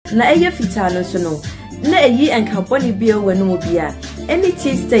na eye fitano so no na eyi enkaboni bia wenu bia any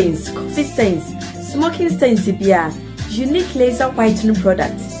tea stains, coffee stains, smoking stains bia unique laser whitening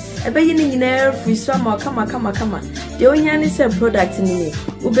product ebe yini nyina free so ma kama de onya ni se product ni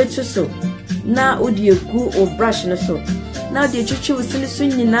ubetu so na odi egu o brush no so na de twetwe usini so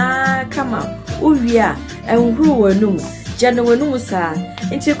nyina kama uwia enhuru wanum jeno wanum sa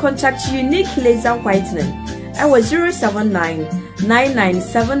into contact unique laser whitening our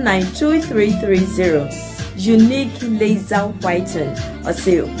 07999792330 unique laser whitening or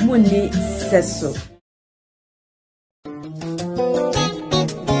say muni seso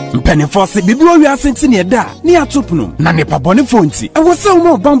Penifose bibiro wi asentine da ni atopnum na ne pabone fonti e wo se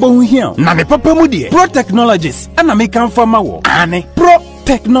wo bambo hu hia na ne papa mu de Pro Technologies ana me kan fama wo ane Pro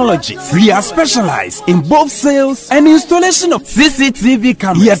Technologies. We are specialized in both sales and installation of CCTV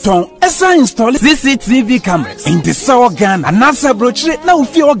cameras. Yeton, esa install CCTV cameras in the South Ghana and NASA brochure na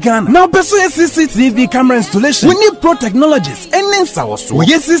ufi Ghana. Now peso CCTV camera installation. We need Pro Technologies and Ninsawaso. We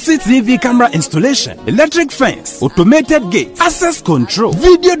get CCTV camera installation, electric fence, automated gate, access control,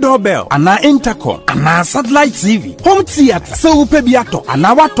 video doorbell, and intercom, and satellite TV, home theater. So upe biato, and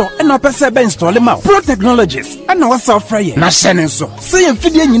wato, and pese be install them out. Pro Technologies and our software. Na shenenso. Say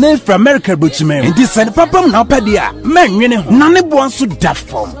fidie nyina fra America brochimem enti send papam na opedia manwene ho na ne bo anso da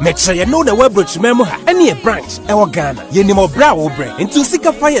form me kire ye no the web brochimem ha ene e branch e wo Ghana ye ni mo bra wo bre enti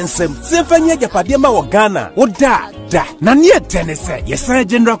sika fa ye nsem se fa nya japade ma wo Ghana wo da na ne tenese ye san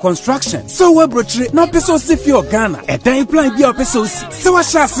general construction so web brochire na peso si fi o Ghana e dan plan bi o peso si se wa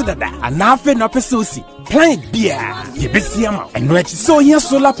sha se dada ana afi na peso si plan bia ye besi ama eno echi so ye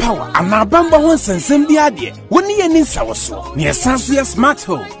solar power ana bamba ho nsensem bi ade woni ye ni nsawoso ne sanso ye smart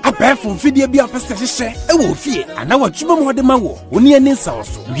home abefo video bi apesta hye e wo fie ana watwuma mo de ma wo woni ye ni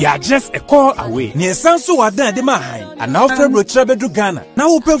nsawoso we are just a call away ne sanso wadan de ma han ana offer brochire bedu Ghana na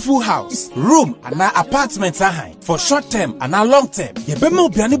wo pay full house room ana apartment ahan for short term ana long term ye be ma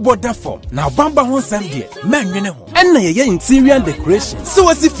obiane border form na bamba ho nsem de manwene ho enna ye interior decoration so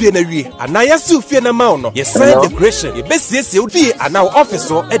wasi fie na wie ana yesu fie na ma no yes decoration ye besiesie fie ana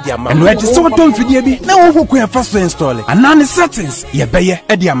office o e dia ma no e so tom fidie bi na wo hokwa fa so install ana ne settings ye beye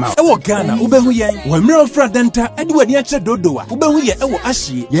e dia ma e wo Ghana wo behu yen wo mre ofra denta e de wani ache dodoa wo behu ye e wo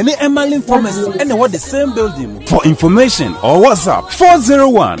ahie ye ne Emerlin Pharmacy and what the same building. For information or WhatsApp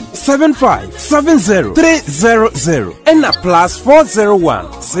 401-7570-300 and a plus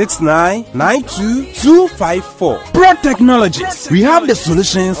 401-6992-254. Pro Technologies. We have the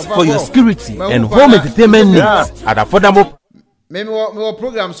solutions for your security and home entertainment needs at affordable. Me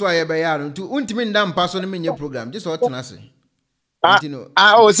program so aye be ya no to untimi ndam paso no menye program just what na say.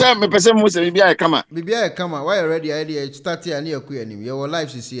 Oh, say me person mo say bibia e kama. Bibia e kama. Why already idea start here na yaku anim. Your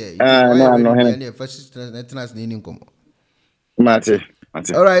life is here. No. First netness ni nkomo. Mate.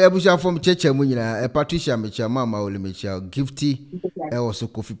 All right, Abusha from Cheche mu nyina. Patricia mecha mama oli mecha Gifty. Also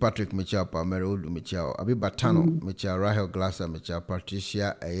Kofi Patrick mecha pa Merold mecha Abi Batano mecha Rahel Glasser mecha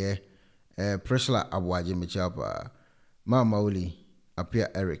Patricia Priscilla Abwaje mecha pa mama oli apia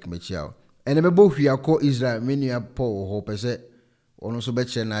Eric mecha. Ene mebo hwiako Israel menu Paul ho pese ono so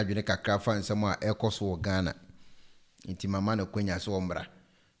beche na adwene kakra fa nsem a ekoso wo Ghana nti mama na kwanya so mbra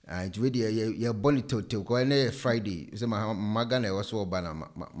nti we ye bonito ko na Friday se maga na wo so oba na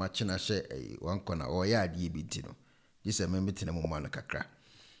ma chena hye wanko na o ya ade bi ti no gise memeti na mama na kakra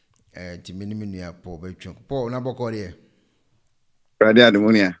nti menu ya Paul betwen Paul na bokọ de radio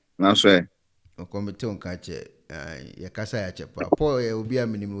ademonia na so e ko mete onka che ye kasa ya che Paul ye obi a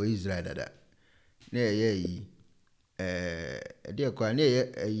minimu wo Israel dada na ye yi de kwa ne ye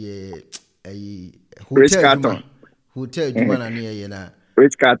hotel juma na ne ye na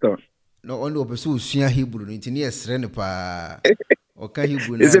rich carton no only opeso usua Hebrew no ntini esre ne pa o ka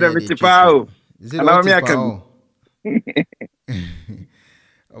Hebrew na is it a bit pao allow me akam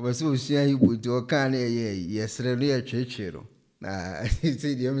opeso usua Hebrew to ka ne ye esre no ye twetwero na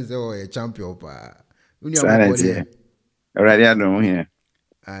see the me say o ye champion pa uni amako already Adom here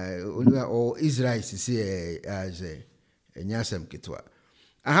o Israel sisi as enyasem kitwa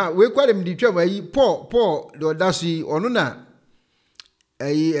aha we kwale mditwa bayi Paul do dasi onu na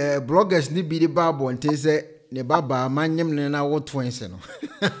bloggers ni bi de babo nte se ne baba manyem ne na wo twins no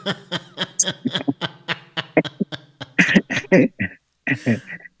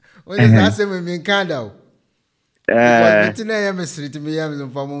Oye ase me minkanda o bitina ya mesrit me ya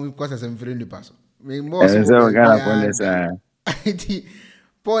mfamo kwasa se mfiri ni paso me mo so Ghana ponesa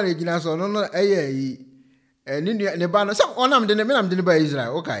Paul egina so no ne ba no so onam de me nam de ba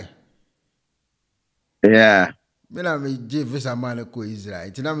Israel okay yeah me na me je visa man ko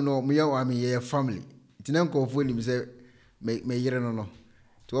Israel tinam no me ya wa me ye family tinam ko fo ni me se me yire no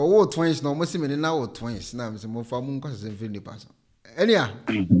To all twins no must mean now twins now some for moon cause in Finny Pass. Anyhow,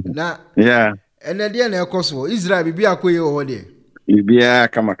 now, yeah. And then the other cost for Israel be a quay over there. You be a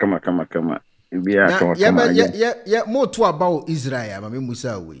come. You be a come. Yeah, more to about Israel, I mean,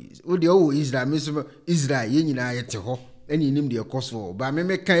 Musa ways. Would the old Israel, Miss Israel, yin I at ho, any name the cost for, but I may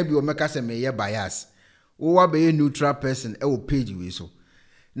make kind of make us a mayor bias. Or be a neutral person, I will pay you so.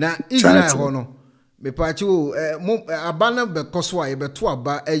 Now, Israel, honor. Me pacho abana be koswa ye beto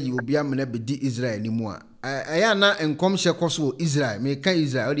aba ayi obi amene be di Israel ni mu a aya na enkom hye koswo Israel me kan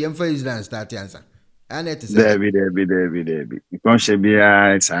Israel o de emfa Israel start answer ana te say David enkom hye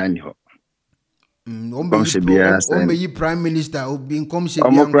bia tsani ho on be prime minister obi enkom hye bia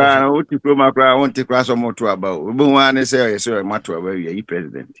omokra oti kroma kra wonti kra so moto aba obi hu ane say so mato aba yi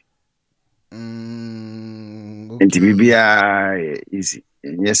president enti bibia easy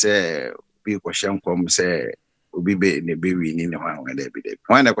yes be question come say obi be ne be wi ni ne ho there be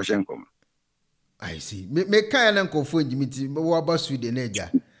why na question come I see me kan na nkofo njimiti wo aba Sweden eja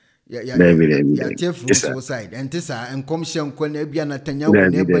ya tefu so side entisa enkom hye nko na bia na tanya wo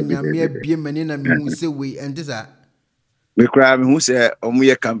na banya me abie mani na me hu se we entisa me kra me hu se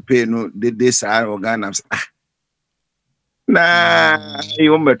omuye campaign no de sa organ na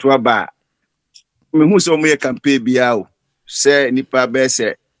yo meto aba me hu se omuye campaign bia o se nipa be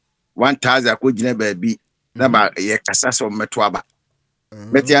se 1000 ko gina baabi na ba ye kasa so meto aba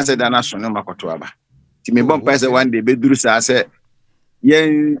beti answer dana so no makoto aba ti me bompa say one day be duru sa say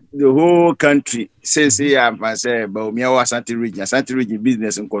yen the whole country say am say ba o mia wa Asante region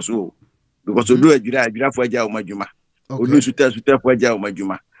business nkoso because odu adwira fo aja o madwuma odu suta fo aja o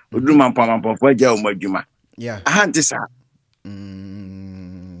madwuma odu mampa fo aja o madwuma ahanti sa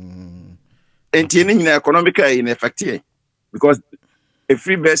enti ni na economically ineffective because a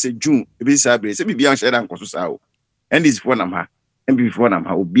free base June be sabre say bibia share dan koso sa o and this for nam ha and before nam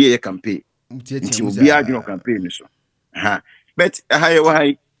ha obi e campaign nti obi adwon campaign so ha but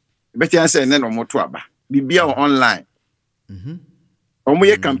why bet answer na no moto aba bibia online omo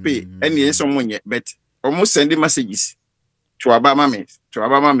ye campaign and ye so monye but omo send messages to aba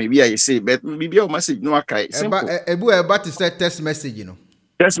mama bia ye say but bibia message no akai simple eba to say text message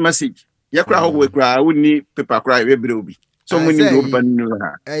text message ye kra ho we kra woni paper kra we bre obi so many go no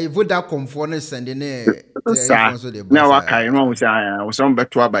ha voda comfort send ne so de na wa kai no say wo so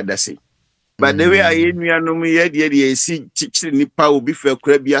beto abadase but the way I nua no ye de si chichiri nipa obi fa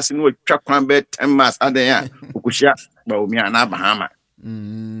kra biase no twa kwan be 10 miles adan ya okuhia ba omi ana bahama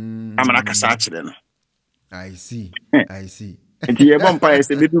amana kasa chire no I see enti ye bompa ye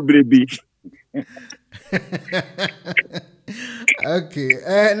se bedu brebi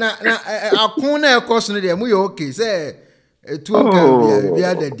okay na akun na ekoso no de mu ye okay say etuoka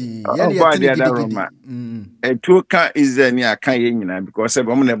bia dadi ye ya tini etuoka izeni aka ye nyina because se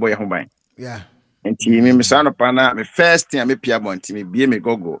bomo na ebo ye ho ban yeah enti me misano pana me first thing me pia bonti me bie me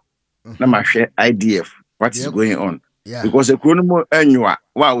gogo na ma hwe IDF what is going on because ekuro no anwa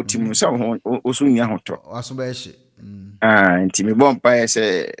wa otimu se ho oso nya hoto aso ba ehye enti me bompa ye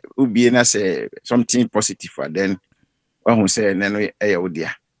se ubie na se something positive then who say neno e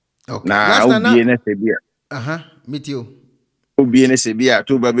odia na ubie na se bia meteo ubie na se bia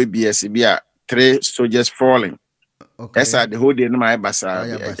to ba bia se bia 3 soldiers falling. Okay. Esa the whole day no my basa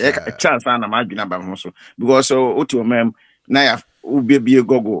chance na ma adwina ba ho so because so oti o mem na ya ubie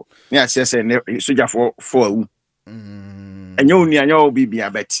gogo na ya say soldier for awu enye oni anya obi bia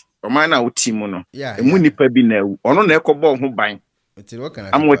bet o man na oti mu no emu nipa bi na awu ono na ekobo ho ban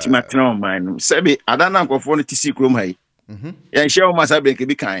amoti matena o man no sebe adana nkofo no tisi krom hai ya nhye o masa benke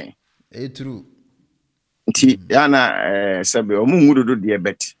bi kan true nti ya na sebe o mu ngudodo de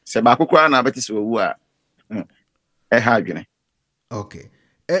bet sebe akokwa na bet se owu a adwene okay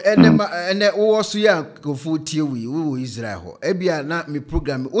ene wo so ya kofu tie wo Israel ho ebia na me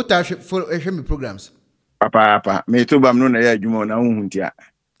program uta hwe me programs papa me to bam no na ya adwuma na hu ntia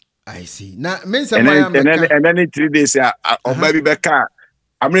I see na mensa ma ya meka and then 3 days oba bi beka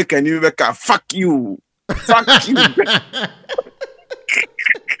American ni beka fuck you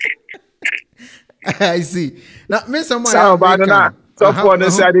I see na mensa ma ya meka so for the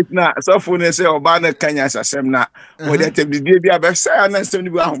side na so for ne say oba na kanya sasem na wo de tebidie bia be say na stem ni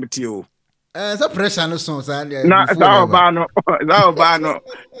bu ahomti o so pressure no so sa na za oba no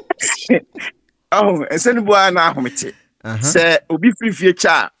oh esen bu na ahomti say obi frifie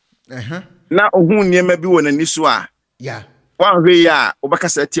cha na ohun niema bi wo na ni so a wan hwe ya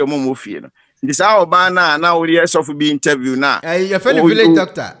obakasa tie omo ofie no ndi sa oba na wo ye so for be interview na you feel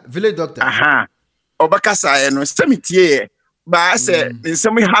village doctor obakasa no semitie ba say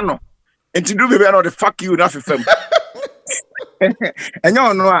nsem ha no enti do be no the fuck you na fefam And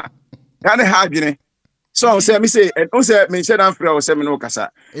you know, I had you. So say me say, and also me say that for say me no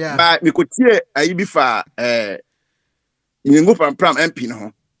kasa. But we could hear I be far you go from pram MP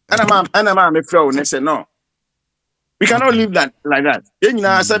no. And I'm me friend and say no. We cannot live that like that. You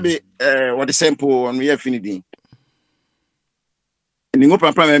know, say be what the simple on we have finished. And you go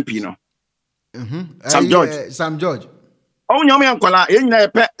from pram MP no. Sam George. Oh, you mean Kola? You know,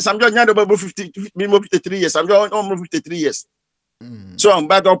 Sam George now about 53 years. Sam George almost 53 years. So,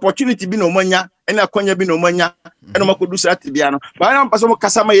 but the opportunity be no money, and a conya be no money, and no could do that to be ano. But I am person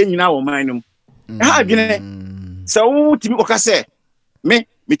Kasama in our mind. How again? So, Timoko say, me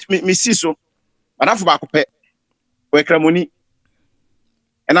see so, but I forgot to pay. We money,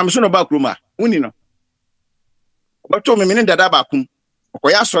 and I'm soon about Roma. Unino. But told me that abakum.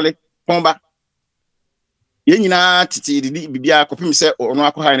 Okoya solid, pomba. Yenina titi bibia kopim se ono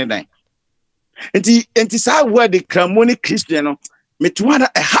akọ ne dan enti sa word the cramoni Christian no metuana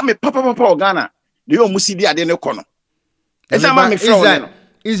ha me papa Ghana de o musidi ade ne kọ no enta ma me fro no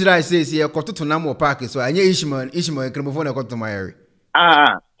Israel says here kototo na mo park so anya Ishmael cramofo na kototo mayari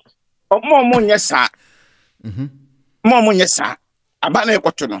mo nya sa mo nya sa aba na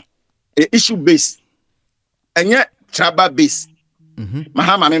ekoto no issue base anya tribal base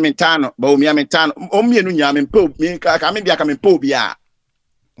Mahama mentano, Baumia mentano, Omianu Yamin Pope, Kamindia coming Pobia.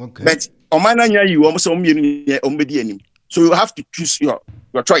 Okay. But Omana you almost Omian. So you have to choose your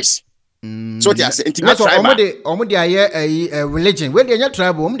choice. So they are saying, a religion. When they are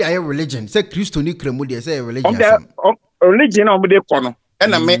tribal, they are religion. Say Christo Nicramudia, say religion. Religion on the corner,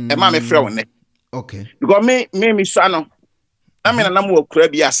 and a mammy friend. Okay. Because me, son, I mean, a number of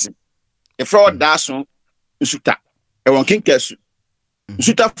Crabias, a fraud dasso, Suta, a one king casu.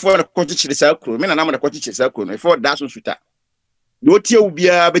 Suta for a cottage the circle, men and I'm a cottage circle, before that's on Suta. No tear will be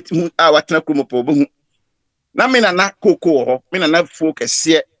a bit our Tanakumo. Now, men are not cocoa, men are not focus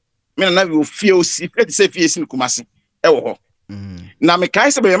here, men are not feel secret safe years in Kumasi. Now, me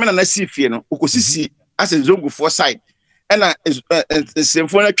Kaisa by a man and I see fear, no, who could see as a zongo foresight, and a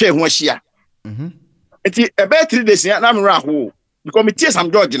symphonic chair who was here. It's a better 3 days, and I'm a rahu, because me tears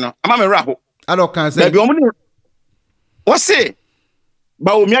I'm George, I'm a rahu. I don't can say, what's say?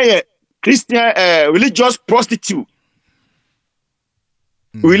 Baumia Christian religious prostitute.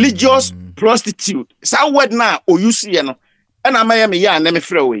 Religious prostitute. So what now? Oh, you see, and I'm a ya and let me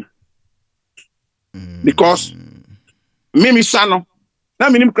throw away. Because Mimi Sano, now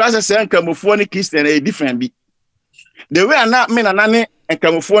minimum classes and Camophonic Christian a different beat. The way I not men and nanny and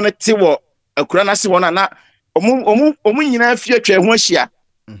Camophonic Tiwo, a Kranasi one and not Omun future one share.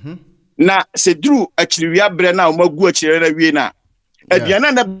 Now, say Drew actually we are bread now, more good chair and we now. If you are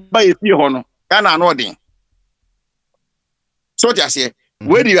not by a few honor, and I'm nodding. So just say,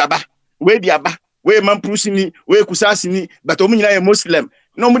 where do you abba? Where do you abba? Where man Prusini, where Kusasini, but Omina a Muslim.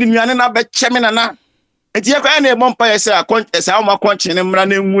 Nobody knew another but chairman and now. And you have any bumpire say, I can't as how my conscience and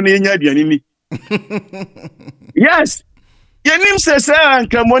running moon in your Yes, your name says, sir, and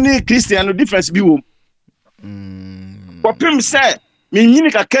Camoni Christian, no difference be. What Pim said,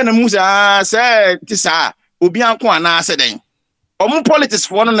 Minica Kenamusa said, Tissa, Ubianquana said. Omu politics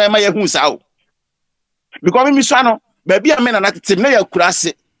for no na ma ye hu sao because me so no ba bia me na na tetem na ya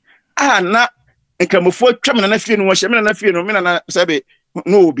kurase na nkamofo twam na fie no wo hye me na fie no me na sabe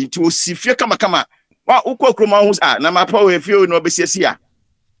no obi ti osi fie kama wa ukwa kroma hu na ma pa we fie no obesiasi a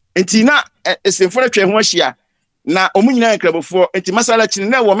enti na esemfo na twa hu ahia na omu nyina nkamofo enti masala chi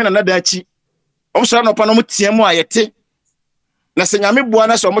na wo me na da chi omu so no pa no mutiemu ayete na senyame bua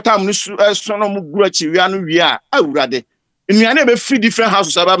na so motam no so no mu gura chi wia no wia awurade Nnuane be free different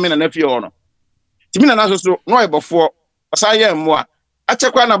houses about men and nephew ono. Timi na naso so no ebofo osaye mmoa.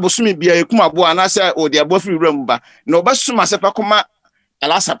 Achekwa na bosumi bia ekuma boa na say o de abofri ramba. Na obasuma se fakoma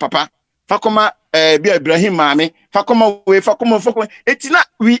alasa papa. Fakoma bia Ibrahim mame. Fakoma we fakoma. Etina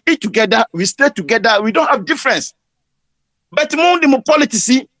we eat together, we stay together, we don't have difference. But mundi mo politics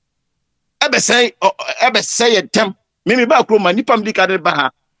ebe say tem. Mimi ba kroma nipa mdika de ba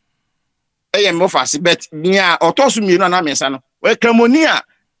ha. Mo fast bet nia otosu mienu na mensa no we kramonia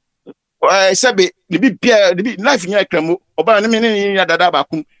sebe the big life nia kramo oba na me nia dada ba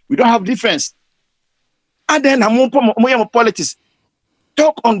kum we don't have difference and then mo politics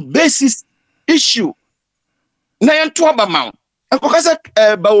talk on basis issue na yanto aba ma akokasa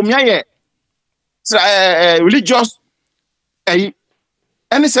ba omia ye religious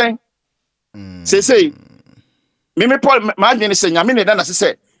anything say me Paul ma adwene say nyame ne da na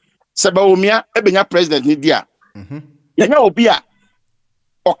say Sabaumia, Ebenya president Nidia. Yanya Obia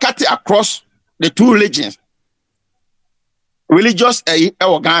or cut across the two religions. Religious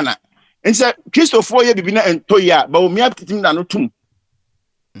Ghana. And say Christopher ye bibina and toya, but me up to no tomb.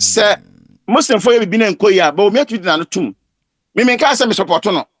 Say Muslim for ye bibina and koya, but me up to no tomb. Me make us me support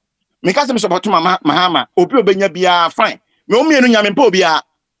no. Me cast me support Mahama, obi obenya bia fine. Me o me no nya me po bia.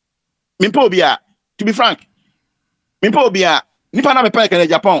 Me po bia, to be frank. Me po bia, nipa na me pa ka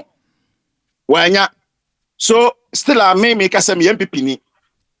Japan. Wanya. So still I me cast me MPP ni.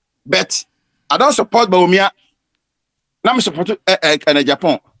 But I don't support Baumia. Na me support na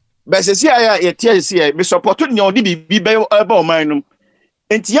Japan. But se sia ya tie sia me support ni odi bi be o man no.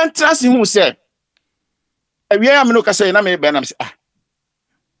 Enti yan trans hu se. Awia ya me no kasa na me be na me ah.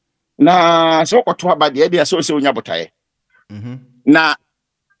 Na so kwato aba de dia so onya botaye. Na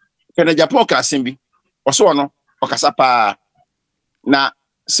kana Japan ka asembi. Oso no okasa pa na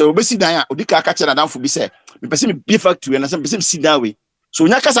so obesi dan a odika aka kire na danfo bi se me pese me be factory na se me pese me sit down we. So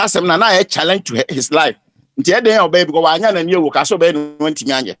onya kasa asem na a challenge to his life. Nti e den ya oba bi go wa anya na nie wo ka so be no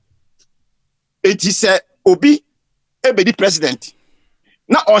ntimi anye. Eti se obi ebedi president.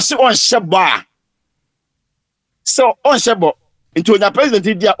 Na on se on shebo a. So on shebo into onya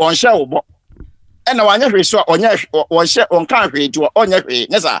president dia on share wo bo. E na wanya hwe so onya on share on kan hwe into onya hwe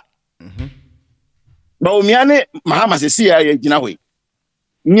nyesa. Ba omiane Mahama se sia ya gina hwe.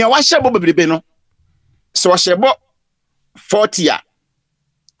 Nya wa share bo bebrebe no. So share bo 40 a.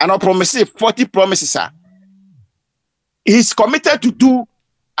 And I promise 40 promises are. He's committed to do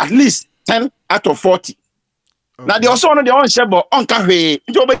at least 10 out of 40. Okay. Now they also on the on shebo on kahwe.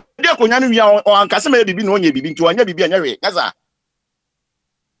 Nti obe dia konya no wia on kase me bibi no onye bibi nti onya bibi anya hwe. Yaza.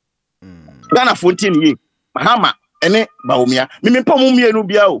 Ghana 14 ye. Mahama ene Baumia. Me pom mienu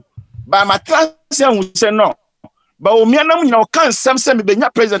bia o. Ba matrase hu se no. Baumia na nyina o kan sem me benya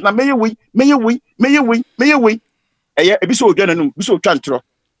president na meye wi. Eye ebiso odwa nanum, biso otwa ntro.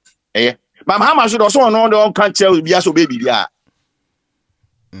 But Mahama should also know can't tell you so baby. Okay.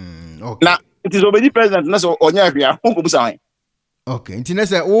 Now it is already president. That's on your okay. Intina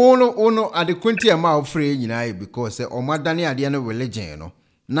say no at the 20 amount free, you know, because Omadani at the end of religion, you know.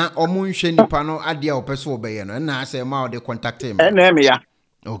 Now Omun Sheni Pano at the Opeso Bay, and I say Mao they contact him.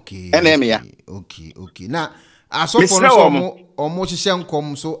 Okay. Okay. Now I saw for almost same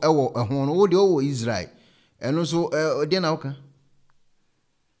come so a home Israel. And also then okay.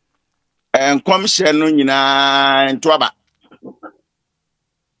 And commission no nyina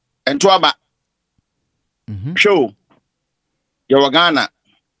entoaba show your Ghana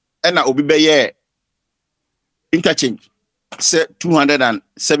and obi beye interchange say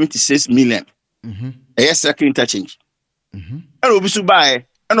 276 million a second interchange and obi su buy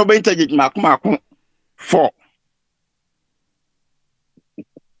and obi interchange makuma 4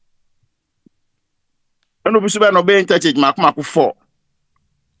 and obi su buy no obi interchange makuma 4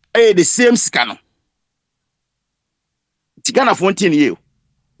 the same scanner. Ghana 14 year.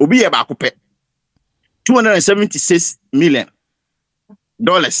 Obi ye ba kope. $276 million. And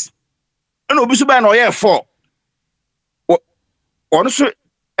obi so ba na oye 4. Ono so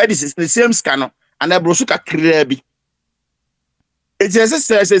the same scanner and abro so kakra bi. It is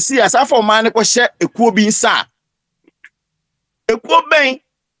see as afọ man ko hye ekuo bi nsa. Ekuo ben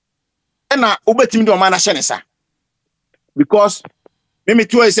na obetimi de o man na hye ne sa. Because me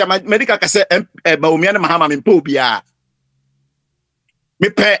too is medical kase Baumia na Mahama me po bia me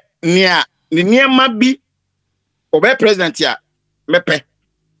pe nia ni niema bi obe president ya me pe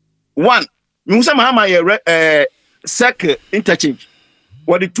one me usa Mahama ye sec interchange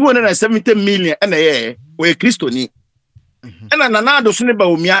what the 270 million na ye we Christoni na nanado so ne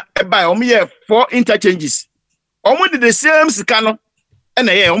Baumia e buy o me ye 4 interchanges o mo the same sika no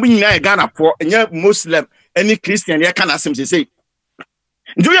na ye o mo nyina ye Ghana for enye Muslim any Christian ye kana asem say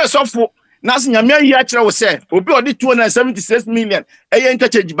do yourself for Nas Yamia Yatra was said, will be 276 million a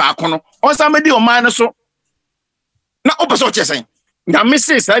interchange back on. Or somebody or minus so. Now, open so chessing. Now,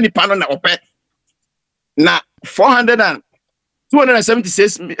 Mrs. Any panel open. Now,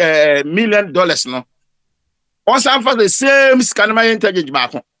 $276 million no. Or some for the same scanner interchange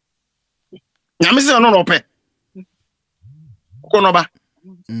back on. Now, Mrs. No open. Konoba.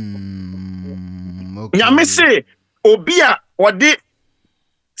 Now, Mrs. Obia or did.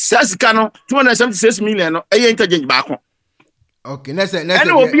 Says cano 276 million no e interchange back. Okay, let's say the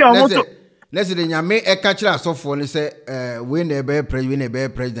nyame e ka kira asofo ne say we na be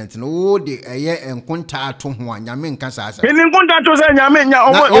president no de eye enkonta to ho nyame nka sa asa. Ni nkonta to say nyame nya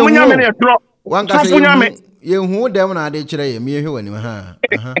o nyame ne tro. Wan ka say nyame ye hu dem na de kire ye me hwe wani ha.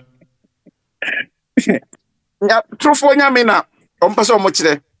 Ya trofo nyame na o mpasa o mo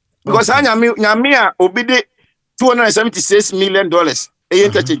kire. Because nyame a obi de $276 million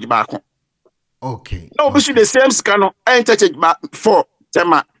interchange back. Okay. No, we should the same scanner interchange back for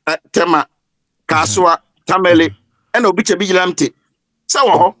tema tema kaswa tamele ena obi che vigilante sa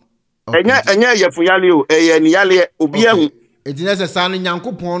wo ho enya yefuyale o ni yale obi ahu Edina se san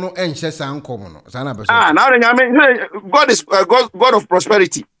Nyankopon no enhye san kom no sana be so now God is God of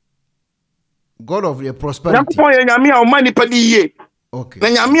prosperity. God of the prosperity. Nyankopon nyame a o mani pa di ye. Okay. Na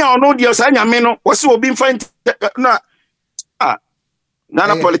nyame a ono di o sa nyame no wo se obi mfa na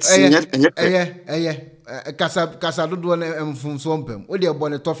nana politics enye kasa dodo na emfunso mpem o de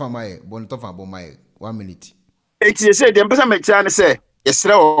bone tofa maye bone tofa bo maye 1 minute eti say dem pesa me tia ne say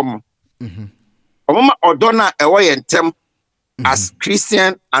yesre wo mo odo na ewo ye ntem as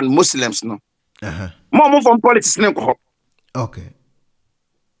Christian and Muslims no mo from politics ne ko. Okay.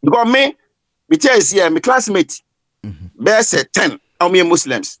 Because me tell you here my classmate be say 10 me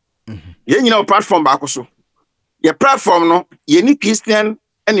Muslims ye nyina platform ba ko so your platform no ye ni Christian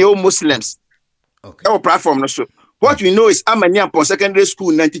and your Muslims. Okay. Our platform no so. What we know is Amania upon secondary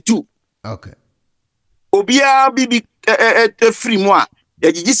school 92. Okay. Obia bibi free moi.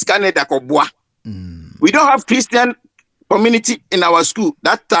 Canada ko boa. We don't have Christian community in our school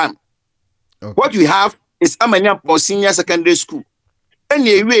that time. Okay. What we have is Amania upon senior secondary school. And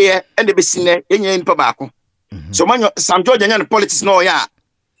ye we and the besine enye in pabako. So man Sam George and politics no ya.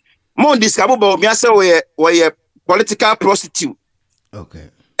 Mon discover me say we political prostitute. Okay.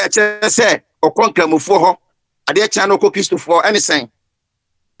 Say or concrete for her. Are there channel co Christopher anything?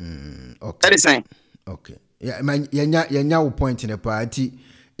 Okay. Anything. Okay. Yeah, man, yenya point in the party.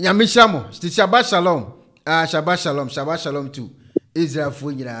 Nyamishamo, Shabbat Shalom. Shabbat Shalom too. Israel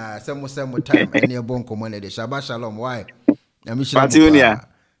for you some time and your bone command the Shabbat Shalom. Why? Nyamishamo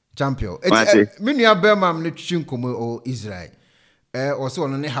champion. Minya Bermam Nuchinkomo or Israel. Also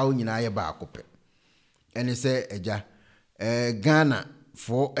on how you know about copy. And he say eja Ghana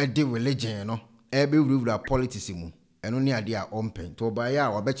for a de religion you know every rule that politics mu and only idea open to buy ya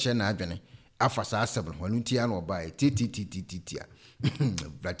or bet na adwene afasa 7 when untia no buy tititia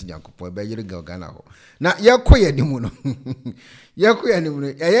brati Nyankopon be yire Ghana ho na yekoye ni mu no yekoye ni mu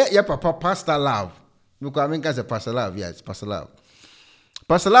ye papa pastor love because I mean say pastor love yes pastor love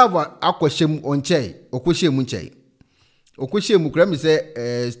akwhyem onchei okwhyem nchei okwhyem kura mi say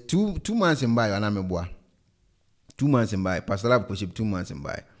 2 months in buy na meboa 2 months in buy. Pastor Love koship 2 months in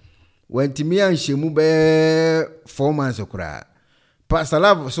buy. When Timia and Shemu be 4 months okra. Pastor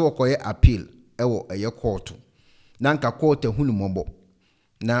Love so koye appeal ewo eye court. Nanka court hunu mobo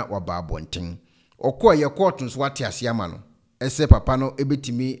na waba bonten. Okọ ye court nso wate asiama no. Ese papa no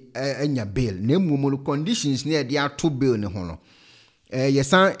ebetimi enya bail. Na emumulu conditions ne de ato bail ne ho no.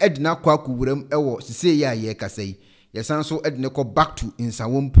 Yesan edina kwa kuwuram ewo sise ya ye kasai. Yesan so edine ko back to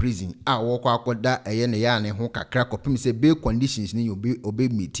Insawom prison a wo kwa akoda eye ne ya ne ho kakra kopim se bail conditions ni obe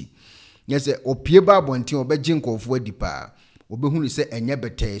meeti. Yese opie ba bonten obegye nkofo adipa obehunu se enye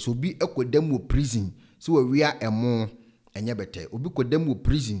bete so bi ekodam wo prison so wia emo enye bete obi kodam wo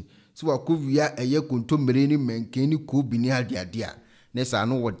prison so wakovia eye kontomere ni menkeni ko bi ni ade a ne sa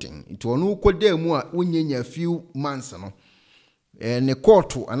no woden nti ono kodam a wonyenya few months no ne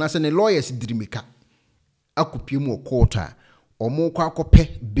court anase ne lawyers dirimika akopie mu court a omo kwa akopɛ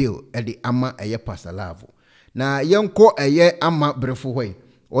bill ede ama eye Pastor Love na yenko eye ama brefo hoi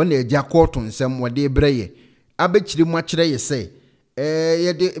ona eja court nsɛm wode breye abekiri mu akire ye sɛ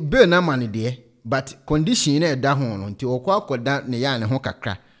ye de bill na ma ne de but condition na ɛda ho no nti okwa akoda ne ya ne ho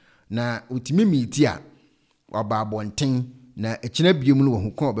kakra na utimi meeti a waba abonten na ekina biemu no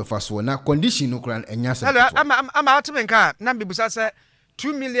wo ko obefa so na condition no kran enya sɛ ama atumenka na bibusa sɛ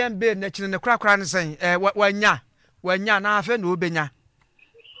 2 million bill na ekina ne krakra ne sɛn wanya na afa na obenya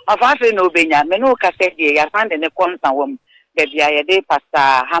afa na obenya me no ka sɛ die ya sande ne konsawom da bia ye de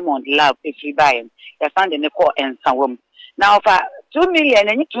Pastor Hammond Love free buy ya sande ne ko ensawom na ofa 2 million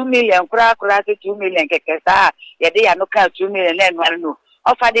and 2 million kura 2 million keke sa ye de ya no ka 2 million na enware no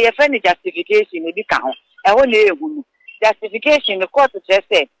ofa de ye fa ni justification e bi ka ho e ho na ehunu justification the court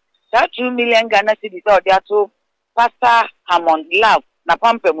say that 2 million Ghana cedis or they to Pastor Hammond Love na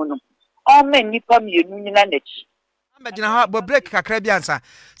pampemu no o men nipa mienu nyina nachi amagina ha bo break kakra bi ansa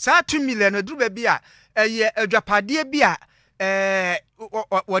sa 2 million no duru bi a eye adwapade bi a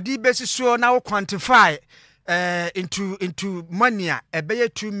wodi besi so na wo quantify into money a ebeye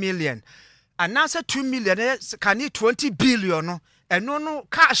 2 million and now say 2 million can 20 billion no eno no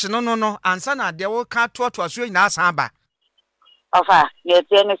cash no ansa na de wo ka to so nyina asan ba ofa ye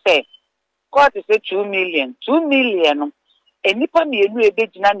tell say court say 2 million no enipa mienu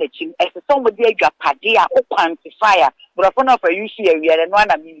ebegina na chim ese somebody adwapade a o quantify brofo no for you see awiare no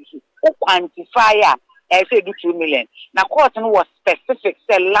na me use o quantify a say do 2 million na court no was specific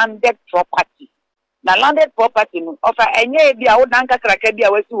say landed property na landed property no offer enye bia wo dan kakraka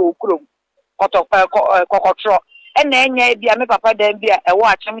bia wasi wo kurom kokotro ena enye bia me papa dan bia e wo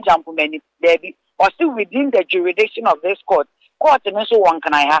achem jampo mani there or still within the jurisdiction of this court no so one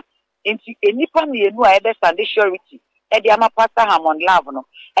kan ha enti enipa mienu a ebe stand surety e dia ma pastor Hammond Love no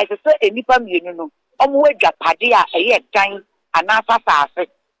e se enipa mienu no omo adwapade a eye dan anasa saase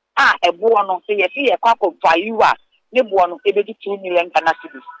a ebo no se ye fi ye kwakọ value a ne bo no e be 2 million Ghana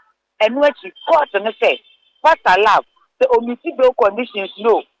cedis enu achi court no say pastor Love the omiti bill conditions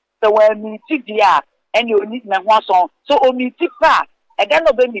no so when meet dia any oni na ho so omiti pa e dan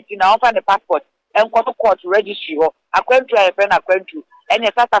no be meet na offer the passport en court registry ho akwantu a friend akwantu en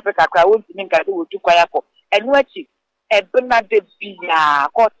South Africa kra won timi nka se wotu kwaya ko enu achi e bena de bia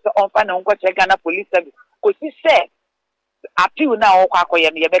court offer na nko che Ghana police service ko si se appeal na o kwa akoye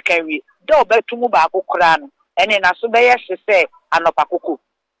ne be kan wi do obetumu ba akokra no ene na so be ye se anopa koko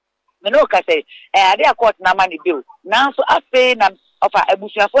me no ka say ade a court na mani bill na so afi na offer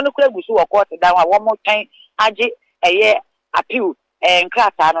abusuafo no kra gusu wo court da wa wo mo kan age eye appeal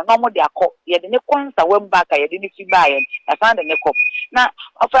nkrata no mo de akọ ye de ne kwansa wamba ka ye de ne fi bae ya san de ne kọ na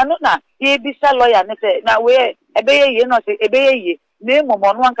offer no na ye bisa lawyer ne say na we ebeye ye no say ebeye ye na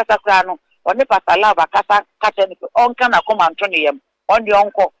momo no ankasa kra no oni pastor Love akasa kache ne onka na koma nto ne yam on de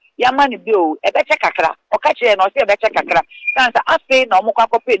onko yama ne bi o ebeche kakra o kache no say ebeche kakra kan sa afi na omo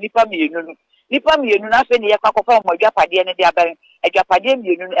kwakọ pe nipa mienu na afi ne ye kwakọ fa omo adwapade ne de aban adwapade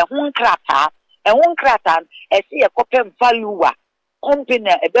mienu no ehun nkrata esi ye kopem value a company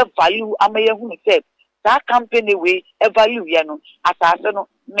ebe value amaye hu say that company we value ye no asase no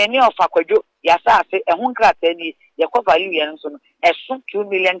many of akwadwo ya asase ehun nkrata ni ye ko value ye no so no eso 2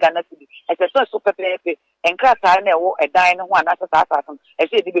 million Ghana cedis ese so pepepe enkrata na ewo edan no ho anasa asase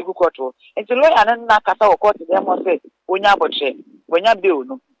ese di be gukoto enti lawyer na kasa wo court dem mo say onya aboche onya bill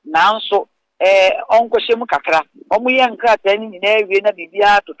no nanso onko shemu kakra omu ye nkrata ni na ewie na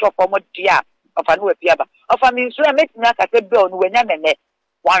bibia to top omo dia ofa no wapiaba ofa mi nso e metimi akase bill no wanya nene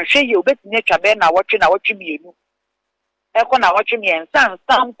wanhwe ye obetimi atwa be na wotwe mienu eko na wotwe miensa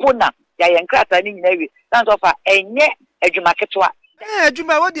sampo na ya ye nkrata ni nyina wie sanso ofa enye adwuma ketwa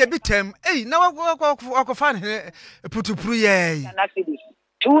adwuma wo de bitem na wakofa ne putupuru ye Ghana cedis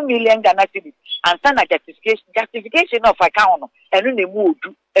 2 million Ghana cedis and sana justification of account no enu na mu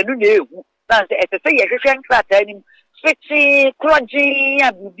odu enu na ehu sanso etese ye hwehwe nkrata ni fiti kloji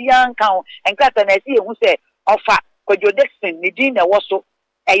ya bibian kan enkrata na esi ehu se ofa Kojo Dixon ni din na woso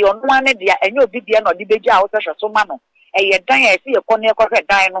eyo no ane dia enyo obi dia no de beja wo se so ma no eye dan esi ye kɔ ne kɔhwɛ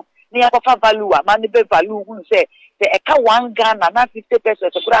dan no ne yakɔfa value a ma ne be value hu se eka 1 Ghana na 50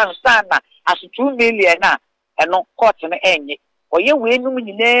 pesos kura ansa na aso 2 million na eno court no enye oye we num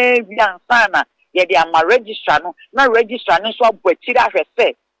nyina wi ansa na ye de ama registrar no na registrar no so abɔtiri ahwɛ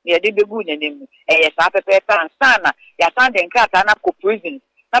se ye de begu nanim eye sa pepe ansa na ya san de nkrata na ko prisons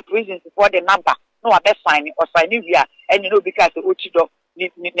for the number no abe sign or sign wi a eni no bi ka se ochido ni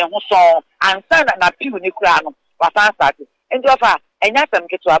ho so ansa na piu ni kura no wasan start enti ofa enya sam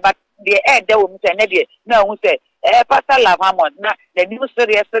keto aba de de wo mse ne de na hu se pastor Love Hammond na ni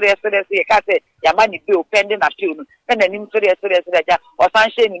serious ye ka se ya ma ni bill pending appeal no na ni serious ja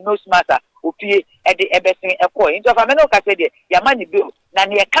wasan she ni no matter opie e de ebesin ekọ enti ofa me no ka se de ya ma ni bill na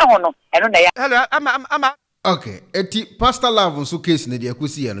ne ka ho no eno na ya hello ama okay eti pastor Love nso case ne de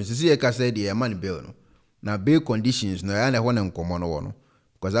akusi ye no sisi ye ka se de ya ma ni bill no na bail conditions no ya na ho ne nkomo no wo no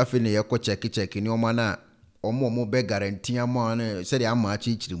because afi ne ye ko check ni o ma na omo be guarantee ama na se de ama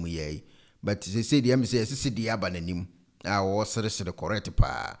achichiri mu ye but se de am se se de aba nanim a wo sere correct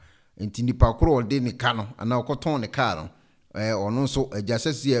pa enti nipa kro de ne ka no ana okoton ne ka no ono nso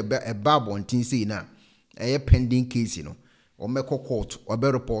ajasese e ba bontin sei na pending case no o meko court o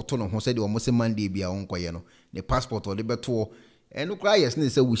be report no ho se de o mo se Monday bia on koye no ne passport o de beto enu kra yes ne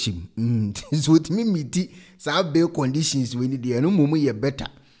se wushim so timi miti sa bail conditions we need enu mumu ye better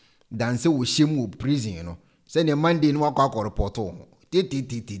than se wushim wo prison you know se ne Monday no akọ report o ti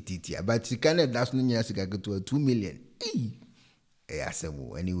but can that's no nya sika to 2 million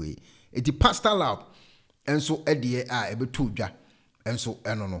asemu anyway eti pastor Love enso ede a ebetu dwa enso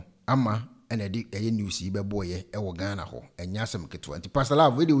eno no ama ena de eye news be boye e wo Ghana ho enya asem keto enti pastor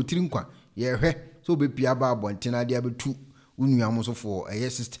Love we de otiri nkwa ye hwe so be pia ba abontina de abetu unuam so for eye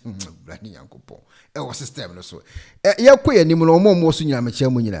system brani yankopo e wo system no so ye koye nim no mo so nyina mechia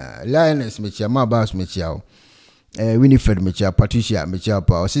mu nyina lioness mechia ma ba so mechia o Winifred mechia Patricia mechia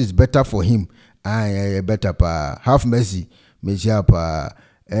pa is better for him better pa half mercy mechia pa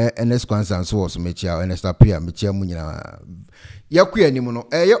NS Kwanzan so was mechia NS Apia mechia mu nyina ye koye nim no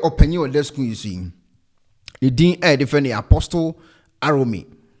ye opanyi o the school you see the dean defend the Apostle Aromi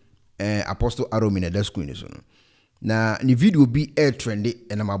Apostle Adom in the screen so na ni video be air trendy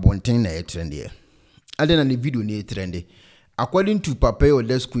and I'm abonten na air trendy and then the video ni trendy according to papa or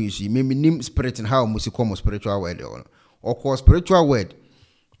the screen see me nim spirit and how must come spiritual word or call spiritual word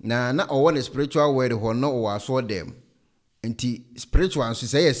na one spiritual word or no or saw them nti spiritual and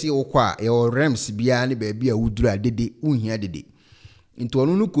say see o kwa your realms bia ne ba bia wuduru adede unhia dede nti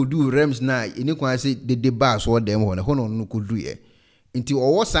onu no kodu realms na eni kwa say dede ba so dem ho no kodu e nti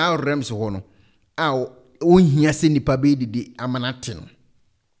owo sa realms ho no a onhia se nipa be dede amanate no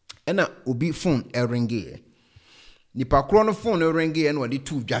ena obi phone eringe nipa kro no phone eringe na odi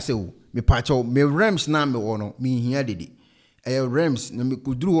tu dwase o me pacho me realms na me wo no me hia dede realms na me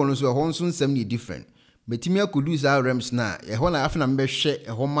koduru ho no so ho nso nsem ni different metimi akodu za realms na ho na afena mbehwe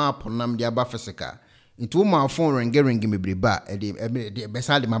ho map nam de aba physical into my phone ring me briba e be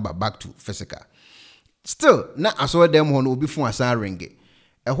side ma back to physical still na aso dem ho no obi phone asa ring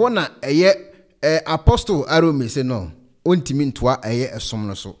e ho na eye Apostle Adom say no ontimi ntoa eye esom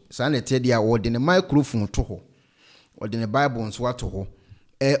no so sa na te dia wo de ne microphone to ho wo de ne bible nso ato ho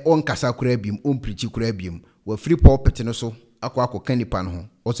on kasa kura biem on preach kura biem wo free pulpit no so akwa kanipa no ho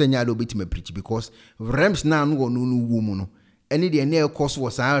o se nya do betima preach because realms na no no wu mu no ene de na ekos wo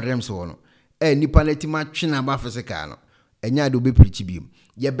sa realms wo no nipa na tima twena ba physical no enya do be preach biem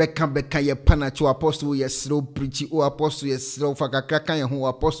ye beka ye panacho apostle ye slow preach o apostle ye slow fakaka kan ye ho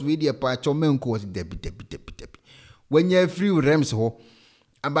apostle we de pa cho menko debi when ye free realms ho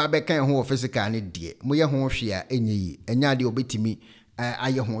aba beka ye ho physical ne de mo ye ho hwe a enye yi enya de obetimi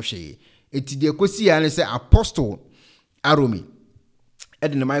aye ho hwe eti de kosi ya ne se apostle Aromi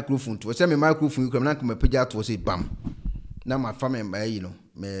edi the microphone to say me microphone you come na come page to say bam na my family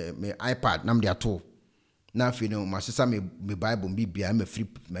me iPad na me ato na fi no my sister me Bible be bia me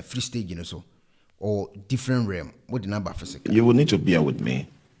free stage you so or different realm what the number physical. You will need to bear with me.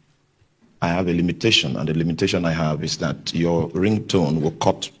 I have a limitation, and the limitation I have is that your ringtone will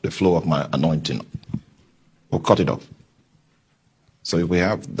cut the flow of my anointing, will cut it off. So if we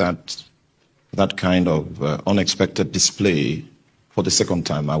have that kind of unexpected display for the second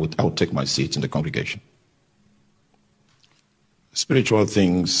time, I would take my seat in the congregation. Spiritual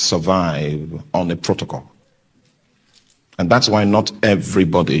things survive on a protocol. And that's why not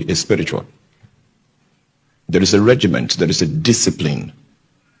everybody is spiritual. There is a regiment, there is a discipline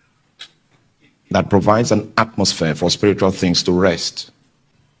that provides an atmosphere for spiritual things to rest.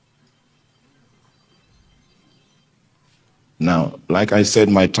 Now, like I said,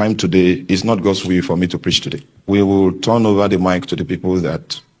 my time today is not God's will for me to preach today. We will turn over the mic to the people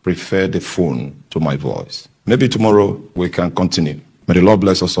that prefer the phone to my voice. Maybe tomorrow we can continue. May the Lord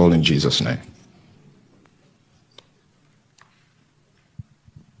bless us all in Jesus' name.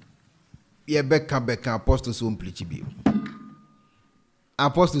 Ye beka apostles won't preach him.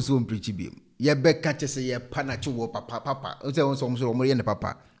 Apostles won't preach him. Ye beka chese ye panacho wo papa. Ose on so mo ye ne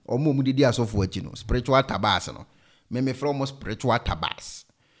papa. Omo mu didi aso fo achi no. Spiritual tabas no. Me from spiritual tabas.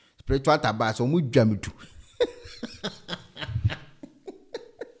 Spiritual tabas omo dwamitu.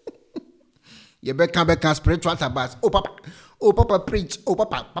 Ye beka spiritual tabas. Oh papa preach. Oh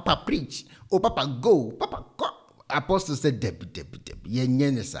papa preach. Oh papa go. Papa go. Apostle said debi. Ye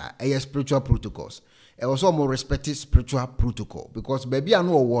nyenesa. Eye spiritual protocols. E also more respected spiritual protocol because baby I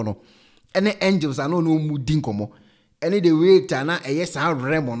know one. Any angels I know no mu dinkomo. Any the way tana eye sa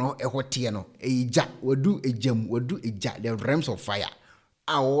remo no e hotie no. E ja wadu ejam wadu eja the realms of fire.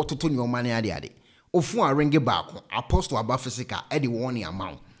 A wo toto ni o mane ade. Ofu a ringe back. Apostle aba physical e the one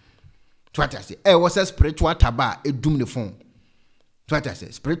amount. What I say? Was a spiritual taba e dum the phone. What I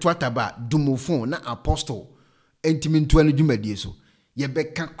say? Spiritual taba dum phone na apostle. Entimin to any dumedie so. Ye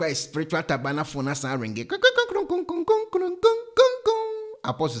beka kwa spiritual taba na phone na sa ringe.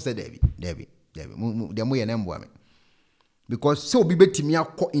 Apostle said Debbie. They mo ye nembo ame. Because so be betimi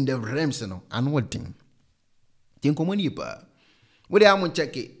akọ in the realms no. Ano thing. Tin komoni pa. We dey am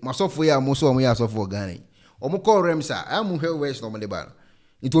check it. Masofo ya mo so mo ya sofo Ghana. Omo call realms a am hwe west no mo de ba.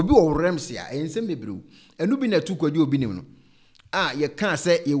 It will be o realms ya ensem bebrew. Enu bi na tu kwaji obi nim no. Ye kan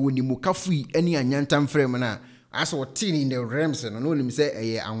say ye woni mu kafui ani anyantam frame na as o tin in the realms no no nim say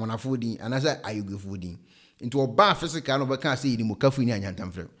eye anwonafo din anasa ayugefo din. Into oba physical no be kan say ni mu kafui ni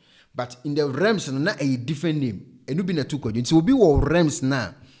anyantam frame. But in the realms no na a different name. Enu bi na tu kwaji. It will be o realms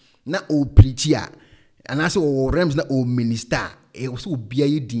na o preacher. Anasa o realms na o minister. E so bia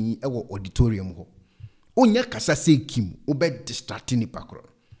ye din e wo auditorium ho. Onya kasa say kim obe distracting ni pakro.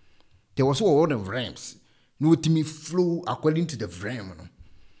 There was all of realms. No timi flow according to the realm. No.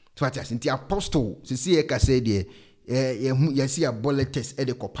 So what I say, the apostle, see a kase de, see a bullet test at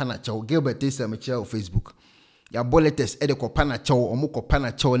the Copana Chow, Gilbert test on Facebook. ya boletes e de kopa na chew omo kopa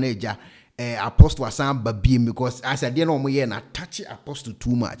na chew na eja apostle asan babiem because as ade na omo ye na touch apostle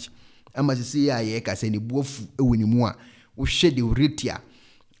too much ama se ya ye ka se ni buofu ewoni mu a wo hwe de retia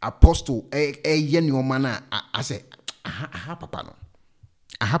apostle ye ni oma na ase aha papa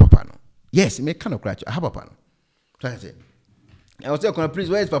no yes me kind of crash aha papa no so I say I was saying please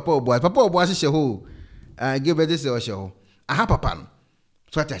where is papa Obo say ho give me this ho aha papa no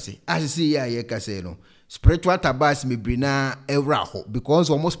so I say as see ya ye ka say no spiritual tabas me brina evra ho because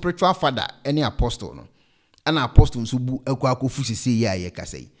almost spiritual father any apostle no and apostle nso bu akwakofu sisi ya ye ka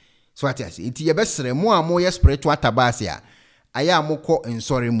say so I say nti ye besere mo a mo ye spiritual tabas ya aya amokọ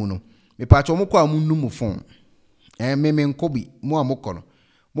nsori mu no me pa cho mokọ amunnu mu fon me nkobi mo amokọ no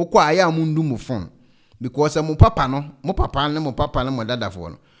mokọ aya amunnu mu fon because mo papa no mo dada fo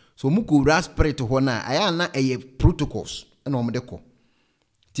no so mukọ ra spirit ho na aya na eye protocols na o mo de kọ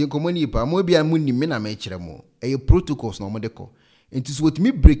ti komoni pa mo bia munni me na me kire mo eye protocols na o mo de kọ enti so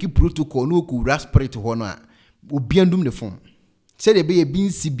otimi break protocol no ko ra spirit ho no a obiandum ne fon se de be ye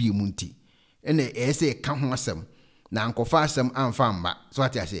binsi bi mu nti ene ese ka ho asem na ankofa asem amfa mba so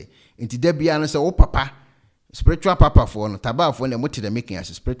ati ase enti da bia no se wo papa spiritual papa for no taba for no mote de making as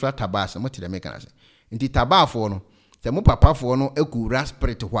spiritual taba as mote de making as enti taba for no se mo papa for no ekura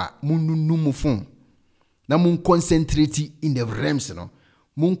spirit ho a mununu mu fon na mun concentrate in the realms no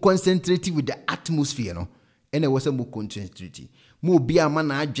mun concentrate with the atmosphere no ene wo se mu concentrate mu obi ama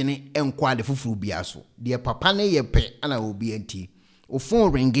na adwene enko ade fufuru bia so de papa ne ye pe ana obi anti o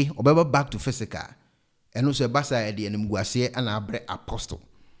phone ringi obeba back to physical eno so basa e de enim guase ana abre apostle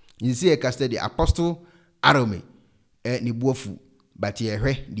you see e cast the apostle Adom ni buofu but ye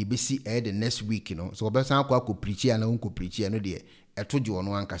hwe di besi the next week no so obesa akwa preach ana unko preach no de etoje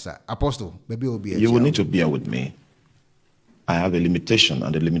ono ankasa apostle maybe obi you will need to bear with me. I have a limitation,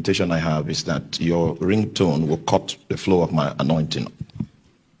 and the limitation I have is that your ringtone will cut the flow of my anointing,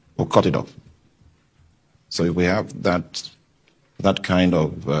 will cut it off. So if we have that kind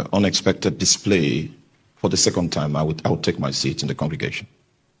of unexpected display for the second time, I would take my seat in the congregation.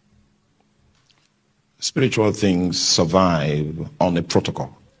 Spiritual things survive on a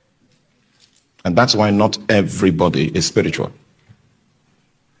protocol. And that's why not everybody is spiritual.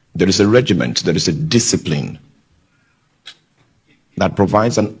 There is a regiment, there is a discipline that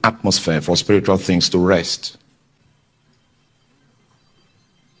provides an atmosphere for spiritual things to rest.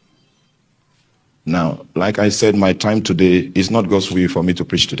 Now, like I said, my time today is not God's will for me to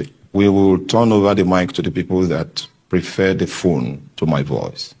preach today. We will turn over the mic to the people that prefer the phone to my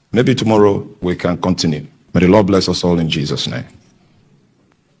voice. Maybe tomorrow we can continue. May the Lord bless us all in Jesus' name.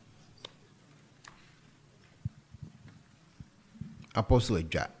 Apostle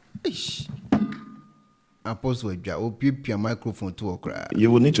Edja. Apostle Edja, opipia microphone to okra.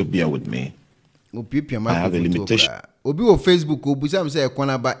 You will need to bear with me. Opipia microphone. I have a limitation. Obi o Facebook obusa me say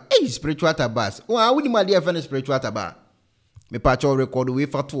ekwana ba spiritual tabas. O a woni ma dey fa spiritual tabas. Me pa cho record we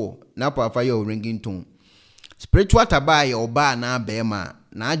fato na pa fa your ringing tone. Spiritual tabas ye oba na be ma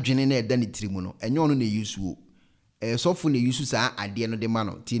na adwene na eda ne tirimu no enyo no na yusu o. Sofo na yusu sa ade no de ma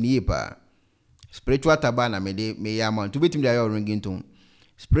no ti ni pa. Spiritual tabas na me ya ma to betim dey your ringing tone.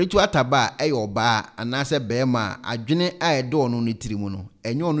 Spiritual tabas e oba anase be ma adwene a edo no ne tirimu no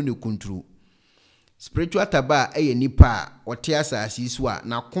enyo no ne kontro. Spiritual taba eye nipa ote asase su a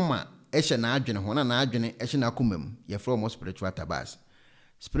na koma ehye na adwene ho na adwene ehye na komam ye from spiritual tabas.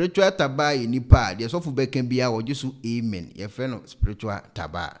 Spiritual taba ye nipa de sofu beken bia ojesu amen ye fe no spiritual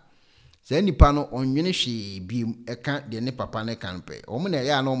taba. Se nipa no onwene hwe bi eka de ne papa ne kanpe o mo na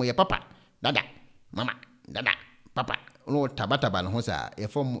ya na o mo ye papa dada mama dada papa no taba no ho sa ye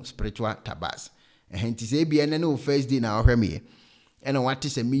from spiritual tabas. Enti se bia ne no first day na ohwe me ena wate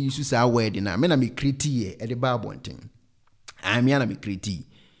se me yusu sa word na me na me kriti e de ba bonten amia na me kriti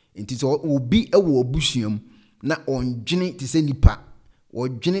enti so obi ewo obusuam na ondwene te se nipa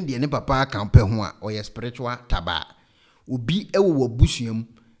odwene de ne papa kampe ho a o ye spiritual taba obi ewo obusuam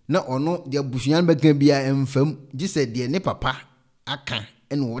na ono de obusuam beka bia emfam gise de ne papa aka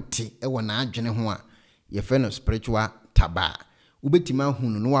ena wote ewo na adwene ho a ye fe no spiritual taba ubetima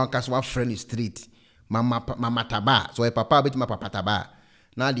hunu no wakaso wa friend street mama taba so e papa betima papa taba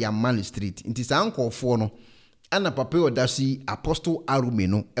na dia man street nti sa ankofo no ana papa odasi apostle Arume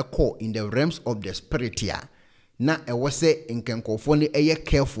no eko in the realms of the spirit here na e wo se nkenkofo ne eye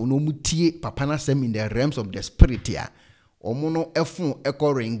careful no mutie papa na sem in the realms of the spirit here omo no efun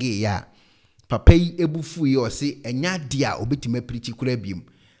eko ringi ya papa yi ebufu yi o se enya dia obetima preach kura biem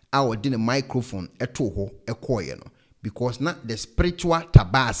a odi ne microphone eto ho ekoye no because na the spiritual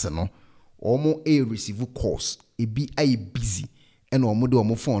tabas no omo receive calls e bi ay busy and omo de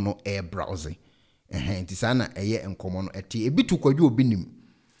omo phone no browsing nti sana eye enkomo no eti ebi to kwadwo obi nim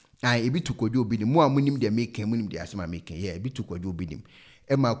ebi to kwadwo obi nim mo amunim de make munim de asema make ebi to kwadwo obi nim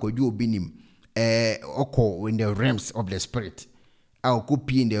ma kwadwo obi nim oko in the realms of the spirit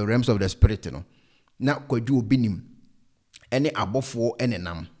copy in the realms of the spirit no na kwadwo obi nim ene abofo ene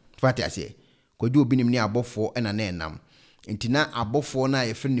nam fati ase kwadwo obi nim ne abofo ena na enam nti na abofo na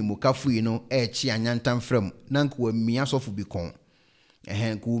ye frɛ ni mukafu yi no chi anyantam frɛm na nko amia sofo bi kon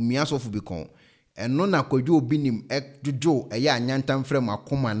ko mia sofo bi kon eno na kwadwo obi nim dojo eye anyantam frɛm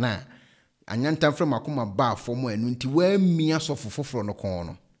akoma na anyantam frɛm akoma ba afom enu nti wa mia sofo foforo no kon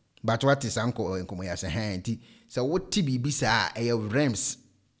no but what is anko enkomo ya se nti se woti bibi sa realms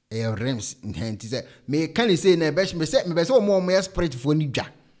nti se me kan say na be se o spirit fo ni dwa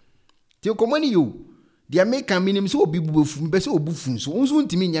ti komani yo dia me kan minim se obi bubufu be se obufu so unso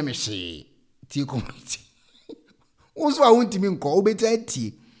ntimi nya me hye ti komani unso a untimi nko obeti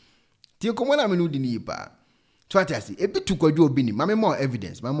ati ti komana me no di ni ba so atasi ebi tu kwadwo obi ni mame more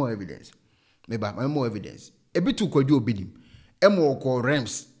evidence meba mame more evidence ebi tu kwadwo obi ni emo ko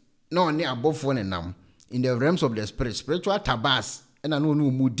realms no ne abofo ne nam in the realms of the spirit spiritual tabas and no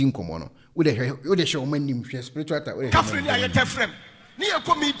mu din komo no wo de show manim hwe spiritual tabas kafre ni ayete frem ni e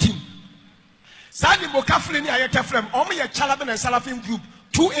committee sadi mo kafre ni ayete frem o mo ye chalabe na salafin group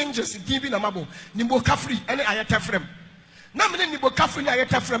 2 angels gibi na mabo ni mo kafre ene ayete frem na me ni mo kafre ni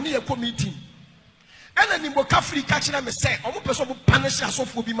ayete frem ni e committee ena ni mo kafre ka kire me say o mo peso mo punish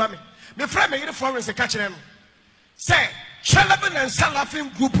asofo bi ma me frem me yire Florence ka kire me say chalabe na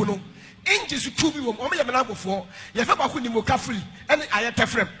salafin group no angels to be wo o me ye na agofo ye fa ba ko ni mo kafre ene ayete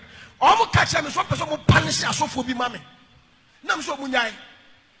frem o mo ka kire me so peso mo punish asofo bi ma me na me so mo nyai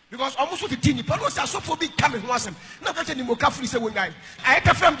because almost the teeny but was so for big coming wasn't not that any more carefully say one guy I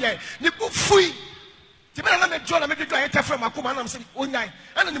had from there the book free the man let me join me do I had from akuma na say one guy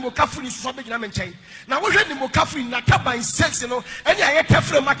and any more carefully so big na me chain now we any more carefully na taba in sex you know any I had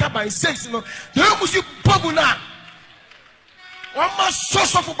from taba in sex you know the must you bobu na one must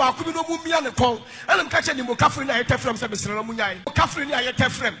so for ba ku bi no mu mia ne kon and I'm catching the more carefully na I had from say me sere no mu nyai carefully ni I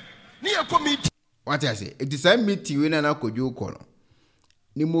had from ni e committee what I say it is a meeting we na kodwo ko no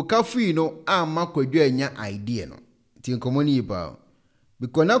ni mokafu no ama kwadwo anya idea no ti nkomoni yipa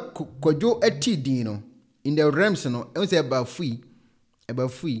because na kwadwo ati din no in the realms no e say eba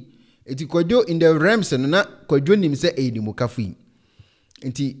fui eti kwadwo in the realms no na kwadwo nim say e ni mokafu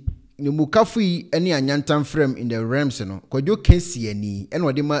enti ni mokafu ene anyantam frame in the realms no kwadwo kesi ani ene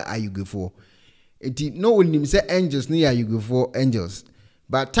ode ma ayugefo enti no onim say angels ni ayugefo angels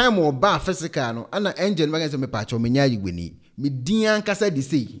but time or ba physical no ana angel ma say me pa cho menya ayugweni me dian kasa di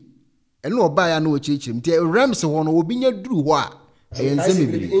sei eno oba ya na o chichirim ti realms ho no obi nya duru ho a ense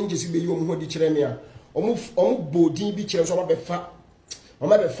mebiri angels be yo ho di kire me a omo bodin bi kire so ma be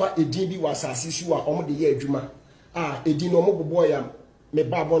fa edin bi wasase su a omo de ye adwuma edin no omo bobo ya me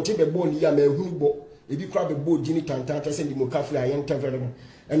ba bonte be bo ni ya ma ehunu bo ebi kra be bo dini tantanta se ndi mo kafri ayen tevere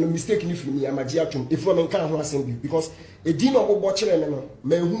and mistake ni firi mi amaji atum ifo me kan ho asem bi because edin no omo bo kire me no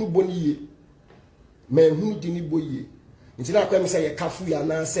ma ehunu bo ni ye ma ehunu dini bo ye nti na kwem say ye kafu ya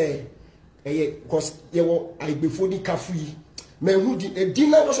na say cause ye wo agbefo ni kafu yi ma hu di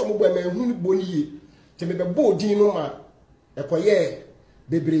edin na so mo bo ma hu ni boni ye te me be bo din no ma ekoye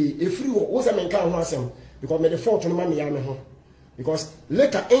bebre efiri wo say men kan ho asem because me the fault no ma me ya me ho because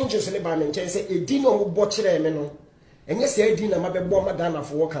later angels le ba men say edin no mo bo kire me no enye say edin na ma be bo ma da na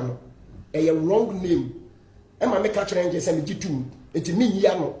fo wo ka no wrong name e ma me ka kire angels say me gitum enti me yi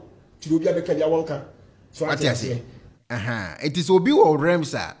ya no ti obi abeka dia wonka so ati it is obi wo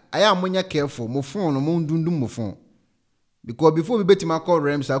realms I am munya careful mo phone no mo ndundum mo phone because before we betima call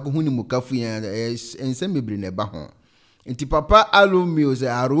realms akohuni mo kafu ya ensem bebre na ba ho enti papa aromi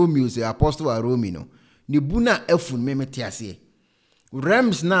say apostle aromi no ni buna afun memete ase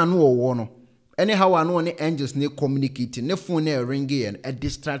realms na no wo no anyhow ano ne angels ne communicate ne phone na ring and a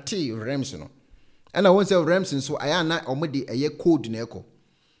distract realms no and I won't say realms so aya na omode eye code na eko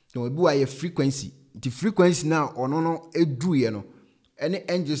no ebi wa ye frequency the frequency now no eduye no any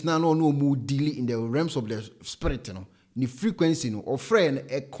angels now no mu deal in the realms of the spirit no the frequency no or friend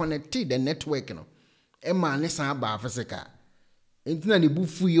a connected the network no e ma ne san ba physical entina ne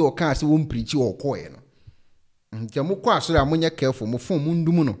bufu yi o kan se won preach o koye no nke mo kwa so amunya careful mo fon mu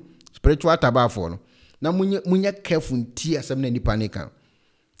ndum no spiritual tabafo no na munya careful nti asem na nipa ne kan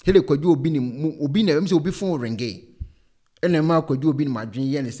hele kwadwo obi na emse obi fon ringe ene ma kwadwo obi ni madwen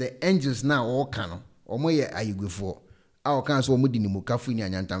ye ne say angels na o ka no omo ye ayigwefo a o kan so omo di ni mukafu ni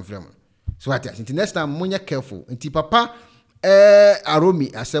anyantam frem so what ati next time munya careful nti papa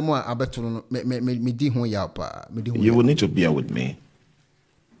aromi asem a abetoro no me di ho ya pa me di ho you will need to bear with me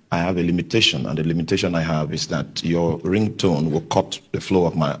I have a limitation, and the limitation I have is that your ringtone will cut the flow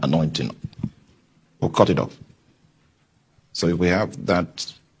of my anointing, will cut it off. So if we have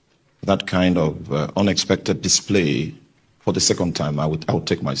that kind of unexpected display for the second time, I would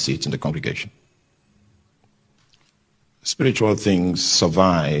take my seat in the congregation. Spiritual things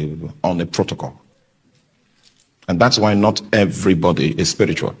survive on a protocol. And that's why not everybody is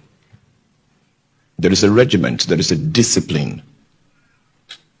spiritual. There is a regiment, there is a discipline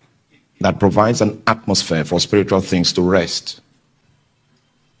that provides an atmosphere for spiritual things to rest.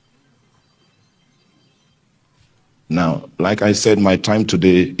 Now, like I said, my time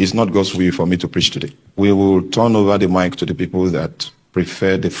today is not God's will for me to preach today. We will turn over the mic to the people that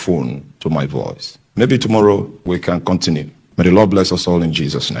prefer the phone to my voice. Maybe tomorrow we can continue. May the Lord bless us all in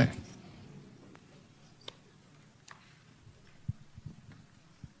Jesus' name.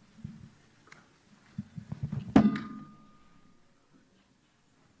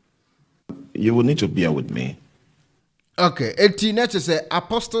 You will need to bear with me. Okay, eti na say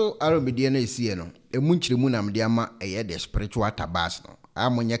Apostle Aromidie na esi no emu nkyiremu na mde ama the spiritual tabas no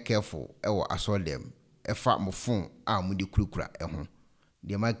amonye careful ewo asodem efa mo phone a mo di kurukura eho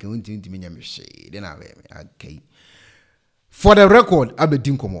de ma ke untimi nyamhwe de na be okay. For the record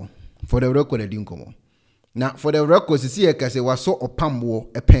abedin komo, for the record edin komo na for the record sisi e kase waso Opambour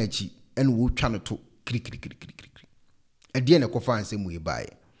epanchi en wo twa no to kri ade na kofa ansemu e bae.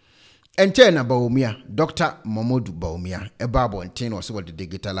 Ente na Baumia, Dr. Momodu Baumia, Ebabo and Tin was what the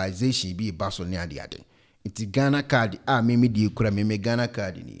digitalization be basso near the ade. It's Ghana card, mimi di ukura mimi Ghana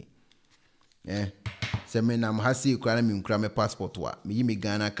card ni. Se me nam hasi ukura mi ukura me passport wa, mi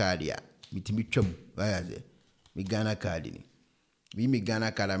Ghana card ya, mi chum, mi Ghana card ni. Mi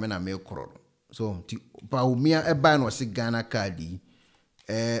Ghana card amena me ukuro. So, Baumia eba no si Ghana card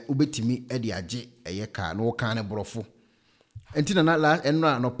ubetimi edi aje eye ka no kana brofo. Entina na la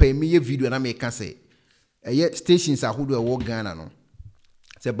enra no pay me video na me ka say stations ahodo e wo Ghana no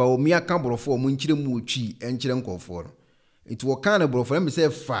se ba o mi aka borofo mo nkire mu otwi enkire nkofo no it wo kan na borofo me say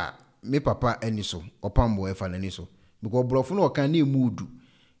fa me papa ani so Opambour fa na ni so because borofo no kan na mudu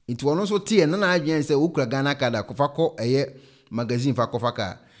it wo no so tie na na adwen say okura Ghana kada kofa ko magazine fa kofa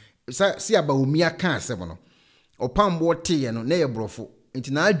ka si aba o mi aka asem no Opambour tie no na ye borofo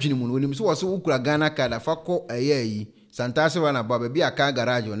entina adwen mu no onim so wo so okura Ghana kada fa ko yi Santase wana baba bi aka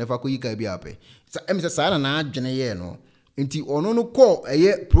garage o nefa ko yika bi ape sa emse sa na adwene ye no nti ono no ko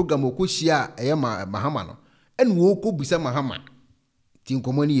program okohia mahama no en wo ko bisa mahama ti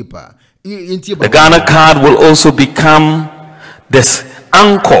nkomoni yipa nti the Ghana card will also become this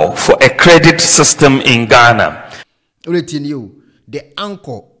anchor for a credit system in Ghana. Uletini you the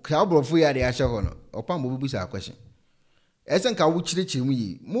anchor ka brofo ya de ahye ho no Opambour bisa question esen ka wo chirechiri mu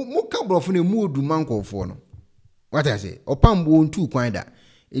yi mu ka brofo na mu odu mankofo no. What I say? Opambour ntu kwan da.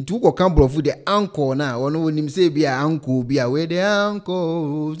 Ntu ko kan brofu de anko na wono wonim se bia anko bia we de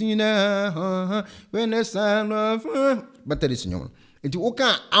anko zina when the sun of but there is no. Ntu o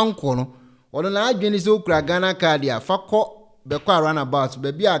kan anko no wono na adwene se okura Ghana card ya fakọ be kwa runabout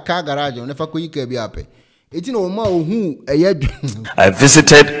be bia car garage no fa ko yika bia pe. Eti no ma ohu I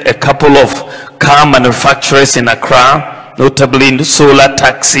visited a couple of car manufacturers in Accra, notably in Solar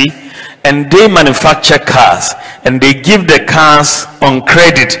Taxi. And they manufacture cars and they give the cars on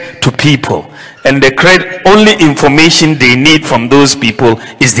credit to people, and the credit only information they need from those people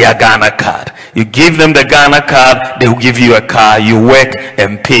is their Ghana card. You give them the Ghana card, they will give you a car, you work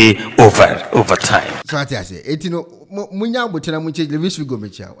and pay over time. So I say etino munya botena munche levis go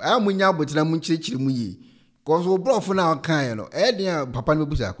mecha munya botena munche chiri muyi cause we bro for now kan no dia papa no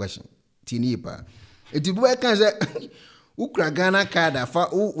busa question tini pa etibu e kan say ukra Ghana card afa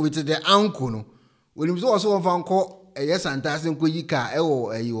with the anko no when so also van ko Santase nko yika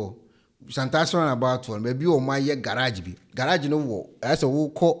ewo Santase run about one maybe o ma ye garage no wo ase wo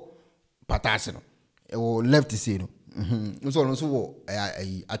ko patase no ewo left say no so no so wo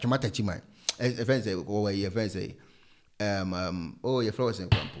atwomata chiman fence ko we fence ye flowers en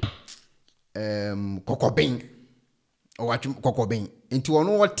kwampo kokobin o atwom kokobin enti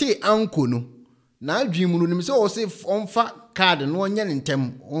ono wote anko no na adwim no nim se o se onfa card no onye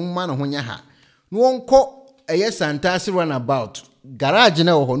ntem onma no honya ha no onko Santase run about garage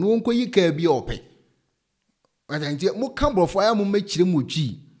na ho no onko yika bi ope adanti mo kambrofo aya mo mechire mo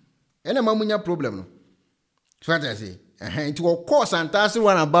twi ene ma munya problem no so what I say enti o course Santase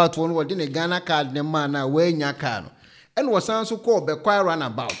run about one wo de ne Ghana card ne ma na we nya car no ene wo san so ko be kwa run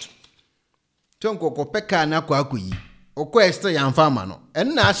about tonko ko peka na kwa akoyi okọ este ya mfama no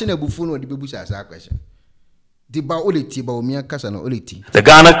ene na ahye na bufu no de bebusa asa question the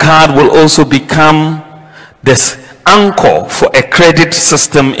Ghana card will also become There's anchor for a credit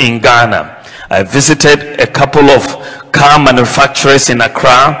system in Ghana. I visited a couple of car manufacturers in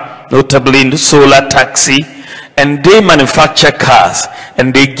Accra, notably in solar taxi, and they manufacture cars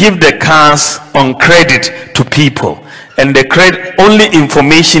and they give the cars on credit to people. And the credit, only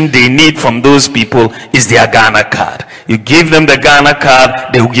information they need from those people is their Ghana card. You give them the Ghana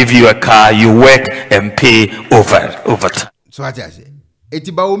card, they will give you a car, you work and pay over time. So what I say?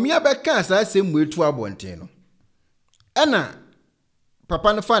 Etiba omi abeka sa same way to abonten no. Ena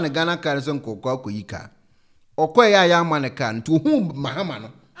papa no fa ne Ghana card so nkoko akoyika. Okoye ya ma ne card nto hu mahama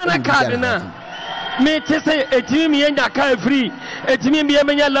no. Ghana card na. Me tese etimi yenya car free. Etimi bi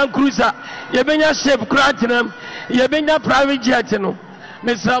yemenya Land Cruiser. Yebenya shape kratinam. Yebenya private jet no.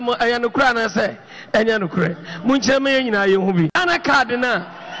 Me samo ayano kra na se. Enya no kra. Munche me nyina ye hu bi. Ghana card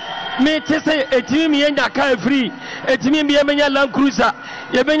na. Me tese etimi yenya car free. Etimi bi yemenya Land Cruiser.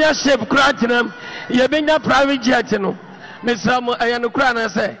 Yebenya shape kratinam. Yebenya private jet no. Me samo ayano kra na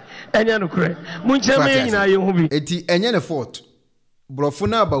se. Enya no kra. Munche me nyina ye hu bi. Eti enye ne fort. Brofo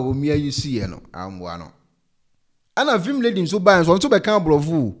na ba wo mia yusi ye no amwa no. Ana Vim Lady nso ban so be kan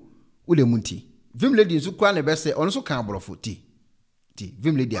brofo wo le munti. Vim Lady nso kwa ne be se ono so kan brofo ti.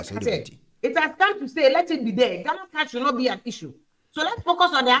 Vim Lady ase wo le munti. It has come to say let it be there. Ghana card should not be an issue. So let's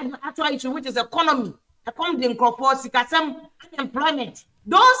focus on the actual issue, which is economy. Economy in sikasem, unemployment.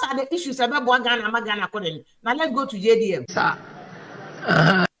 Those are the issues about Ghana according. Now let's go to JDM.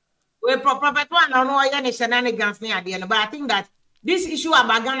 We prophet one I know any shenanigans near the end, but I think that this issue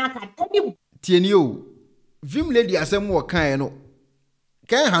about Ghana card. Tienio, Vim Lady asem wo kan no.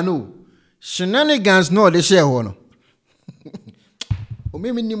 Kan ha no. Shenanigans no de share ho no. O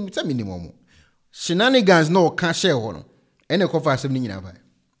me nim ta minimum. Shenanigans no kan share ho no. Ene ko fa asem ni nyina ba.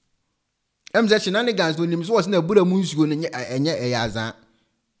 Em ze shenanigans no nim so was na bura mu nsugo no enye eyazan.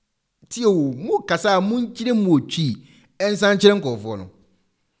 Tio mu kasa mu nkire mu otwi ensan kire nkofo no.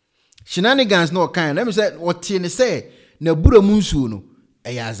 Shenanigans no kan na me say otie ne say na bura mu nsuo no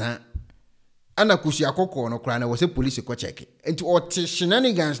eyazan. Ana kushi akoko no kra na wo se police ko check. Enti otie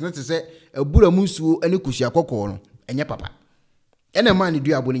shenanigans no te say bura mu nsuo ene kushi akoko no enye papa. Ene man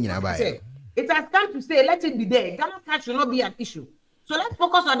du abo ni nyina ba. It has come to say let it be there. Ghana card should not be an issue. So let's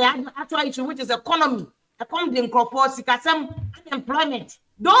focus on the actual issue, which is economy. Economy in sikasem, unemployment.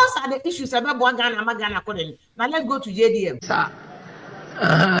 Those are the issues about Ghana according. Now let's go to JDM.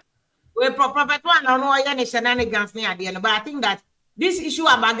 We prophet one I know any shenanigans near the end, but I think that this issue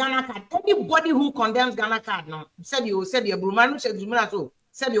about Ghana card, anybody who condemns Ghana card now, said you Brumanu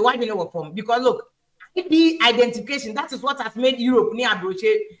said you why do you know from? Because look, the identification, that is what has made Europe near Broche.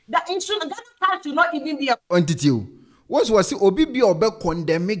 That insurance Ghana card should not even be a entity. What was obi bi obe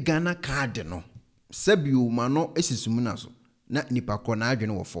condemn Ghana card no. Sebiu mano esisumuna so. Na nipa ko na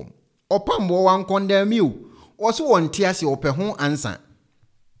adwene wo fom. Opambour wan condemn you. Oso won tiase ope ho ansa.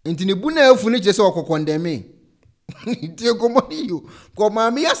 Nti ne bu na afu ne je se okokondem me. Tie komoni you. Ko ma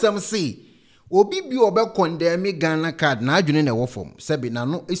me asem se. Obi bi obe condemn Ghana card na adwene na wo fom. Sebi na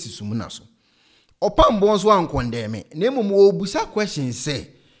no esisumuna so. Opambour so wan condemn me. Na emom obusa question say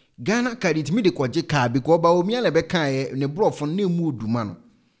Ghana card it me de kwaje car because ba omi ala be kan ne brofo na emu duma no.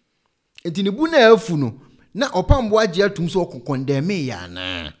 Enti ne bu na afu no na Opambour age atum so condemn ya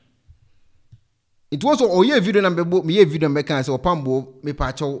na. It was oye video na me video me kan say Opambour me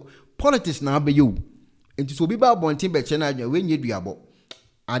pa chaw politics na be you. Enti so bi ba bontin be che na adwa we nye duabo.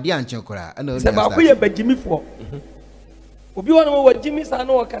 Ade anche kora na se ba ko ye bagimi fo. Obi wona wo jimi sa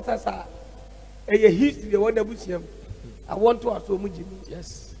na wo kasa sa. Eye history wo na busiam. I want to aso mu jimi.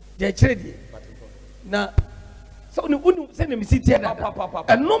 Yes. They trade na so ni unu se na misiti na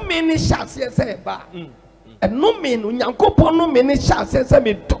and no many shots say ba and no men unyankopon no many shots say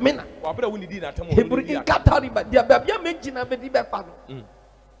me domina wa bra woni di na tamo hebru in katari ba dia ba bia me gina me di be fa no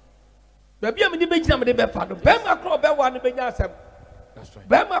ba bia me di be gina me di be fa no be ma kro be wa no be nya asem that's right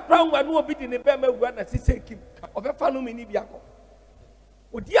be ma kro wa no obi di ne be ma wu na sise kim obe fa no me ni bia ko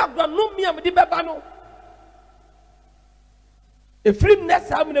odi agro no me am di be ba no. A free next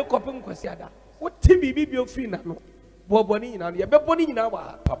time in coping Cosiada. What TV be free now? Boboni na ye be boni na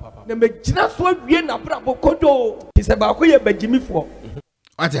wa. Na me gina so awie na bra bokodo. He say ba ko ye bagimi fo.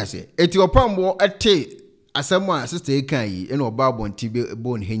 What I say? Eti Opambour ate asemo a sister e kan yi e na oba bonti be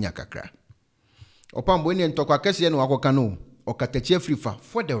bon henya kakra. Opambour ni ntokwa kese na wakoka no. Okatakyei frifa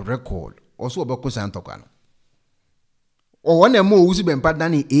for the record. Also obekosa ntokwa no. O wona mo usu be mpa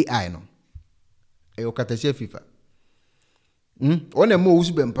dan AI no. E Okatakyei frifa. One mo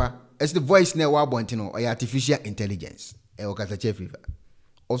usu bempa as the voice na wa bonti no or artificial intelligence e Okatakyei frifa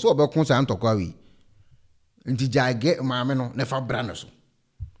also obekun sa ntokwa wi nti jage maame no ne fa bra no so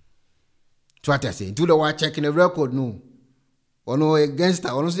So what I say, do the watch checking the record no. Ono against her,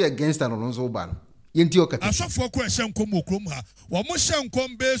 ono say against her no so ban. Yenti Okatakyei. Asofo ko ehye nkom okrom ha. Wo mo hye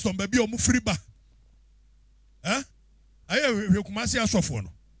nkom based on baby o mo free ba. Aye we kumasi asofo no.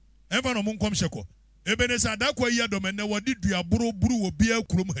 Eva no mo nkom hye ko. Ebenesa adakwa yi Adom ene wodi dua buru obi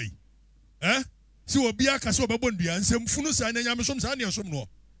akrom ha yi. Si obi aka se obebo ndua nsem funu sa na nyamesom sa na yesom no.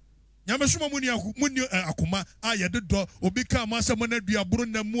 Nyamesom muni akuma ayede do obi ka amasem na dua buru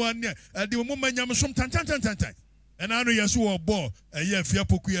na mu ane de mo ma nyamesom tan. And I know you saw a ball, a year fear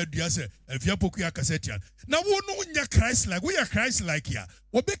pokuya diase, a fear pokuya cassetia. Now, we know your Christ like we are Christ like ya.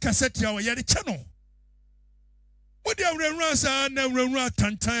 What be cassetia or yet channel? What they run, sir, never run,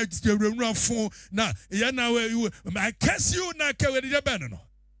 tantai, you run phone. Now, I curse you, not carry the banner.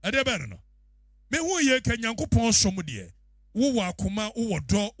 At the banner. Me who ye can yanko pon somebody. Who are kuma, who are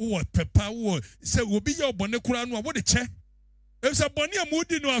draw, who are pepper, who say will be your bonnet, what a check. If a bonny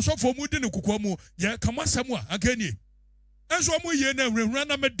moody no so for moody no kukomu, ya kama samwa again. And so ye never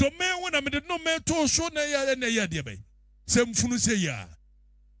run a domain when I made no man to show na ya dear bay. Some funu say ya.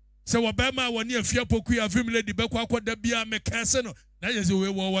 So Obama one year fear pokuya Vim Lady Bekwa da bia me casino. Now is the way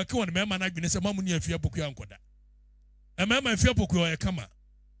we work on member and I guess a mamma near fear pokuya uncoda. A mamma fear pokuya kama.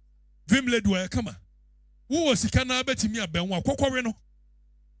 Vim Lady were kama. Who was the canna bet me a benwa cocorino?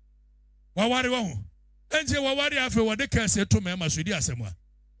 Wawari. Enje wawari afe wade kase to me masudi asemwa.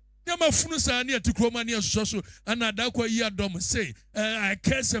 Nyama funu sa ne to kroma ne soso ana adakwa yi Adom say I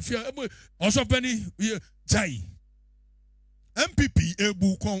kase fia also pani jai. MPP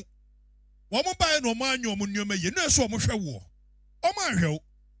ebu kon. Wo mo bae no ma anyo mo nyoma ye na so mo hwe wo. O ma hwe.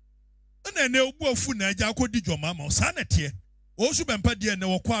 Na ne obu afu na agya akodi dwoma ma sa na tie. Osu bempa die ne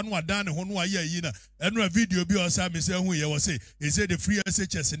wokwa no ada ne ho no aye yi na eno a video bi o sa me say hu ye wo say he say the free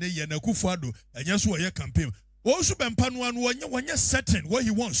SHS ne ye na akufo-addo enye so ye campaign osu bempa no anu wonye certain what he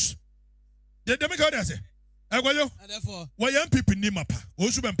wants the make how they say egwayo therefore wo ye MPP ni mapa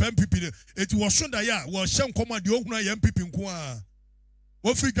osu bempa MPP it was so that ya wo hye nkoma de ohunu ye MPP nko a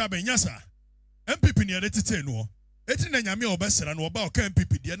wo free gaba nyasa MPP ni retete no eti na nyame obesera no oba o ka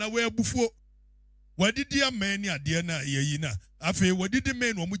MPP de na we abufuo wadidi amani ade na yeyi na afi wadidi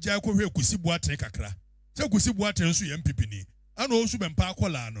men no mugya akɔhwe kusibu aten kakra se kusibu aten so ye MPP ni ana osu bempa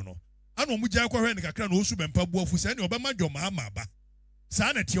akola no ana mugya akɔhwe ne kakra na osu bempa buafu se ne obama dwoma ama ba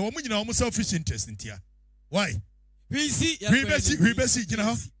sa na tie wo nyina wo selfish interest ntia why we besi gina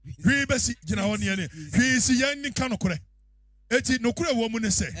ho ne ne we si yan ni kanokore eti nokure wo mu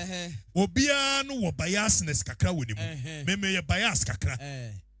ne se obia no wo biasness kakra woni mu me ye bias kakra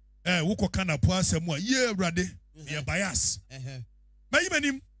wuko kana po asemu a ye awrade ye bias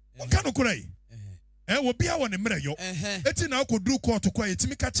mayimanim wonka kurai wo bia woni mreyo eti na akodu court kwa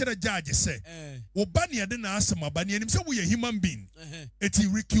yetimi ka kire judge say wo ba ne de na asem aba ne anim say wo ye human being eti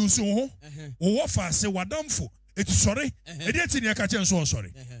recuse ho wo fa se wadamfo eti sorry edi eti ne ka kire so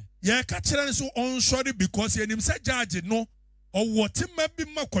sorry ye ka kire so on sorry because ye anim say judge no owo timma bi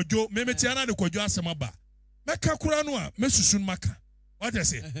makwadwo memeti ana de kwadwo asem aba meka kura no a mesusun maka. What I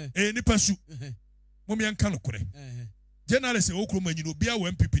say? Nipa su. Mumi anka no kure. General say okroma nyino bia wo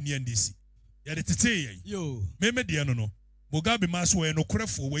MPP ni NDC. Ya de tete ye. Yo. Meme de no. Mugabe maso we no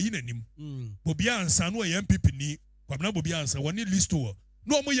kurefo we yinanim. Bobia ansa no ye MPP ni. Kwabna bobia ansa woni list wo.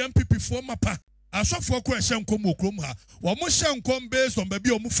 No mo ye MPP fo mapa. Asofo ko ehye nkom okrom ha. Wo mo hye nkom based on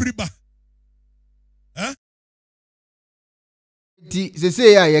baby o mo free ba. Ti se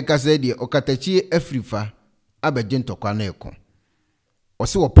say ya ye kasa de Okatakyei Afrifa abegento kwa na ekon.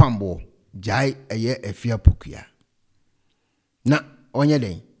 Ose Opambour jai eye efia pokuya na onye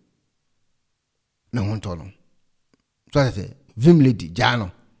den na honto no so say Vim Lady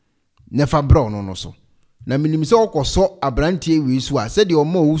jano nefa bro no so na minim se okoso abrantie wi su a se de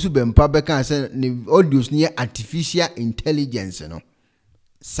omo wusu bempa beka se ne audios ne artificial intelligence no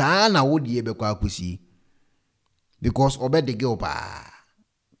saa na wodie be kwa akosi because obedege opa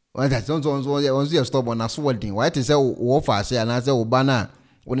what that so you stop on a swording why to say wo fa say na say oba na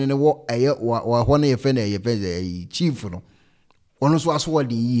woni ne wo eye wa ho na ye fe na ye fe chief no ono so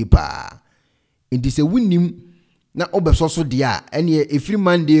aswording yi pa enti se wunim na obeso so de a ene efiri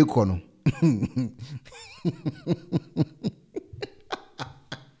Monday ko no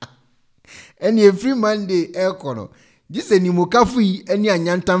ene efiri Monday e ko no this eni mo kafu yi ene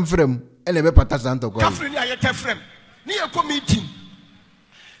anyantam frem ene be pata santo ko kafu ni ayete frem ni e ko meeting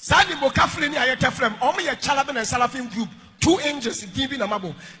Sani Mokafri ni ayete frem. Omo ye chalabe na salafin group 2 angels dibi na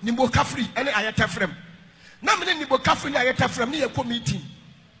mabo. Ni Mokafri ene ayete frem. Na mene ni Mokafri ni ayete frem ni ye ko meeting.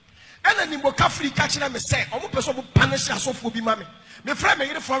 Ene ni Mokafri ka kire me say omo person bo punish asofo bi ma me. Me frem me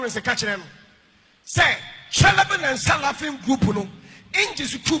yire Florence ka kire no. Say chalabe na salafin group no.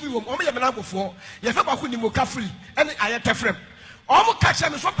 angels two bi wom omo ye menagofo ye fa ba ko ni mo kafri ene ayete frem omo catch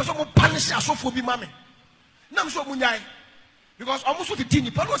me so person mo punish asofo bi mame na so mo nyai because omo so titi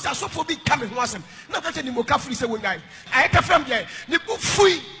ni palo say asofo bi come ho asem na catch ni mo kafri say wo nyai ayete frem je ni bu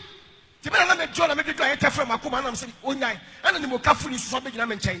fui ti me na me jo na me do ayete frem akoma na me say wo nyai ene ni mo kafri so be gina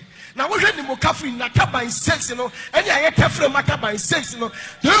me nchen na wo hwe ni mo kafri na taban 6 no ene ayete frem taban 6 no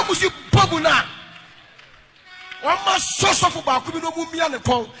de mu si pobu na Oma soso fu ba ku bi no mu mia ne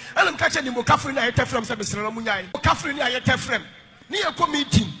kon elem ka che ni mo kafri na ayete frem se be sere no mu nyai kafri ni ayete frem ni e ko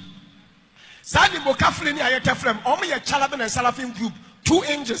meeting sa ni mo kafri ni ayete frem o me ye chalabe na salafin group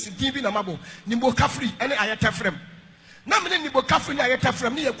 2 angels dibi na mabo ni mo kafri ene ayete frem na me ni mo kafri ni ayete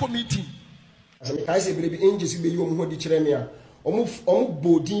frem ni e ko meeting asa me kai se bele bi angels be yi o mu ho di kire me a o mu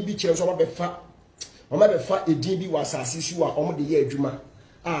bodin bi kire so ma be fa edin bi wa asase su a o mu de ye adwuma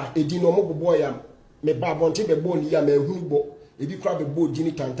edin no mo bobo ya me ba bonte be bo ni ya me hunu bo ebi kra be bo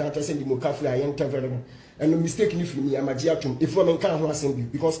gini tantata se ndi mo kafri ayenta vere no and mistake ni firi mi amaji atum if me kan ho asem bi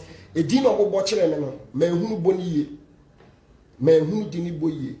because edin no bo kire me no me hunu bo ni ye me hunu di ni bo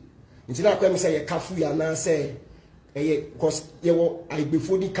ye nti na kwa me say ye kafu ya na say eye because ye wo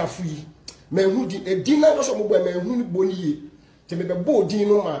agbefo ni kafu yi me hunu di edin na so mo bo me hunu bo ni ye te me be bo din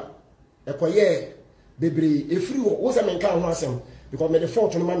no ma ekoye bebre efiri wo se me kan ho asem because me the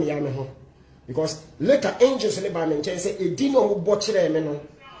fault no ma me ya me ho because later angels le ba me nchen say edin no bo kire me no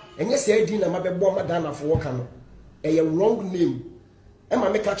enye say edin na ma be bo ma dana fo woka no eye wrong name e ma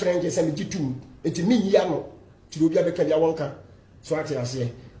me ka kire angels say me gitum enti me yi ano ti obi abeka dia wonka so ati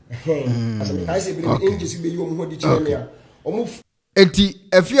ase as me kai say be angels be yi o mu ho di kire me a o mu enti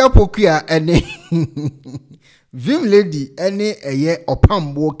afia pokua ene Vim Lady ene eye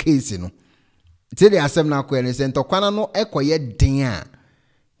Opambour case no ti de asem na akọ ene se ntokwana no ekoye den a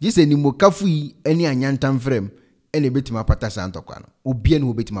jise ni mokafu yi ene anyantam frem ene betima pata santokwa no obie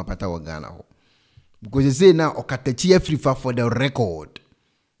no betima pata wo Ghana ho because say na Okatakyei afrifa for the record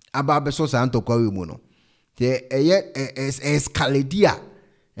aba be so santokwa we mu no te eye escaladia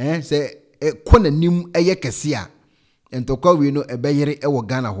se konanim eye kese a entokwa we no ebeyere ewo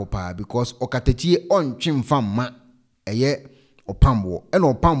Ghana ho pa because Okatakyei ontwe mfamma eye Opambour ene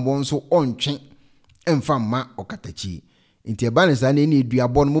Opambour nso ontwe mfamma Okatakyei inti ebanisa na ni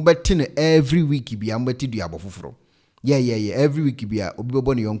duabon mo beti no every week bia mo beti duabo foforo every week bia obi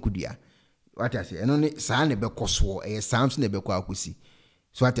bebo ne yonku dua what I say eno ne saa ne bekoso Samson ne bekọ akosi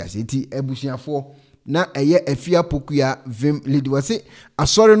so what I say inti ebusuafo na eye afia pokua Vim Lady wase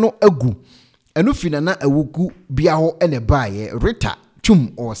asore no agu eno fina na awuku bia ho ene baaye Rita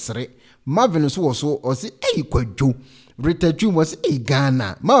twum osre Marvin so woso osi kwadwo Rita Twum was a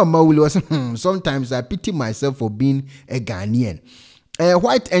Ghana. Mama Will was sometimes I pity myself for being a Ghanaian.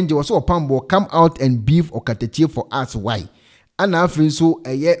 White Angel was so Opambour come out and beef Okatakyei for us. Why? And I feel so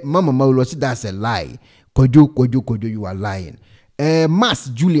Mama Will was that's a lie. Kojo, you are lying. Mass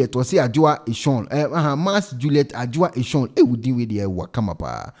Juliet was here Ajua Ishon. Mass Juliet Ajua Ishon. Would deal with the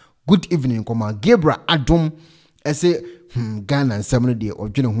Wakamapa. Good evening, come on. Gabriel Adom. I say Ghana and 7 day or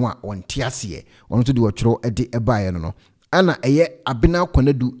June on Tiasie. On to do a tro at the Ebay no. Ana abina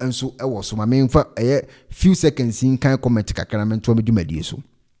konedu enso ewo so ma memfa few seconds in kan comment kakaramen to me dwumadi so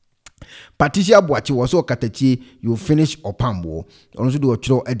Patricia Boachi was Okatakyei you finish Opambour on to do a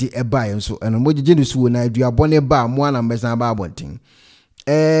tro at the Ebay enso and mojije no so na aduabone ba mo na mbesa ba abonten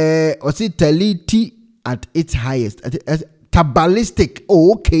osi taliti at its highest tabalistic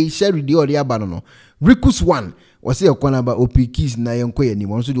okay share the audio ba no Rikus 1 was a corner about OP keys na yenko ni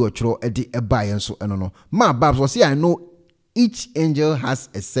won so do otro e de Ebay enso eno no ma babs was I know each angel has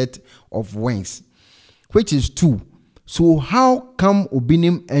a set of wings which is 2. So how come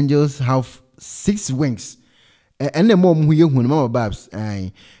obinim angels have 6 wings and the mom who you mama babs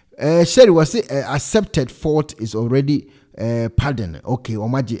Sherry was accepted fault is already pardon okay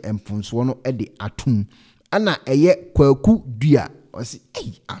omaji emfunso no e de atum ana kwaku dua was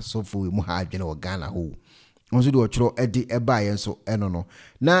asofo mu ha adwene o Ghana ho onso de ochro e de Ebay enso eno no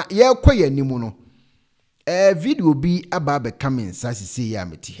na ye kwaye nimu no video bi aba be coming sa sisi ya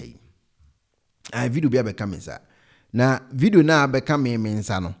meti hei video bi aba coming sa na video na aba coming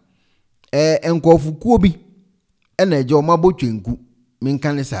mensa no enkofukuo bi ena eje o mabo twenku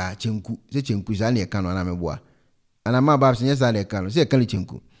menkane sa chenku se chenku sa na e kan no na meboa ana ma babs nye sa na e kan no se e kan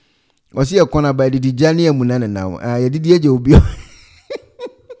chenku o se e kona ba didi jani emu na na ye didi eje obi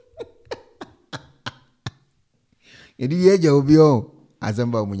ye didi eje obi o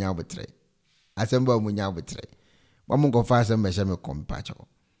azamba munya botre asemba munya botre wamungo fa asemba shame kompacho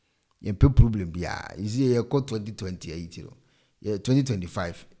ye pe problem bia isi ye ko 2028 ye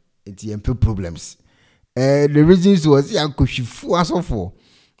 2025 enti ye pe problems The reasons was ya kushifu asofo.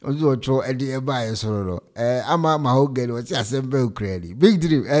 Ozo tro e de ba e soro ama ma ho gele was asembe ukraeli. Big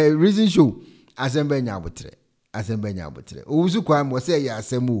dream reason show asembe nya abotre. Asembe nya abotre. Owusu kwa mo se ya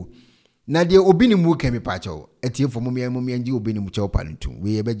asemu. Na de obi ni mu kemi pa cho. Etie fo mo nji obi ni mu cho pa ntum.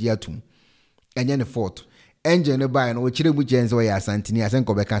 We ye beji atum. Enye ne fort. Engine ne ba no chire mu chenze o ya santini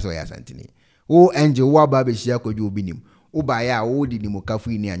asenko be kan so ya santini. O engine wo aba be hia kwadwo obi nim. O ba ya o di ni mu kafu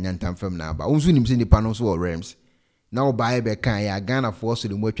ni anyantam fam na aba. Onsu nim se ni pa no so o rems. Na o ba be kan ya Ghana for so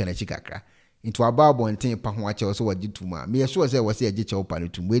de mu atwa na chikakra. Into aba bonten pa ho ache so wagituma. Me so say wo say agiche o pa no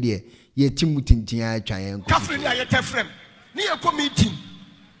tum. We de ye timu tintin atwa yan ko. Kafu ni ayetefrem. Ni ye committee.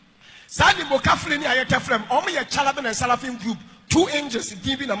 Sadi mo kafri ni ayetefrem. Omo ye chalabe na salafin group. 2 angels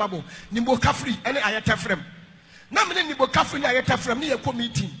give na mabo. Ni mo kafri ene ayetefrem. Na me ni mo kafri ni ayetefrem ni ye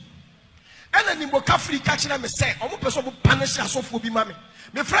committee. Ene ni mo kafri ka kire me say omo person mo punish asofo bi ma me.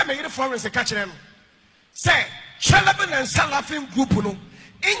 Me friend me yire foreign se ka kire no. Say chalabe na salafin group no.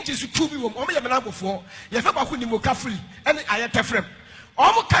 Angels 2 bi wom omo ye me na agofo. Ye fe ba ko ni mo kafri ene ayetefrem.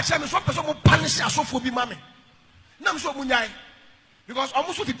 Omo ka kire me so person mo punish asofo bi ma me. Na me so mo nyai. Because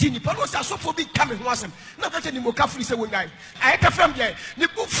almost the teeny, but was so for big coming was him. Not that any more free say one night. I had a friend there, the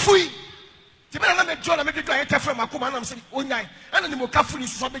book free. The man I met John, I made it. I had a friend, I come and I'm saying, one night, and any more free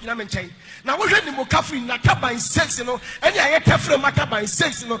is so big. I'm in chain. Now we're getting more free, not by sex, you know, and I had a friend, matter by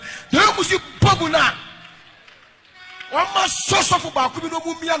sex, you know. The was you Poguna. One must so suffer about coming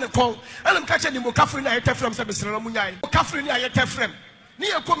over me on the call, and I'm catching the more free. I had a friend, Samuel, Catherine, I had a friend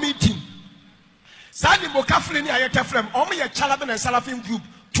near a committee. Sadi mo kafri ni ayetefrem omo ye chalabe na salafin group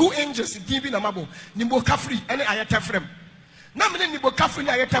 2 angels give na mabo ni mo kafri ene ayetefrem na me ni mo kafri ni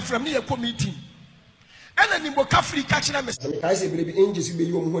ayetefrem ni ye committee ene ni mo kafri ka kire me I say baby angels be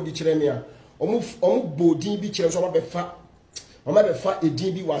you omo ho di kire me a omo bodin bi kire so omo be fa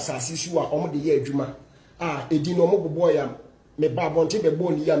edin bi wasase su a omo de ye adwuma edin no omo bobo ya me ba bonte be bo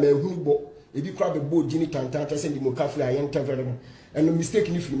ni ya ma ehunu bo ebi kra be bo di ni tantanta se ni mo kafri ayetefrem and no mistake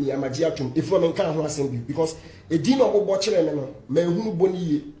ni from me amaji atum if we can ho asem because e di no obo kire me no ma ehunu bo ni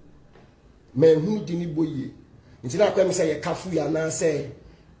ye ma ehunu di ni bo ye nti na kwa me say ye kafu ya na say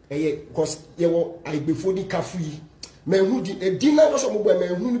ye cause ye wo agbefo di kafu yi ma ehunu di e di na no so mo bo ma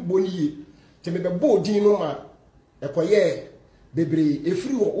ehunu bo ni ye te me be bo di no ma e ko ye bebre e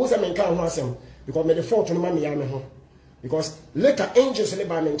free wo say me kan ho asem because me the fault no ma me ya me ho because later angels le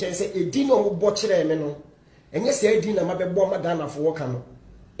ba me say e di no obo kire me no enye se edi na mabebo madana for work no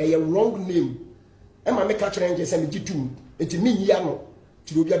a wrong name e ma me ka kire nje se me gitum enti me yia no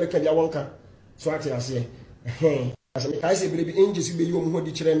ti obi abeka dia wonka so ati ase as me kai se believe angels be yom ho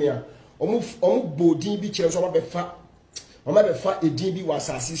di kire me a omo bodin bi kire so ma be fa edin bi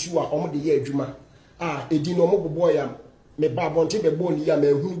wasase su a omo de ye adwuma edin no omo bobo ya me ba bonte be bo ni ya ma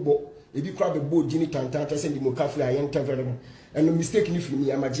ehunu bo ebi kra be bo di ni tantanta se ndi mo kafri ayenta very and no mistake ni from me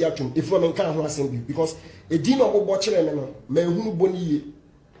amaji atum if we can ho asem because e di no obo kire me no ma ehunu bo ni ye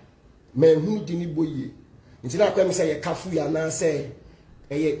ma ehunu di ni bo ye nti na kwa me say ye kafu ya na say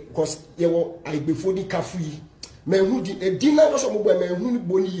ye cause ye wo agbefo di kafu yi ma ehunu di e di na no so mo bo ma ehunu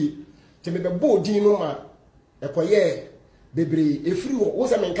bo ni ye te me be bo di no ma e ko ye bebre e free wo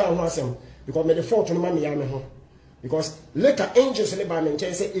say me kan ho asem because me the fault no ma me ya me ho because later angels le ba me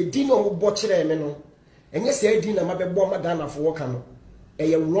say e di no obo kire me no enye se edi na mabebo madana for work no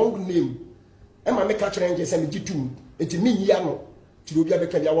a wrong name e ma me ka kire nje se me gitum enti me yia no ti obi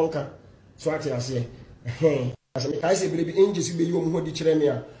abeka dia wonka so ati ase as me kai se believe angels be you omo ho di kire me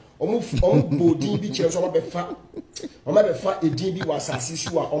a omo bodin bi kire so omo be fa edin bi wasase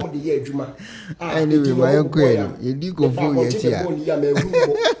su a omo de ye adwuma anyway my uncle edi ko fu ye ti a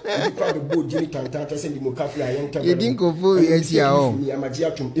edi ko fu ye ti a o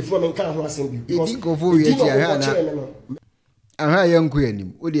if we can ho asem bi edi ko fu ye ti a na aha ye nko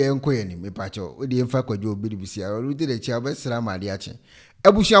yanim odi ye nko yanim me pacho odi ye mfa kwadwo obi bisi a odi de chia ba sra ma de ache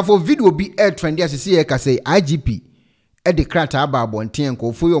abusuafo video bi e trend asese ye ka say IGP e de krata aba abonten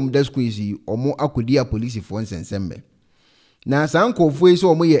ko fu yom da squeeze omo akodi a police fo nsensembe na san ko fu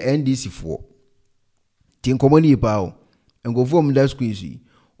so omo ye NDC fo tin komoni pa o ngo fu om da squeeze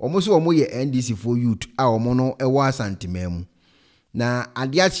omo so omo ye NDC fo youth a omo no e wa santimemu na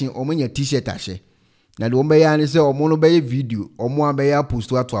ade ache omo nya t-shirt ahye na de omo ya ne se omo no be video omo abeya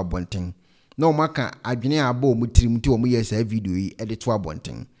post ato abonten na omo aka adwene aba omo tirim ti omo ye sa video yi e de to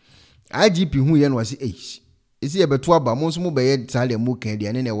abonten IGP hu ye no wase esi ye beto aba mo nso mo be ye sale mu kan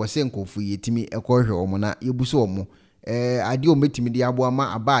dia ne wase nkofu yetimi ekohwe omo na yebuso omo ade omo timi de abo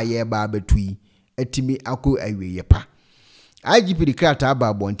ama aba ye ba betui etimi ako awie ye pa IGP de krata aba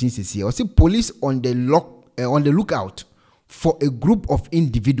abonten sisi o se police on the lookout for a group of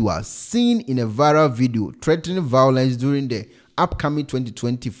individuals seen in a viral video threatening violence during the upcoming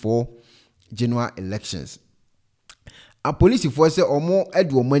 2024 general elections. A police force say omo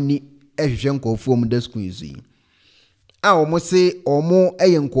edu omani ehwehwe nkofo mu da school yi. A omo say omo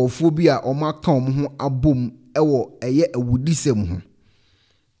eye nkofo bi a omo aka omo ho abom ewo eye awudisem ho.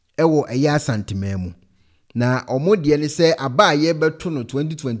 Ewo eye asantemam. Na omo de ne say aba ye beto no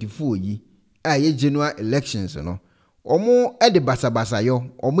 2024 yi a ye general elections no. Omo ede basabasa yo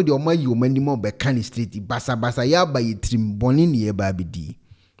omo de omo yi omani mo be kan street basabasa ya ba yitrim boni ne ye ba bidi.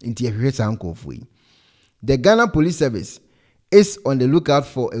 Inti ehwehwe sankofo yi. The Ghana Police Service is on the lookout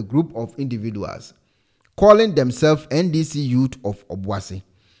for a group of individuals calling themselves NDC Youth of Obuasi.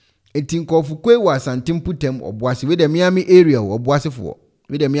 Etinkofukwe was Santimputem Obuasi with the Miami area Obuasi for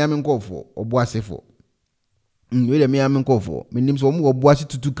with the Miami Nkofo Obuasi for with the Miami Nkofo. Minim so mu Obuasi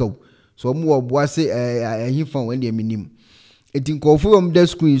tutukau so mu Obuasi ahifan when the minim. Etinkofu the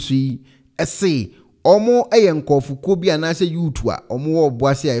screen sui essay omo eyenkofuko bi anase youth a omo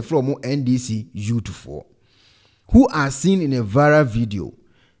Obuasi a from NDC Youth for, who are seen in a viral video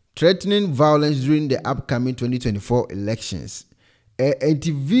threatening violence during the upcoming 2024 elections.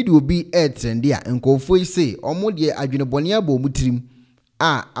 Enti video bi trend dia nkofo say omo de adwenebone abo mutirim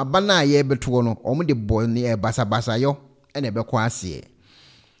a abana ye beto no omo de bone basabasa yo ene bekọ ase.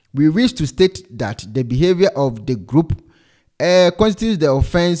 We wish to state that the behavior of the group constitutes the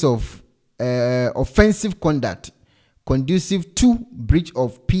offense of offensive conduct conducive to breach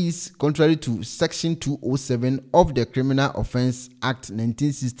of peace contrary to Section 207 of the Criminal Offence Act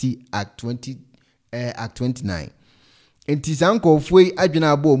 1960 Act 29. Enti sanko foi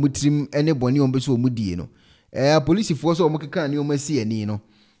adwena abo omutrim ene boni ombeso omudie no. Police force omukeka ne omasi ani no.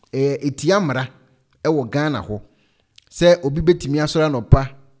 Etiamra ewo Ghana ho. Se obi betimi asora no pa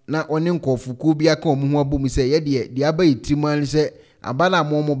na one nkofuku bi aka omu ho abom se ye de aba yitriman se abana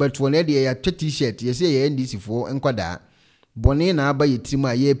momo beto na de ya t-shirt ye se ye NDC fo enkwada boni na aba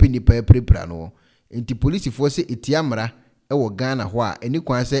yitrima ye penipa eprepra no. Enti police force etiamra ewo Ghana ho a eni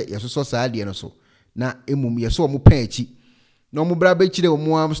kwan se yesoso saa de no so na emum yeso omu pan achi na omu bra be kire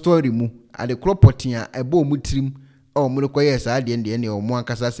omu am story mu ade kropotia ebe omu trim omu koye saa de ne omu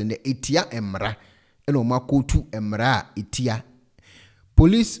ankasa se ne etia emra ena omu akotu emra etia.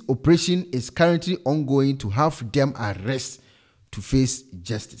 Police operation is currently ongoing to have them arrested to face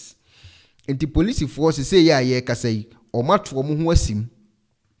justice. Enti police force say ya ye kasai omato omu ho asim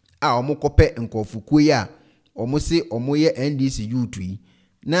a omu kope nkofuku ya omu se omu ye NDC youth yi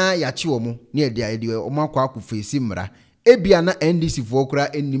na yachi omu ne de omu akwa akufesi mra ebia na NDC fo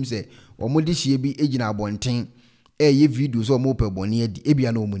kura enim se omu de hie bi egina abonten ye video so omu pe boni edi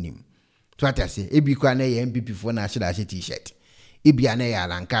ebia na omu nim to atase ebi kwa na ye MPP fo na ahye t-shirt ebia na ya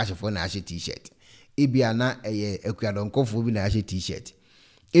Lancaster fo na ahye t-shirt ebia na ekuadonkofo bi na ahye t-shirt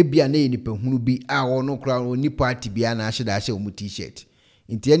ebia na nipa hunu bi a wono kura oni party bia na ahye omu t-shirt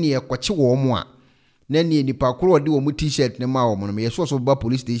nti ene ye kwache wo mu a na ne nipa kuro de omu t-shirt ne ma wo no me so ba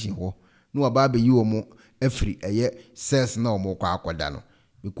police station ho no aba be yi omu afri cells na omu kwa akoda no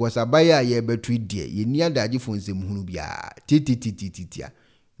because abaya ye betu die ye ni adaje fo nsem hunu bia titititia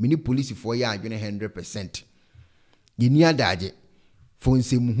mini police for ya adwene 100% ye ni adaje fo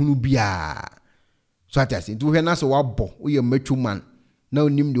nsem hunu bia so atase ntu hwe na so wabo uye matwu man na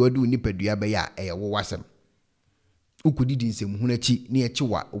onim de wadu nipadua be ya wo wasem ukudidi nsem hunu achi ne achi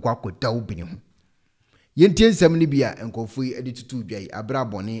wa ukwakoda obini ho yentie nsem ne bia enkofu edi tutu dwai abra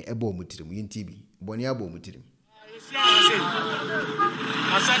bone ebe omutirim yentie bi bone aba omutirim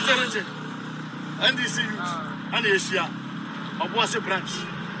Asante NDC youth and Asia Obuasi branch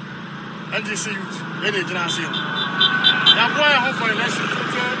NDC youth any generation ya boy home for election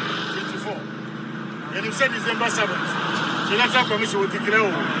 2024 and you said December 7th the electoral commission will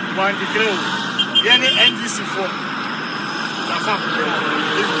declare any NDC for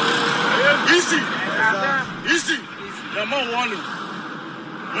easy the man warning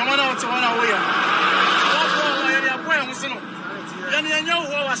no man out to one away yani enya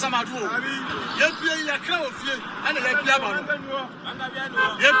wo wasamadu yepie yakra ofie ana yepie aba no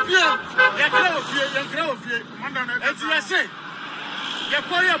yepie yakra ofie yakra ofie enti yase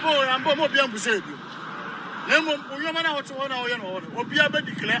yekoye bo ambo mo bia mbuse bi nemo unyoma na wote wona oye no obi aba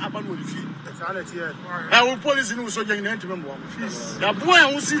declare aba no ofie we police ni so jeng na ntime mbo ya bo ya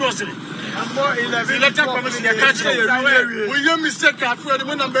wo seriously ambo 11 letter commission ya catch we you mistake afu de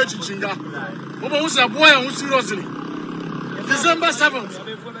mo na mba chichinga obo wo se bo ya wo seriously December 7th.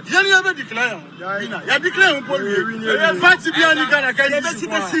 You never declare. You declare party beyond Ghana. I can't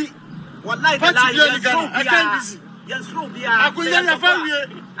see. What like Ghana? I can't see. Yes, Rubia. I couldn't have found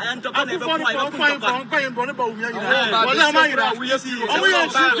you. I am talking about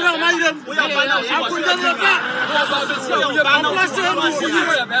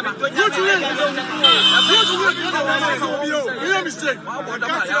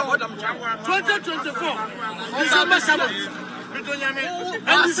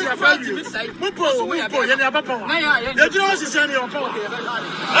and this is a value. Mupo, and a papa. The Jones is any of power.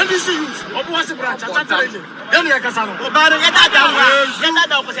 And this is of what's a branch. I can't tell you. Casano. But I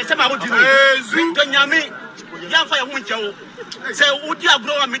was a semi Yami, Yafa Wincho. Say, would you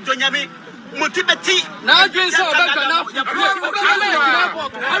grow a Midonyami? Multipeti. Now, you saw back enough.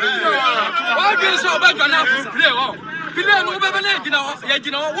 Why do you saw back enough? Pile no bebe na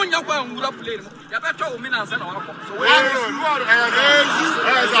gina wonya kwa ngura play ya beto mi na nsa na wakọ so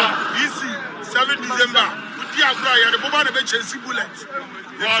easy 7 December udi agura ya de boba na be chase bullet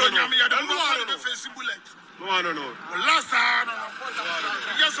so nyame ya de boba na be face bullet no last time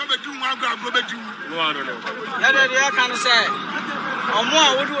yes so be do agura be do no ya de ya kan say omo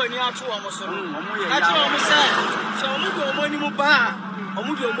a wodi wani ato omo so na ti omo say so omo go omo ni mu ba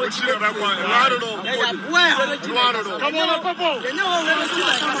omudu omochi come on papa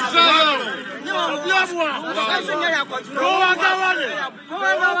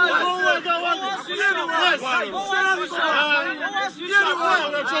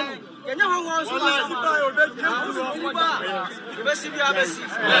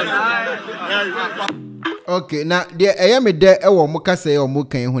okay na de me de ewo mo kasa o mo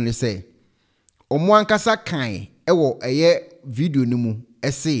kan hu ni say omo ankasa kan ewo video ni mu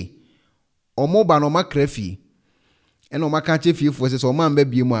ese omo ba no makrafi ena o maka che fiefo se so man ba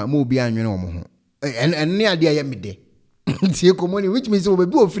bie mu a ma obi anwene omo ho ne ade aye mede tie komoni which means we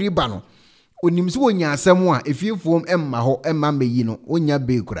be o free ba no onim se wonya asem a efiefo emma ho emma meyi no onya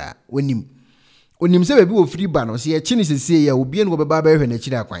be kura onim se be o free ba no se ye chi ni sese ya obi no be ba ba hwe na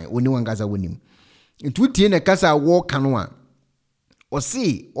chira kwan oni wangaza wonim ntu tie ne kasa wo kano a o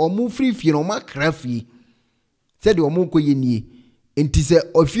se omo free fie no makrafi said the omo koyenie enti se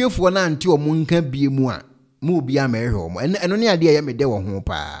ofiefo na anti omo nka bie mu a mu obi amehwe omo eno ne ade ya mede wo ho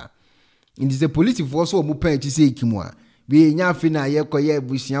pa enti se police fo so omo pan chi se ekimu a bi nya afi na ye koye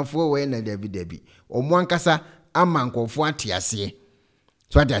abusiafo we na dabi omo ankasa ama nkofo atiase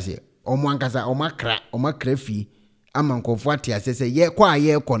so atiase omo ankasa omo akra fi ama nkofo atiase se ye kwa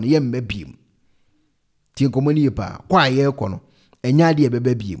ye kono ye mmabiem tie komoni pa kwa ye kono enya ade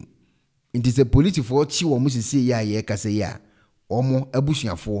bebabiem nti se police for chi wo musisi ya ye kase ya omo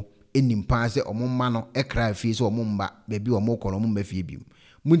abusuafo enim pa se omo ma no ekra fi se omo mba bebi omo kono omo mba fi bium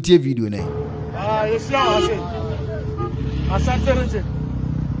muntie video na yesia ase asanterete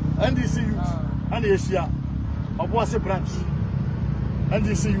NDC youth and yesia obo ase branch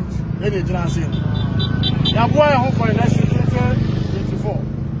NDC youth ene jina ase ya boy ho for election 2024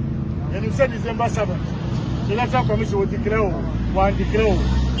 and you said December 7th the electoral commission will declare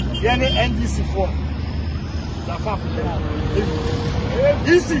yani NDC 4 la fa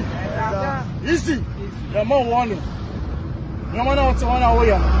easy the man warning no man out one away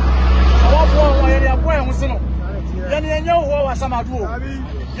ya awo yani aboy en se no yani enye wo wa samadu o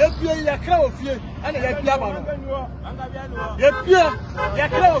ye pie ya kra ofie ana ya pie aba no ye pie ya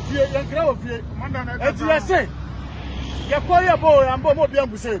kra ofie ya kra ofie eti ya se ya ko ya bo ya mbo mo bia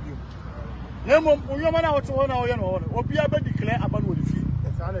mbuse bi na mo unyo man out one away no obi aba declare aba no ofie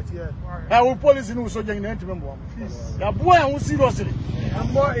we police no so jeng na ntime mbo ya boy an seriously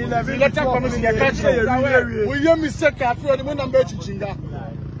ambo 11 letter commission ya catch we you mistake afro ni mo na mba chichinga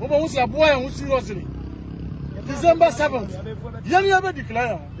mo bo ya boy an seriously December 7th yani ya be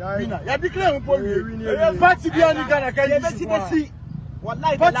declare bina ya declare mo we party bia ni Ghana kan bisi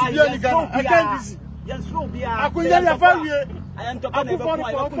wallahi party bia ni Ghana kan bisi yes ro bia akunya ya fa wie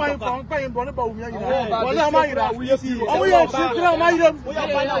akufo-addo kwa imbo ba umia nyina wala amayira omo ye chikira amayira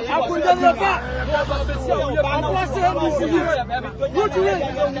akunya ya fa akwase mbisi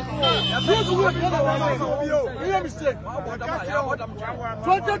you mistake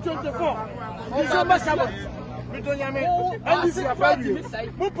 2024 December 7th Midonyame NDC afari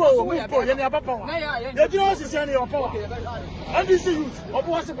mupo yeni abapa ye jino sisi ni opo NDC youth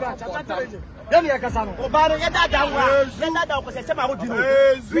obo wase branch atatelege yeni yakasano obare ye dada ko se sema odino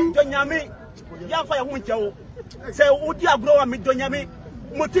Midonyame ya fa ye hunche o se odi agro wa Midonyame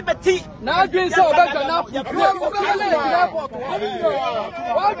motibeti na adwen se obadwa na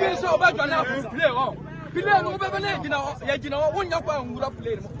wa adwen se obadwa na play o Pile no bebe na gina ya gina wonya kwa ngura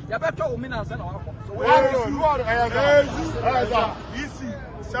play mo ya beto o mina nsa na wakọ easy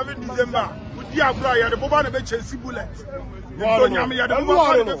 7 December udi agura ya de boba na be chase bullet so nyame ya de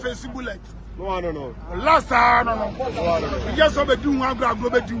boba na be face bullet No. Last time, no. Just over do one grab, go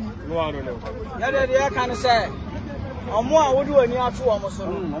back to. No. Yeah, they can say. Omo would do any atu omo so.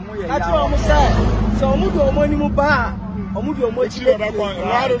 Atu omo say. So omo do omo ni mu ba. Omo do omo chi.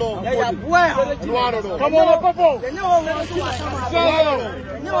 No. Yeah, boy. No. Come on, Papa. You know what so asama.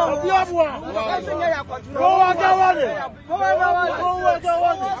 You know obi abua.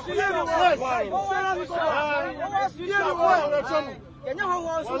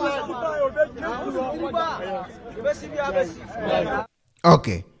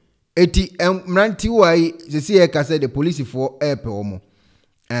 Okay. Eti mranti wai sisi eka say the police for help omo.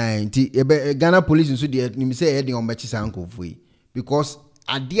 Enti Ghana police nso de nim say e de ombechi sankofu yi because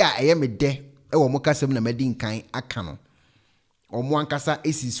ade a eye me de e wo mo kasem na medi nkan aka no. Omo ankasa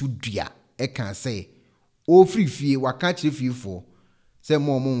esisu dua e kan say o free fie waka kire fie for say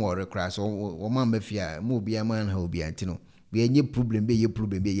mo wore crash o ma mafia mo bia man ha obi anti no be enye problem be ye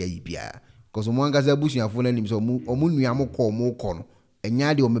yi bia because omo ankasa busuafo na nim so omo nua mo ko no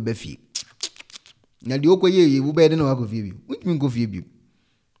enya de o meba fie na de okoye wo be de na wakofie bi wutimi nkofie bi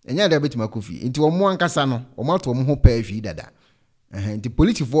enya de betima kofie nti omo ankasa no omo ato omo ho pa afie dada nti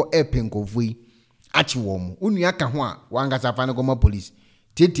police for help nkofie achi wo mo unua ka ho a wangasa fa ne goma police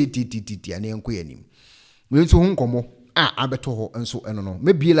ti ane enko yanim we nso ho nkomo a abeto ho nso eno no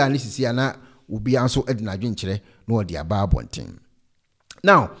mebiela ne sisi ana obi anso edina dwenkyere na odi aba abonten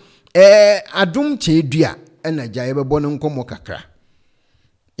now Adom Kyei-Duah ena ja yebebo ne nkomo kakra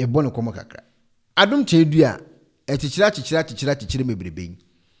ebo ne nkomo kakra Adom Kyei-Duah chichira mebrebe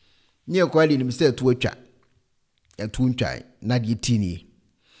ni ekwali ni mse tu atwa etu ntwai na de tini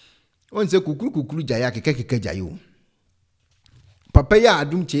onse kukuru jaya keke jayo papa ya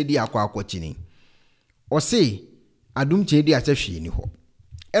Adom Kyei-Duah akwakwachini o se Adom Kyei-Duah se hwe ni ho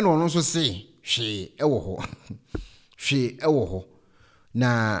ena ono so se hwe ewo ho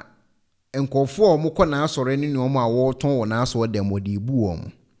na enkofo omukọ na asore ni omo awo ton wo na aso dem odi bu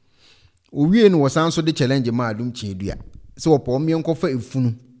omo owie no wosanso de challenge ma Adom Kyei-Duah se opo omie nkofa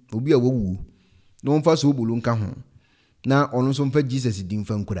efunu obi a wawu no mfa so obulu nka ho na ono so mfa Jesus di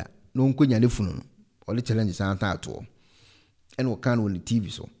mfa nkura no nkonya ne funu no o le challenge san ta ato ene o kan on TV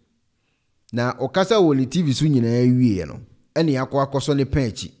so na okasa on TV so nyina awie no ene akoso ne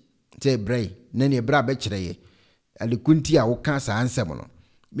panchi te brei na ne bra be kireye alikunti a wo kan sa ansem no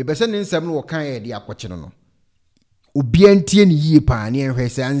me bese ne nsem no wo kan ye de akoche no obi antie ne yie pa ne ehwe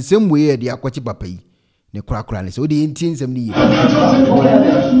se ansem we ye de akoche papa yi ne kura ne so de antie nsem ne yie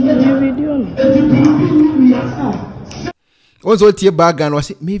ozo tie bagan wo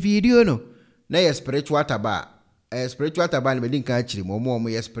se me video no na ye spiritual taba ne medin kan akiri mo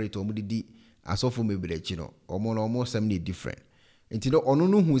ye spirit o mo didi asofo mebrechi no omo sem ne different enti no ono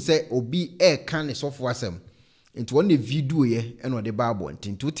no hu se obi kan ne sofo asem enti won ne video ye eno de bible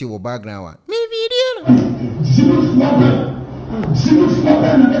enti tuti wo background wa me video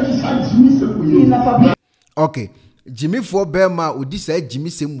no okay Jimmy for Bema odi sa Jimmy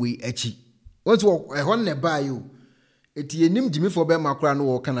semwe achi won't ehon ne ba yo eti enim Jimmy for Bema kra no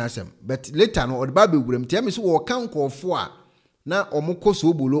wo kana asem but later no odi ba be wuram ti emi so wo kan kofo a na omokoso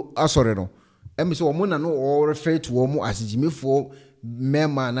obolo asore no emi so omo na no wo refer to omo as Jimmy for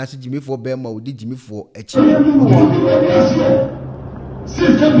Mema na Jimmy for Bema odi Jimmy for achi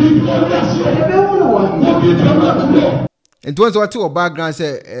and once what to background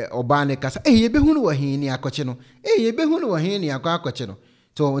say obane kasa ye behunu wa hin ni akoche no ye behunu wa hin ni akoche no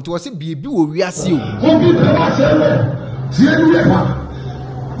so it was bibi wo wiase o tie ni lefa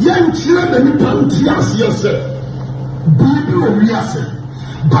ye nchire na ni panti ase se bibi wo wiase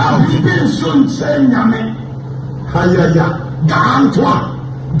ba bibi so nche nyame hayaya gantwa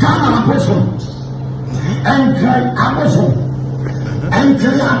gana akoso enkai akoso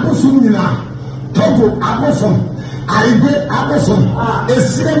nyina togo akoso Aibe abosom,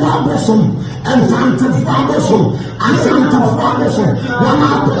 esrema abosom, enfantif abosom, asantif abosom. Wana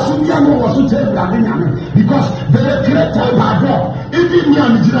abosom ya no wasu te blade nyame because the creator by God. Even me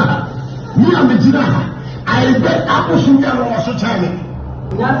amejina. Aibe abosom ya no wasu tane.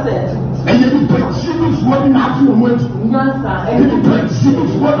 Nyase. Eye ni principles what na ati omwet. Nyasa. Eye ni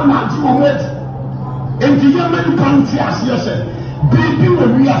principles what na ati omwet. Enti ya many panti asiyese. Bibi wo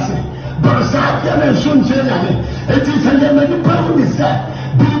wiase. But I soon say it is a many problem is that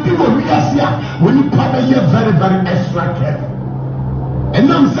people will when you probably very, very extra careful.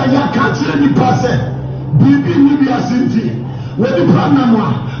 And I'm saying I can't see any person. Bibi a sinti. When you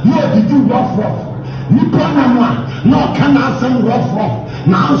Panama, no did you rough. Ni Panama, no can I send rough.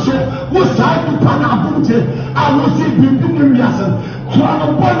 Now so what side to Panama? I will see Bibi Nibiasan.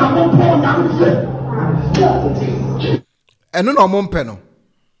 Crown Panama. And no more penal.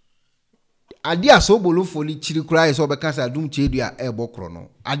 ade aso bolofo li chiri kura yeso be kan sa Adom Kyei-Duah e bokro no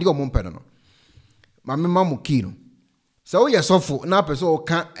ade o mo mpɛ no ma me ma mo ki no so ye sofo na pese o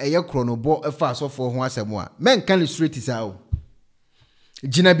kan eye kro no bo e fa sofo ho asɛm a men kan straight sa o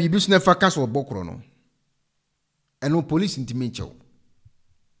gina bibi so na fa ka so bokro no eno police ntimi nchew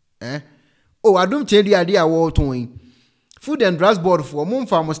oh Adom Kyei-Duah ade a wo ton food and drugs board for mo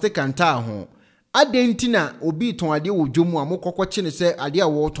mfa mo stick and tie ho adentina obi ton ade wo dwomu a mo kokko ne se ade a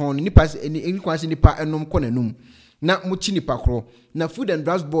wo ton nipa eni kwanse nipa enom konanum na mo chi nipa kro na food and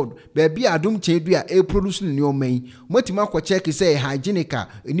drugs board baby Adom Kyei-Duah e produce ne oman motima ko check say hygienic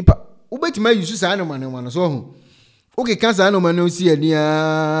nipa ubetima use sa no man so ho okay cancer no man si ani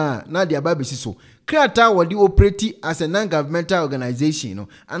na de aba besi so krata wodi operate as a non-governmental organization no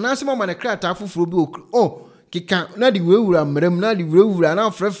anasema man krata foforo bi oh kika na di wewura mrem na di wewura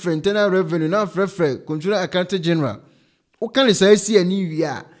na frefre internal revenue na frefre controller accountant general o kan le say si ani wi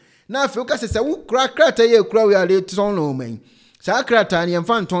a na afi o ka se wo kra krata ye kra we ale ton no man sa krata ne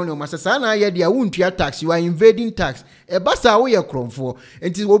mfa nton no masasa na ye dia wuntua tax you are invading tax e basa wo ye kromfo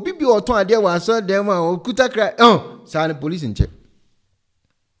enti obi bi oton ade wa so dem a o kuta kra sa na police nche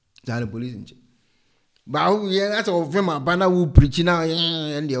ba wo ye asa o vema bana wo preach na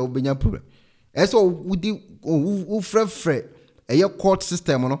ye ndia obenya problem eso wo frefre eye court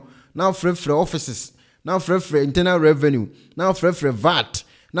system no now frefre offices now frefre internal revenue now frefre VAT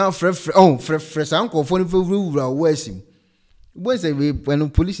now frefre sanko fo ni wura wo asim bo se we when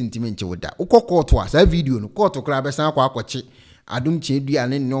police ntimi nche woda wo court wa sa video no court kra be san akwache Adom Kyei-Duah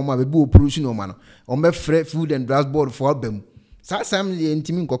ne no ma be bi operation no ma no o me frɛ food and drugs board for bam sa sam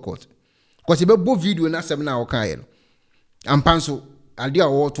ntimi court ko se be bo video na sam na wo kan ye no ampanso ade a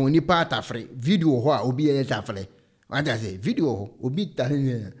wo ton ni pa atafre video ho a obi ye tafre what I say video ho obi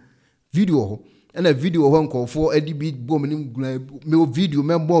tahanya video ho na video ho nkofo adi bi bom ni me video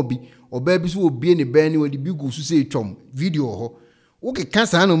me mo bi oba bi so obi ne ban ni wodi bi go so say twom video ho wo ke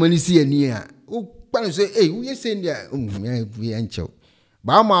kansa na mani si ani a wo kpan so wo ye say ndia we ancho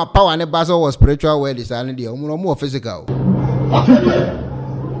ba ma power ne ba so was spiritual world is an dia mo physical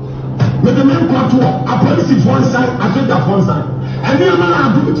with the men got to a police for one side, a soldier for one side. And you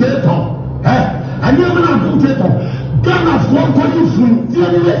man do theater, and you man do theater. Ghana for police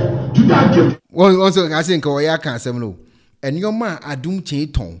to that gift. Also, I think I can't say no. And your man Adom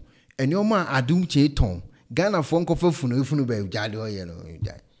Kyei-Duah, and your man Adom Kyei-Duah. Ghana for funu be jado ye no.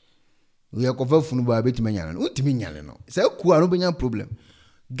 We are cover funu ba beti manyana. Utimi nyane no. Say ku anu benya problem.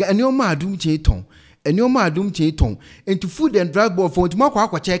 And your man Adom Kyei-Duah. And your man Adom Kyei-Duah into food and drug board for tomorrow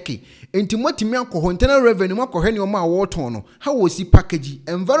kwa check into motimi akọ internal revenue makọ hwe ne o ma water no how was he package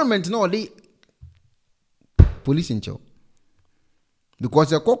environment na dey police in chow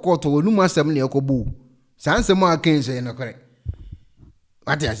because akọ to onum asem ne ekobu sansem akan so no kore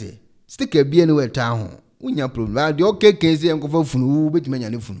what I say stick a bi anywhere ta ho unya problem na dey okay kan say enkofa funu betime nya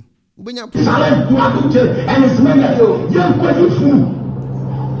ne funu ubenya and it's men that you kwani funu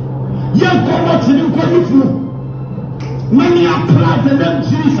you go what you kwani funu when you apply the name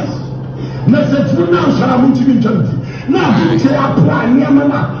Jesus na se funa shara mutimi ntanti na se apply niam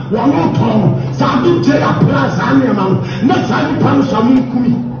na wa no ton sa bi je apply sa niam na sa ni pan sa mu kumi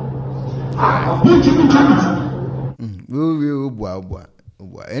mutimi ntanti we bua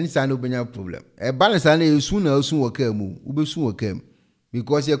any sign obenya problem e balance na esu na esu waka mu ubesu waka mu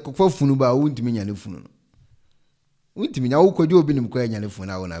because ye kokfa funu ba wuntimi nya ne funu no wuntimi nya wo kwadwo obi nim kwa nya ne funu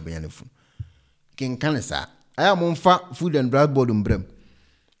na wo na benya ne funu kin kan sa aya momfa food and drug board mbrem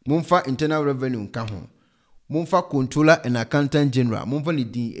momfa internal revenue nka ho momfa controller and accountant general momfa ni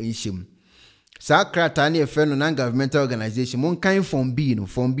din enhyem sa krata na efe no non governmental organization mon kan form B no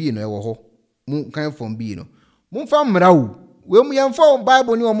e wo ho mon kan form B no momfa mra wo we mu yemfa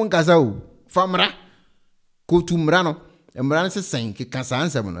bible ni wo mon kasa wo fa mra ko tu mra no mra se sen ke kasa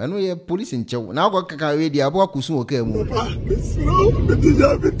ansem no eno ye police nchew na go kaka we dia bo akusu wo ka mu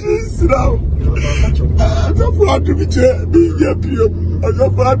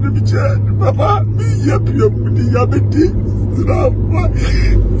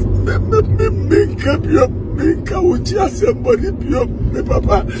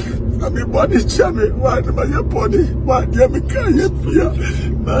Papa, me body chame why my body why me can pia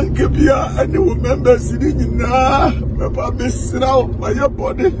man ke pia and the members sitting na papa me sraw my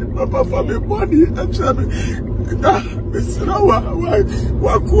body papa for me body and chame na me sraw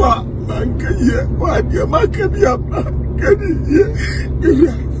wa kwa man ke ye why my ke pia ke ye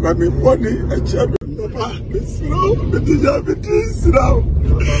for me body and chame papa me sraw me dey sraw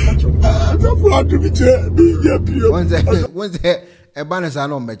that's what do me pia once e balance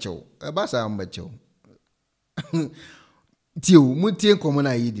no mbecho e basa mbecho Tio, mutie common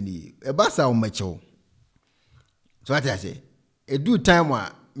I didn't. A bassa on macho. So what I say, a do time wa,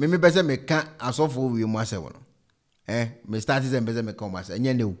 me better me can't as of for you myself. Me started and better me come myself. And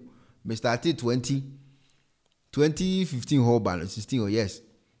you know, me started 2015 whole balance, 16 yes.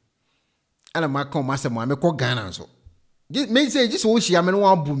 And I come myself, I call Ghana so. May say just what she am and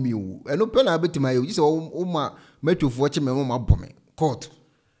one boom you. And no pen I bet my just my metro for watching my mama bomb court.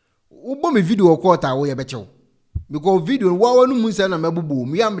 Ubom me video court away a betcho. Because video wa no mun say na mabubu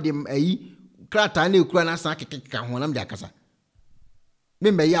me am dem ayi krata na ekura na san kekeka ho na me akasa.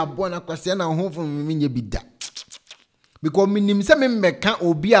 Me me ya bo na kwase na ho fun me nya bi da. Because me nim say me meka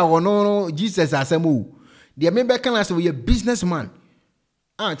obi a wono Jesus asem o. De me be kan as we a businessman.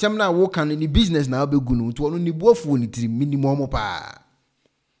 Ah chem na wo kan ni business na obegu no to no ni buafu ni tiri minimum pa.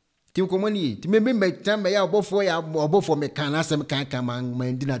 Tim komani ti me chem ya obofo me kan asem kan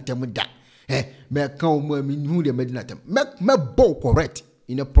man di na tem da. Me kan mo me hu de me di na tem. Me bo correct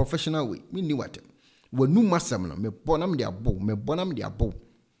in a professional way. Me ni what. Wo nu masam no me bo na me de abo, me bo na me de abo.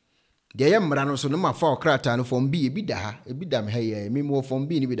 De ye mra no so no ma fa okrata no from bi ebi da ha, ebi da me ha ye, me mo from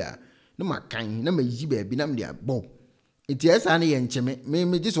bi ni bi da. No ma kan na me yi ba bi na me de abo. Iti esa na ye ncheme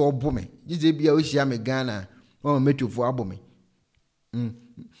me just obo me just e bia o hia me Ghana o metofo abo me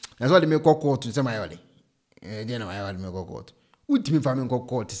that's why they make court say my yole dey na my make court utimi fa me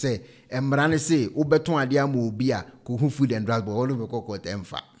court say emra ne say wo beton ade am obi a ko hu food and drugs but all make court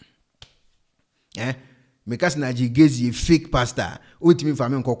emfa because na jigezi fake pastor utimi fa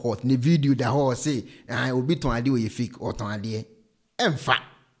me court ne video da ho say obi ton ade o ye fake o ton ade emfa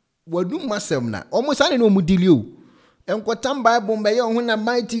wadu masem na omo sane no mu dili o enkotam Bible mbe ye ho na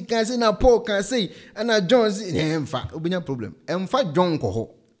mighty kan say na Paul kan say na John say emfa obinya problem emfa John ko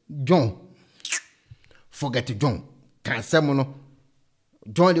ho John forget John kan sem no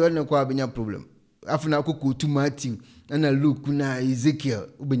John de wona ko obinya problem afuna ko to Matthew na Luke na Ezekiel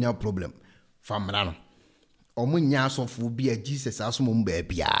obinya problem famra no omunya asofo bi a Jesus asomo mba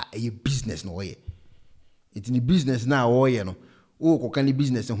bia e business no ye it ni business na wo ye no o ko kan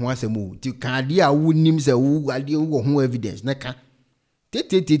business ho asemo ti kan de a wo nim se wo ade wo ho evidence na ka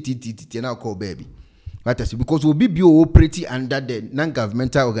na call baby what is because we be operate under the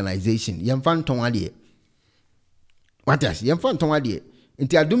non-governmental organization yem fan ton ade what is yem fan ton ade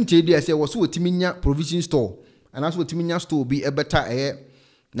nti adom chedi say wo so otiminya provision store and aso otiminya store bi e beta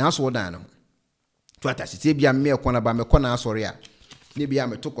na aso dan no what is say bia me ko na ba me ko na asore a ne bia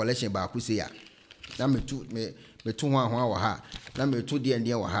me to collection ba ku say ya na me to ho wa ha na me to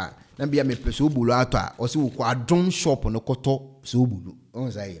de wa ha na bia me pese obulu ato a o se wo kwa Adom shop no koto se obulu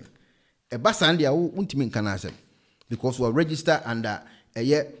on say e ba sande a untimi nka na asem because we register under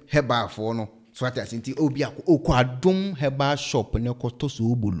herbal for no so that sinti obi akwa Adom herbal shop no koto se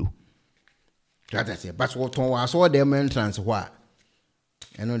obulu that say but what ton wa so dem entrance ho a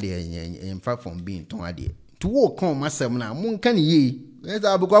eno de in fact from being ton ade to wo kon masem na mun kan yi yes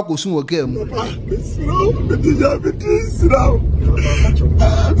I go akosun wo kem slow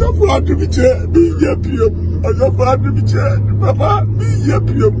papa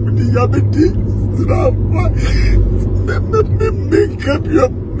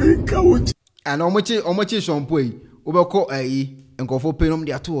and omochi shampoo obeko nkofo penom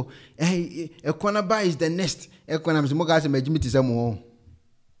de ato ekwana ba is the next ekwana mse moga se majimiti samo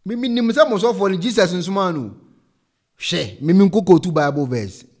mimi nimsa mo so for Jesus nsuma no she mimi nkoko tu Bible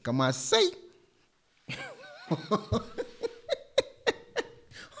verse kama say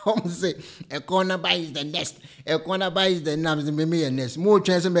say ekwana ba is the next ekwana ba is the next mimi next mo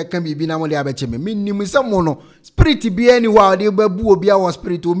twen se me kan bibi na mo le abeche me nimsa mo no spirit bi any wa de babu obi a won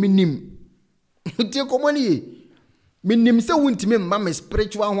spirit o minim tie komoni minim se wuntimi mma me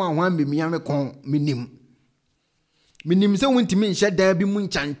spiritual ho ahwan be miame kon minim se wuntimi nhye dan bi mu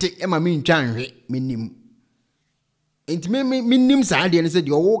nchante e ma me ntwa nhwe minim intimi minim sa de ne se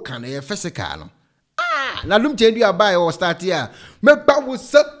de owo kan e physical no na lum chendi abai o start here me pa wo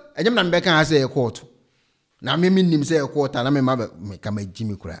se enyem na me kan ha se e court na me minim se e court na me ma me ka ma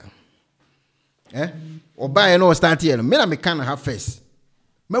jimi kura obai no start here no me na me kan ha first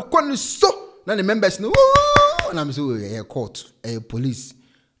me kon so na the members no na me so e court e police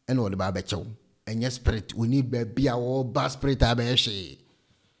and all the ba chew enye spirit we need be a wo ba spirit abehye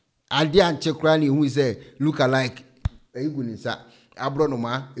ade anche kura ni hu say look alike egunisa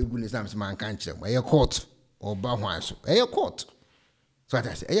abronoma egunisa msman kan kire e court oba hwan so e court so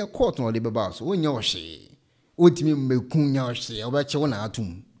that say e court no de be ba so onye ohye otimi mmekun nya ohye oba chew na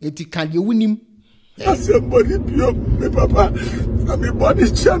atum eti kan de wunim Somebody pure, me papa. I'm a body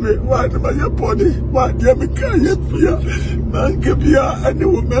chammy, why am I a body? Why do I carry man can be and the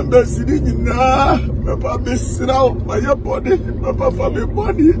remember sitting in my papa miss now, my body, my papa, my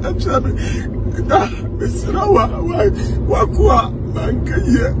body, and chammy. Miss Rawa, why, Wakua, man can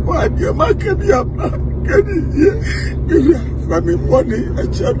hear, why do you make me up? Can you hear? Family money, a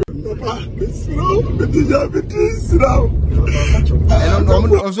chammy. Miss Raw, the diabetes now. And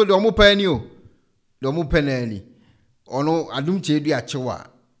also the Omo Penny. Domu peneni ono adum chedu achewa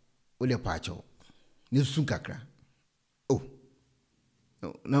ole pacho ne sun kakra oh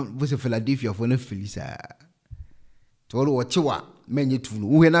no você Philadelphia for na felisa to wo chewa menye tunu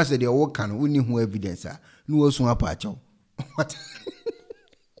wo na se de wo kan uni hu evidence a no wo sun apacho what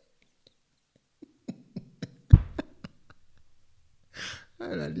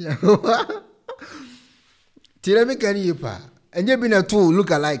ala dia tire me kan yipa enye bi na to look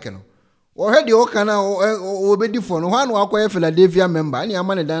alike no already okana obedi for no one akwa Philadelphia member ani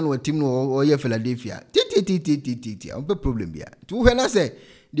amane dan no team no o ye Philadelphia ti on problem bia to he na say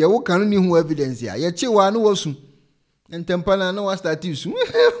de wo kan ni hu evidence ya ye chewa no wosu ntempana no wa start use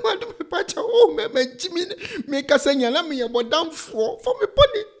what me pacha o me chimi me kasanya na me ye bodam for me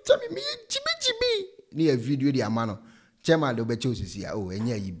body chami me chibi ni a video di amano chema do be choosisi ya o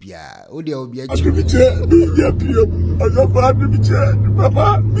enya yi bia o de obi achi mi ya pio agafa mi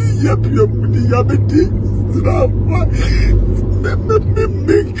papa mi ya pio mi ya beti na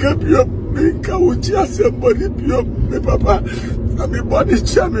me kapio me ka uchi asembody pio me papa ami body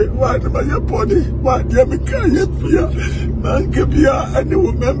chame wa na ya body wa dia me ka ya pia man ke bia ani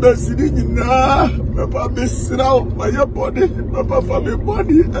wo member sini na papa me sraw ma ya body papa fa me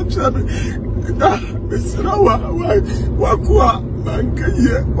body chame Mr. Wakua,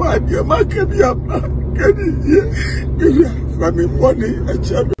 Mankaye, what your Makabia, Family money, a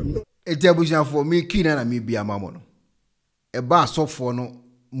champion. A tabusha for me, Kina and me be a mamono. A bar so for no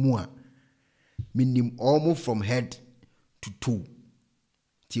mua, meaning almost from head to toe.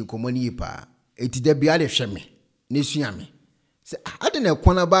 Till Comonipa, it is the Biade Shemi, Nisiami. Say, I didn't know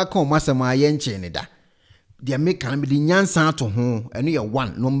corner back on Massa my yenchenda. They make can be the Yansan to home, and you are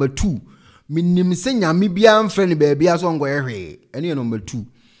one, number 2. Minim senya mi bia mfreni baby aso ngo ehwe ene number 2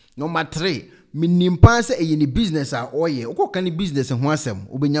 number 3 minim pa se e ni business a oye ukoka ni business ho asem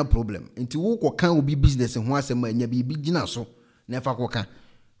obenya problem nti wo koka obi business ho asem anya bi gina so na fa koka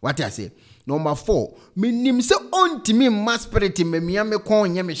what I say number 4 minim se ontimi ma spirit memia me kon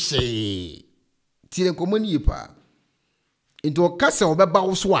nya me hye tire komoni yipa nti okase obeba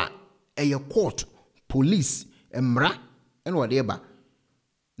wo so a eye court police emra ene wo de ba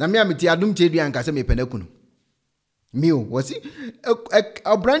na me amiti Adom Kyei-Duah anka se me penakunu mio wasi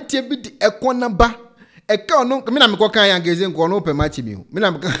obrantie bi ekona ba eka ono me na me kokan ya ngeze nko no pe match mio me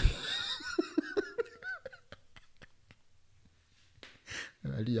na me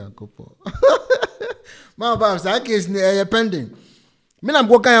ali yankopo ma ba sa case ne pending me na me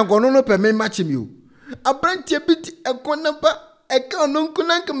kokan ya nko no pe me match mio obrantie bi ekona ba eka ono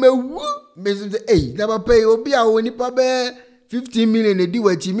nkuna nka mewu me say eh na ba pay obi a woni pa be 15 million edi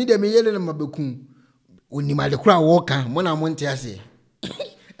wachi mi de me yele na mabekun oni male kura woka mo na monte ase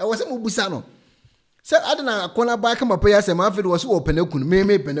e wo se mo busa no se adena akona ba ka mapa ya se ma fe wo se wo penakun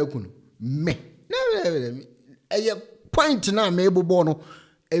me penakun me na e point na me bobo no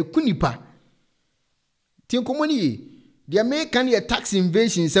e kunipa tin komoni de me kan ye tax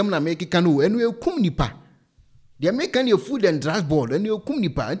invasion sem na me kika no enu e kum nipa de me kan ye food and drugs board enu e kum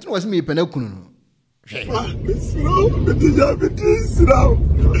nipa ntin wo se me penakun no Slow, the diabetes now.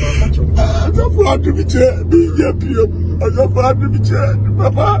 I got brought to be chair, be happy. I got brought to be chair,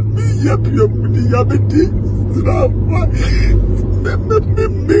 Papa, be happy. The diabetes now.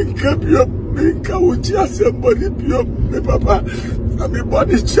 Make up your make out just somebody, me Papa. I'm a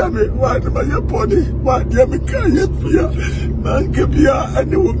body chammy, why am I a body? Why do I carry man can be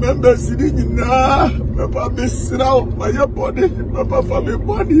and the remember sitting in Papa, miss now, my body, Papa, for me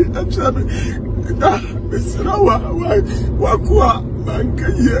body, and chammy. Mr. Wakua,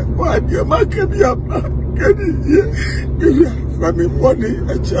 Mankaye, why do you make me up? Can you family money,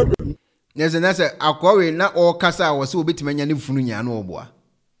 a champion? Yes, and that's a aquari, not all Casa was so bit many funya no boy.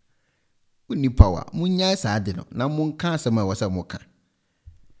 Uni power, Munya Sadino, Namun Casama was a mocha.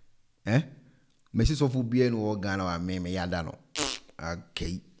 Eh? Mrs. of Ubien or Gano and Meme Yadano.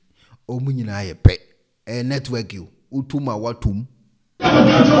 Okay. O Munina, a pet, a network you, Utuma Watum.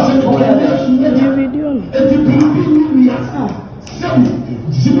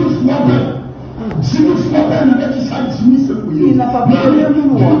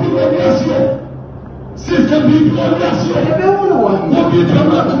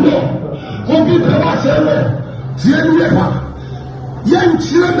 Obi Pera Sele, Zienyepa, Yen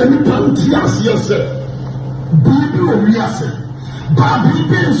Chile Pantias, yes, Bibu Riase, Babi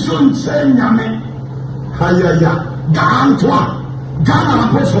Benson, Senyame, Hayaya, Gantua, Gana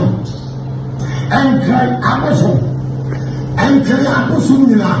Apostle, Enkei Apostle, Enkei Apostle,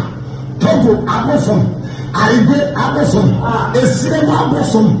 Togo Apostle, Aibe Apostle, Esrema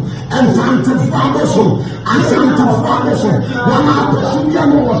Apostle, and Santa Fagoso, and Santa Fagoso. One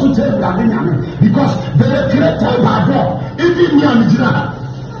Apostle was to tell Bladinami because they created by God. Even Miamijina,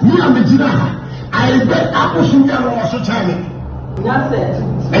 I bet Apostle was to tell me.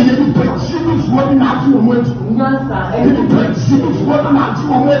 And you put serious one not to wait. And you put serious one not to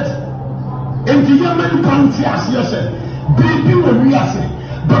wait. And the Yemen Pantias, yes, baby, we are saying.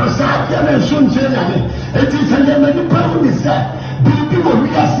 But I can't soon say it is a Yemen problem, sir. Baby, we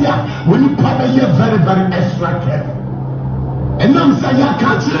are here when you probably hear very, very extra careful. And I'm saying, I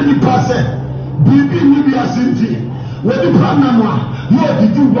can't see any person. Baby, we are saying, when the Panama, no,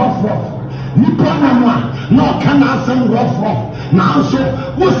 did you rough off? Ni Panama, no, can I send rough off? Now, so,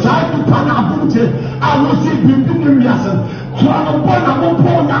 what side the Panama? I will see baby, we are saying, Crown of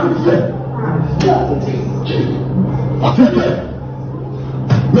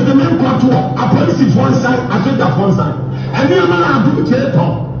But the men got to a police one side, I said that one side. And the man I do theater,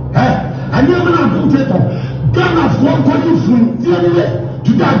 and the man I do theater. Ghana for what you from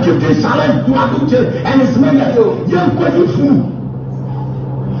to that give the challenge to Abuja and his men, young what you from.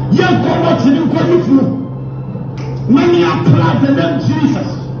 Young what you from. Many apply the name Jesus.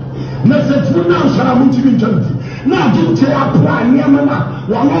 Message for now, shall I move to eternity? Now, do you apply Yamana,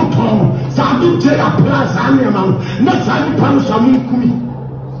 one more tongue? So I do apply Saniaman, not Sani Pansami.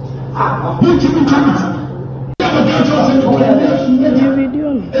 What you be coming to?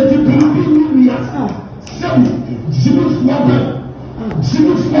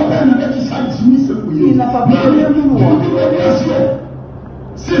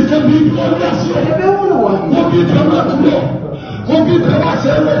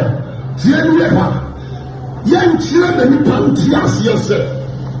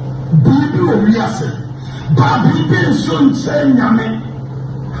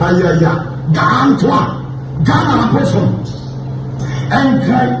 Hayaya, Gantua, Gana Apostle,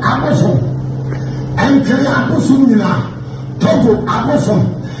 Enkei Apostle, Togo Apostle,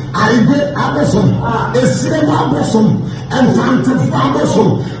 Aibe Apostle, Esrema Apostle, and Santa Fagoso,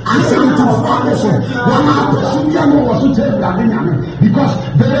 and Santa Fagoso. One Apostle was to tell Bladinami because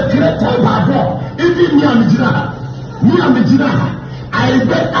they created by God. Even Miamijina,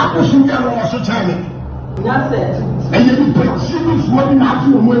 Aibe Apostle was to tell me. And you put serious one not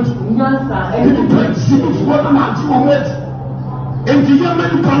to wait. And you put serious one not to wait. And the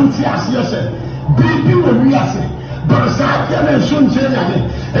Yemen Pantias, yes, baby, we are saying, but I can't soon say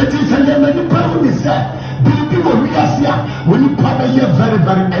it is a Yemen problem, sir. Baby, we are here when you probably hear very,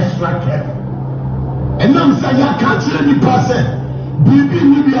 very extra careful. And I'm saying, I can't see any person. Baby,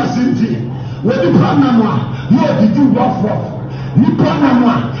 we are saying, when the Panama, no, did you rough off? Ni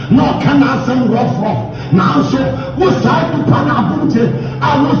Panama, no, can I send rough off? Now, so, what side the Panama?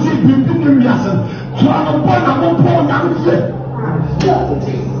 I will see baby, we are saying, Crown of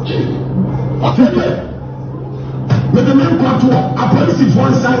but the men got to a police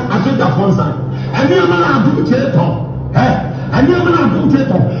one side, I said that one side. And the man I do theater, and the man I do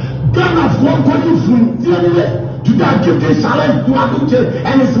theater. Ghana for what you from to that give the challenge to Abuja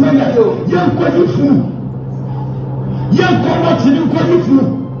and his men, young what you from. Young what you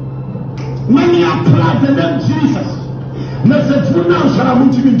from. Many apply the name Jesus. Message for now, shall I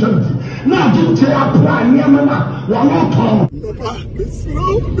move to eternity? Now, do you apply Yamana? One more time. Papa, it's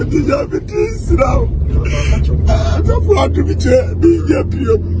slow, but the job is slow. I don't want to be chair, be happy.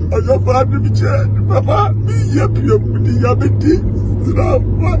 I don't want to be chair, Papa, be happy. The job is slow.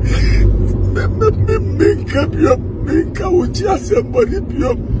 Make up your make out just somebody,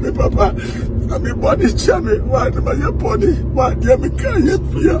 Papa. I'm a body champion. Why am I a body? Why am I a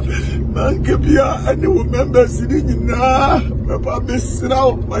fear? Man, Kabia, and the member sitting in Papa, Miss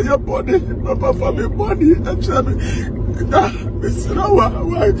Rao, my body, Papa, for my body, and Champion. Miss Rawa,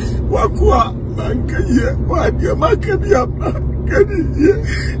 why, Wakua, Mankaya, why, dear Makabia, Mankaya,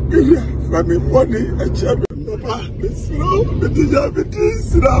 for my body, and Champion. Papa, Miss Rao, the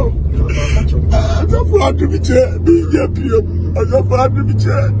diabetes now. I don't want to be chair, be happy. I don't want to be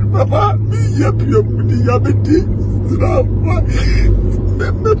chair, Papa, be happy. The diabetes now.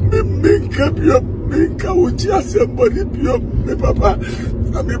 Make up your make out just somebody, Papa.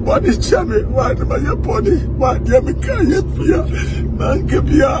 me body chame, why my body, why dear me Kyei-Duah,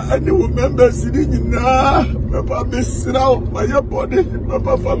 Nankebia, and you remember sitting na, Papa Miss Rao, my body,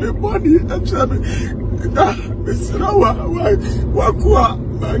 Papa for me body, and chame, Miss Rawa, Wakua,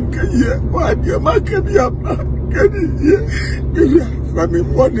 Nankeye, why dear Makebia, Nankeye, for me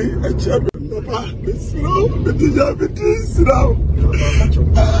body, and chame. Papa, Miss Rao, Miss Rao.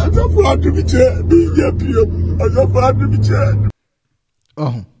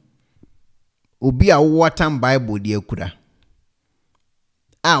 Oh, obi a watam Bible de akura.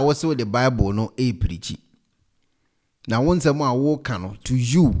 Ah, what's the Bible no e preach. Na wonse mo a wo ka no to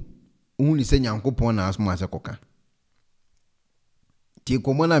you, unu se Nyankopon na asoma asekoka. Ti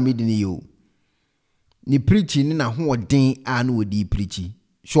komona medini yo. Ni preaching ni na hoden a na odi preach.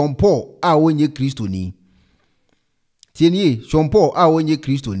 Sean Paul a wonye Kristo ni. Tienye Sean Paul a wonye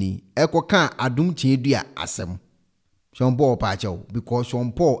Kristo ni ekoka Adom Kyei-Duah asem. Sean Paul pa chawo because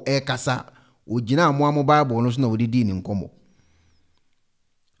Sean Paul kasa ogina amoamo Bible no so na odidi ni nkomo.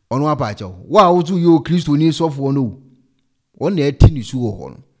 Ono apa chawo wa ozu yo Kristo ni sofo no. Wona ati ni su ho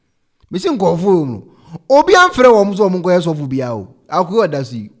no. Mesi nkofo no. Obi amfre wo mzo mko yesofo bia o. Akufo-addo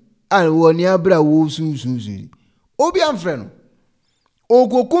si. An woni abra wo sun. Obi amfre no.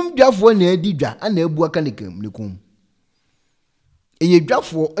 Okokum dwafo na adidwa ana abu aka nekum. Eye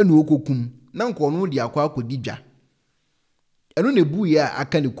dwafo ana okokum na nko no de akwa akodidwa. Eno na bu ya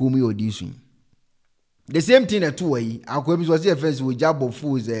aka nekum ye odisu. The same thing na to yi akwa bi so say first we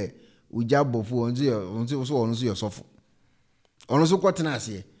jabofo ze ujabofo onzo so ono so yosofo. Ono so kwotena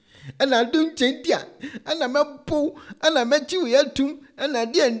ase. Ana Adom Kyei-Duah ana mapo ana machi we atum ana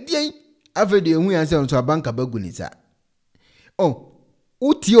dien afede hu ya se onso abanka bagunisa. Oh,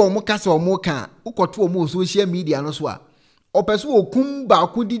 uti omo kasa omo ka ukoto omo social media no so a opeso okum ba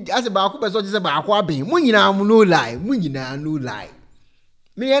akudi ase ba akupeso je se ba akwa ben munyina no lie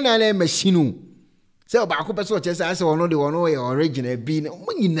me yana na machine se ba akupeso je se ase ono de ono e original bi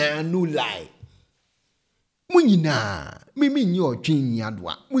munyina no lie munyina mimi nyi otwen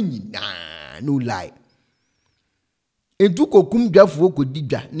adoa munyina no lie Eduko kum dwafo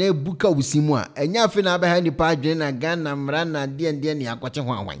kodidwa na ebuka wusimu a enya afi na abaha ni pa adwen na Ghana mra na de ne akwache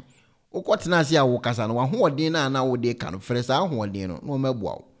ho anwan ukotena ase a wo kasa no ho odin na wo de ka no fresa ho odin no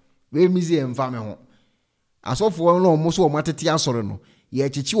mabua wo we mizi emfa me ho asofo no mo so matete asore no ye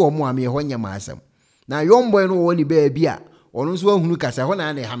chichi wo mo ame ho nyama asem na yomboy no wo ni ba bia ono so ahunu kasa ho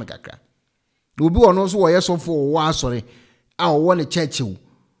na ha me kakra obi ono so wo ye sofo wo asore a wo ne chechew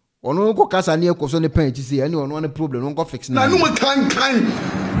ono ko kasa ne ekoso ne pan chi se ani ono ne problem no ko fix na no kan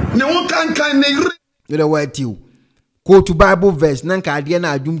ne wo kan ne the word you go to Bible verse nan ka ade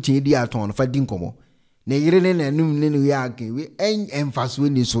na Adom Kyei-Duah aton fa din komo ne yire ne nanum ne no ya kan we emfaso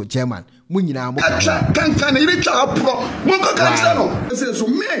ni so chairman munyina mo kan ne yire cha pro mo ko kan no say so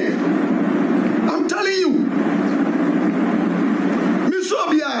me I'm telling you mi so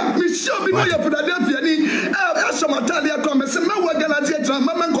bi no ya Philadelphia ni Somalia come say me wa Galatia tra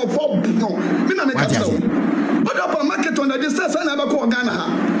mama ko for no me na me ka tell but up market on the distance na ba ko Ghana ha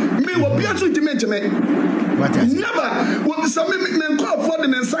me wo bia so ultimate me never what some men call for the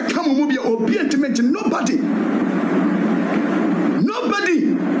mensa come mu bia obi ultimate nobody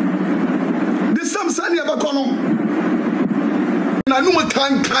the some sani aba ko no na no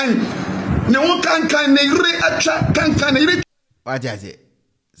kan ne wo kan ne yire atwa kan ne yire what is it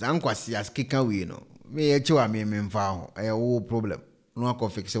zankwasi as kika we no me ye chiwa me mfa ho e wo problem no akọ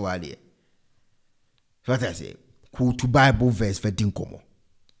fix wa de what I say ku to Bible verse for din komo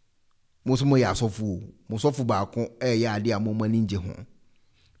mo ya sofu ba ko ya ade amoma ninje ho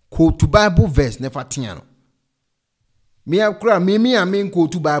ku to Bible verse ne fatia no me akura me ku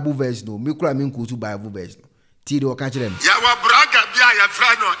to Bible verse no me kura me ku to Bible verse no ti do ka kire me ya wa braga bia ya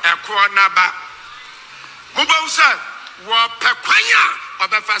fra no eko na ba mo ba usa wo pekwanya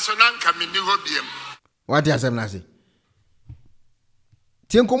obefa so na nka me ni ho biem. What you say na say?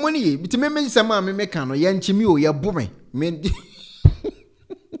 Tien komoni ye, biti me sama me ka no ye nchimi o ye bo me.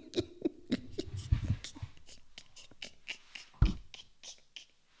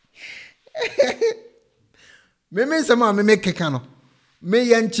 Me sama me ka no. Me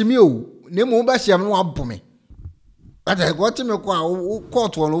ye nchimi o, ne mo ba hia no abo me. Ata go ti me ko a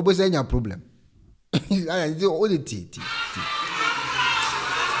court won o be say nya problem. I say o de ti.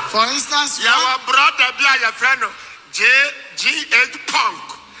 For instance, your brother be your friend G8 Punk.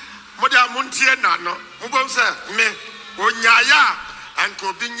 Moda muntie nano. Mubom say me onyaya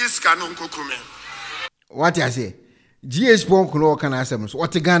anko binyiska no nkokume. What I say? GH Punk no kan asem so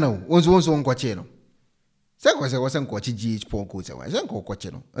what Ghana wonso nkoche no. Se ko se nkoche GH Punk o se wa se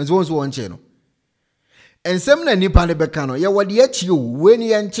nkoche no. Enso wonso wonche no. and some nipa ne bekano, ya wadi you when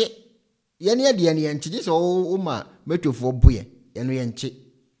yanche. Yeni yanche, this all ma metro for boy, yenu yanche.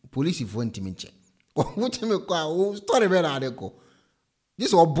 Police for intiminche. What me call story better adeko.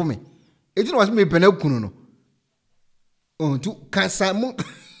 This all booming. It was me penecuno. Oh, to Casamu.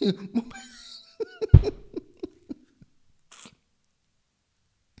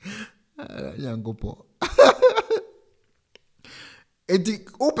 Young go poor. Eti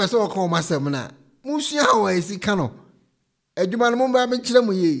open so call myself na. Musia wa isi kano. Eduma no mba me kire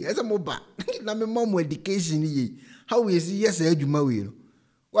mu ye. Ese mo ba. Na me mom education ye. How we see yes eduma we no.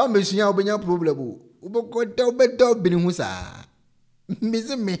 Wa mesuya obenya problem o. Ubokota obeda obini hu sa.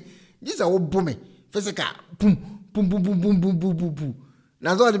 Me. This a wo me. Physical. Pum pum pum pum pum pum pum pum.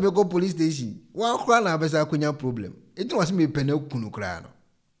 Na so dey go police station. Wa kra na besa akunya problem. Eti was me pene kunu kra no.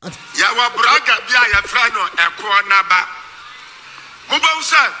 Ya wa braga bia ya fra no eko na ba. Mo ba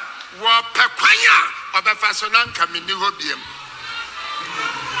usa wo pekwanya obefa so na nka mini hobiem.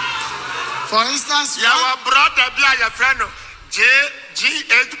 For instance, ya wa brother bia ya fra no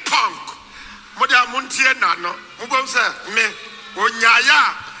G8 punk. Mo da muntie na no. Mo ba usa me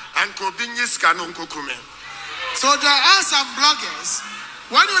onyaya anko binyiska no nkokume. So there are some bloggers,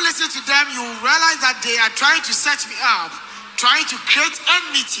 when you listen to them, you realize that they are trying to set me up, trying to create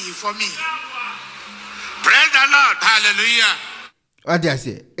enmity for me. Praise the Lord. Hallelujah. What I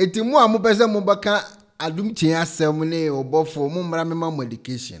say? Eti mu amu pese mu baka adum tia asem ne obofo mu mra me ma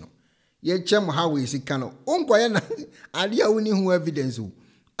medication. Ye chem how we sika no. Onko ye na ade a woni hu evidence o.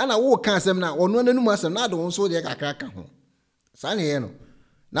 Ana wo ka asem na ono nanu asem na do so de kakra ka ho. Sa ne ye no.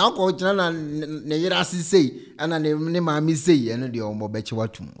 Na ko kina na ne yira asisei ana ne maami sei eno de omobechi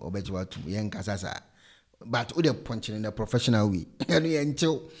watum ye nkasa sa. But we dey punch in a professional way. Eno ye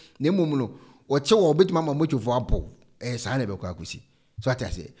nchew ne mum no wo che wo betima ma mocho for apple. Sa na be kwa akusi. So what I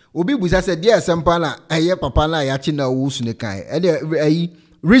say? Obi buza say dear sempa na eye papa na ya chi na wo su ne kan. E dey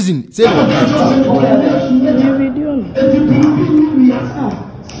reason say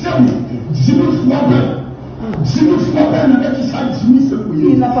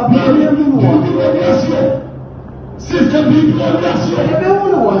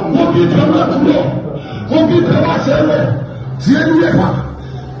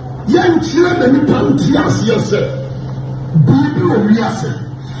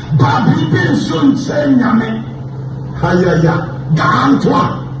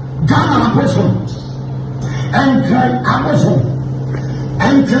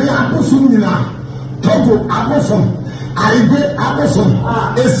Togo abosom, Aibe abosom,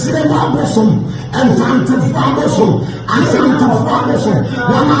 Esrema abosom, and Fantif abosom, and Santif abosom.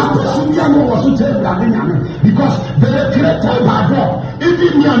 One abosom yano was to tell Blavinyame because they created by God.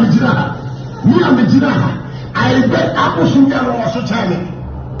 Even Niamijina, Aibe abosom yano was to tell me.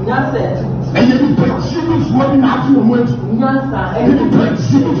 And you put serious one out to a word. And you put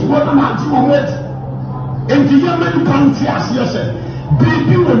serious one out to a word. And the Yemen Panty as you said,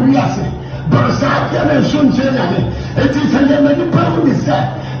 baby will we say. But I mentioned it is a many people said,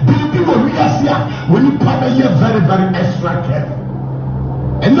 baby will we when you probably hear very, very extra care.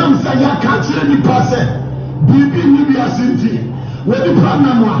 And I'm saying, I can't hear any person, baby, maybe a city. When the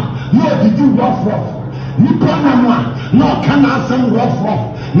Panama, no, did you rough? Ni Panama, no, can I send rough?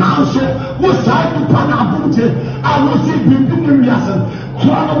 Now, so, what side the Panama? I will see baby, maybe a city.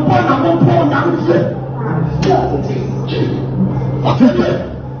 So I'm okay.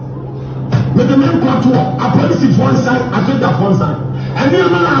 But the men got to a police one side, I said that one side. And the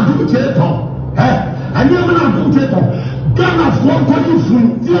man I do it, and the man I do it. Ghana for going from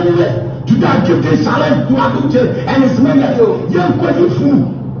to that give the challenge to Abuja and his men that young going through.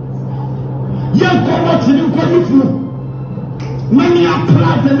 Young going through. Many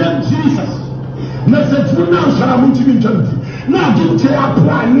apply the name Jesus. Message for now, shall I be now do te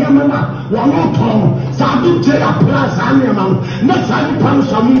apply Niamana, one more time. Sabu te apply Saniaman, Nasani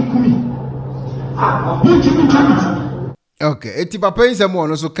Panshamu Kumi. Okay, eti papa yin semo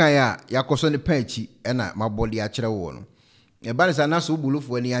no so kan ya yakoso ne panchi e na mabodi a kire wo no. E ba nsa na so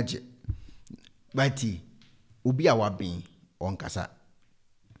bulufo ani age. Bati obi a waben onkasa.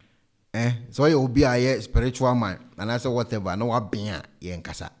 So ye obi a ye spiritual man and I say whatever no waben a ye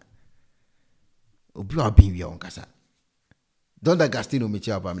nkasa. Obi a waben wi onkasa. Don't Agustino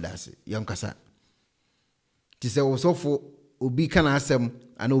mechi abam dase ye nkasa. Ti se wo sofo obi kana asem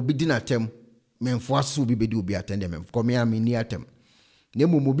ana obi di na tem. Menfuasu bi bedi obi atende men komi am ni atem ne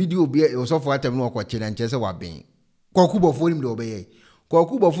mumu bi di obi osofo atem no okwa chire nche se waben kokubofo nim de obeye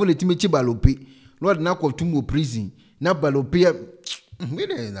kokubofo le timi chibalopi lord na kwatum prison na balopi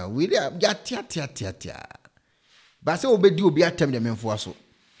we na we ya tia ba se obedi obi atem de menfuaso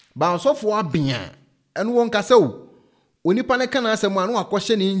ba osofo aben and one castle. When you panic can answer man, no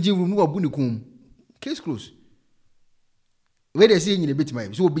question in engine room, no bunicum. Case close. Where they see in the bit, my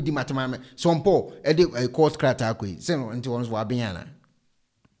so be the matter, some poor, a course crack, send into one's wabiana.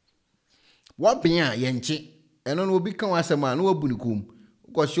 What be yenchi, and on will become as a man, no bunicum.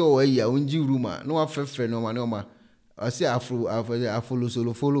 Go show a year, engine room, no affair, no manoma. I say I follow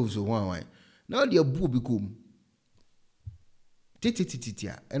solo follows one way. Now the boo become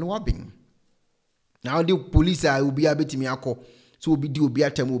tititia and wapping. Now the police will be able to me alcohol, so be do be a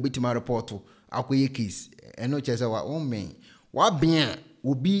time will be to my report. Akwe case and not just our own man. What bien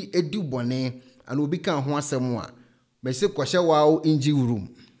will be a do bonnet and will become one someone. May say Kwasha wow engine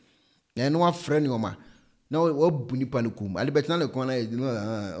room. And one friend yoma. Now what bunipanukum. I bet not a corner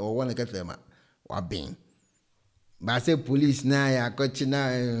or one like them. What being. But I say police na ya got you na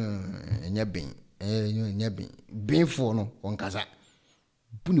nyabing. Being for no one casa.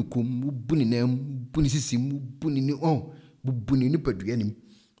 Bunukum, buninem, bunisisim, bunini oh, bunini pedrianim.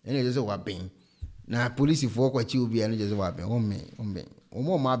 And it is a wapping. Now, police if walk what you be and just wapping. Oh, me,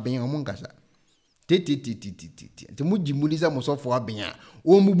 oh, my being among casa. Titi. The Muji Muliza must off wapping.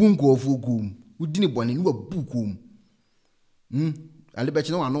 Oh, Mubunko of Ukum. Who didn't want in your bookum. I bet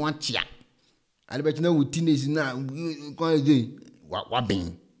you know I know one chia. I bet you know what teenage now.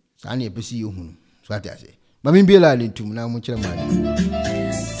 Wapping. Sunny, I see you. So I say. But me be allowed to now much money.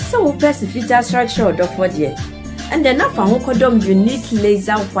 So, press if you just right short of what yet. And then I found Adom unique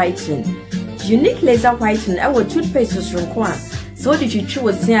laser whitening. Unique laser whitening, our toothpaste was from Kwan. So did you chew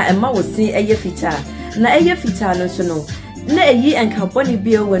was here and ma was saying a year fita. Na a year fita no so no. Na a year and carboni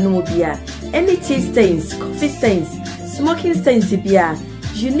beer when no beer. Any tea stains, coffee stains, smoking stains beer.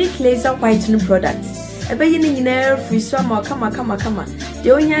 Unique laser whitening product. A beginning in air free swammer, come.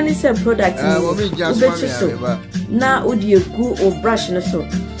 The only is a product now would you go or brush no so.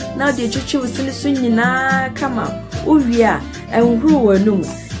 Now the chuchu was in the swing na come out. Uria and who were no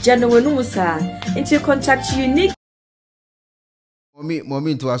general numusa into contact unique.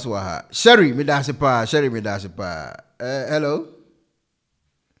 Mommy to us wa Sherry me dasipa. Hello.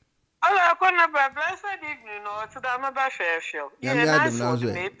 Hello, I couldn't have blessed evening or to the Maba Fair Show. Yeah, Nancy was.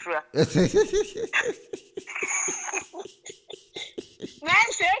 Yeah,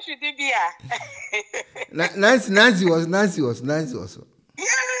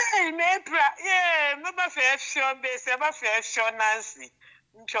 Maba Fair Show, base, Maba Fair Show, Nancy.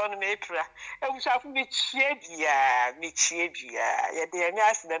 John Mapra, and we shall be cheedia, yeah, the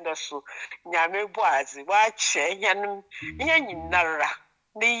accident or so. Yame Boazi, watch, yan nara,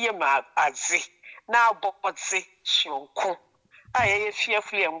 Niyama Azi, now Botzi, Shonko. I am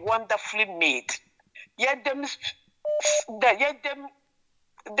fearfully and wonderfully made. Yet them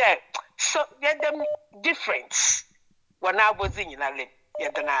difference. When I was in Yale,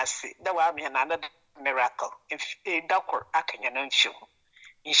 yet the Nasi, there were another miracle. If a doctor, I can show.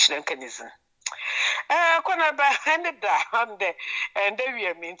 In Shrinkanism. Konaba handed down there, and there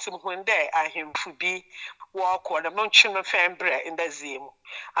we mean some one day. I him to be walk on a mountain of Fambre in the Zim.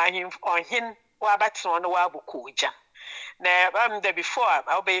 I him on him, Wabats on the Wabukuja. Now, I'm there before,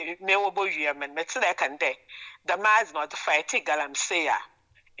 I'll be no boyam and Metslakan day. The man's not fighting Galam Saya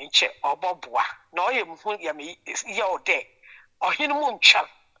in Che or Bobwa, nor him who yami is your day, or him moonchum.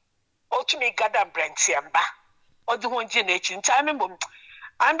 Or to me, Gada Brentiamba, or the one generation time.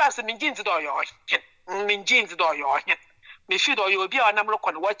 I'm basing jeans do your jeans do your me should or you'll be on a look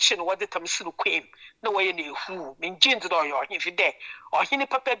on watching what the Tamsil queen. No way any who mean jeans do your if you dare or hini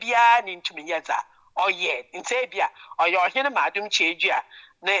papa bian into me yaza or yet in Sabia or your hina madam chajia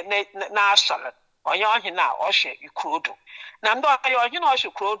na salad or your hina or she you could do. Now your hina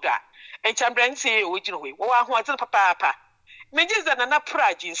should crow that and Chambran say originally or what's the papa. Menjes and an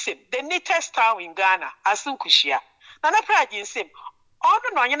appraj sim the neatest town in Ghana as Sunkushia. Nana praj sim. All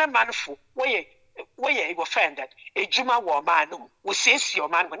the non manful, where you offended, a Juma war man who says your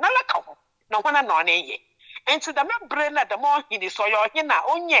man will not like no one non ye. And to the membrane at the more in this or your hina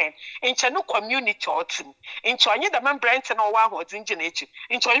on yen, in Chanu community or team, in China the membrane and all one was in nature,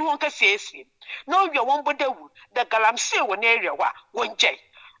 in China won't say him. No, you won't be the Galamsey one area one jay.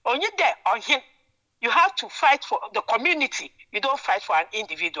 On you there on him. You have to fight for the community. You don't fight for an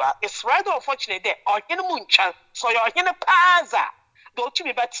individual. It's rather unfortunate there. Or in Muncha, so you're in a paza. Don't you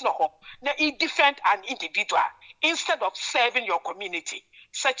be better now he defend an individual instead of serving your community.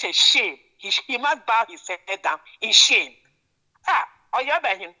 Such a shame. He must bow his head down in shame. Or you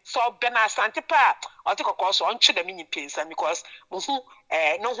by him. So Bena Santipa, or take a course on to the mini pins because no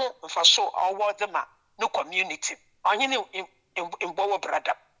for sure or what the man, no community. Or you in Bowo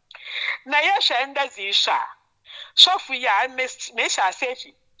brother. Now, yes, and that's the issue. So, we are Miss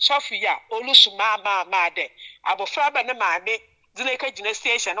Safety. Sophia, Olusu ma de. Abofra ba ne maame zineka gina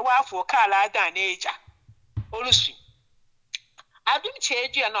station no wa for car la dan eja. Olusu. Adom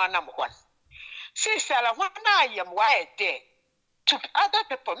Kyei-Duah no anam hon. Sister la hon na yam why there to other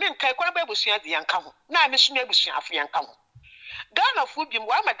people. Men kai kwa ba busua de yanka ho. Na me suma busua afi yanka ho. Ghana fu bim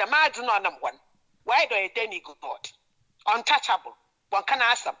wa madam adi no anam hon. Why do a demigod? Untouchable. One can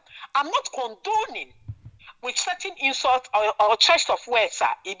ask them. I'm not condoning with certain insults or choice of words,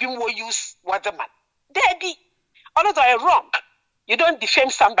 if you will use what the man. There be, although are wrong, you don't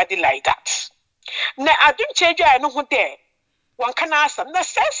defame somebody like that. Now, Adom Kyei-Duah, I know who there. One can ask them, the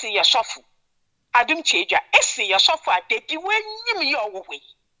sense in your shuffle. Adom Kyei-Duah, see your shuffle, they be when you your way.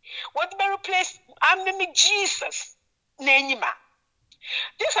 What very place, I'm naming Jesus, Nenima.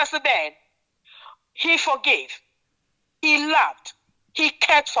 This has been, he forgave, he loved, he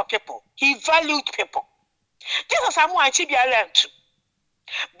cared for people, he valued people. Jesus am one to be learned to.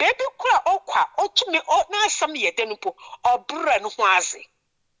 Baby kwa okwa otumi o na asam ye denupo obra no hoaze.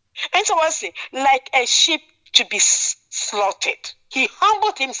 And so I say, like a sheep to be slaughtered. He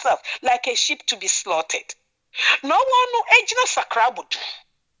humbled himself like a sheep to be slaughtered. No one no ejina sakrabudu.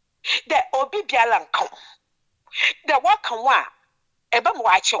 The obi biala nkan. The waka wa eba mo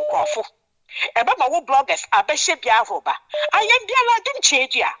achi nkrofo. Eba ma wo bloggers abehye bia hoba. Ayem biala Adom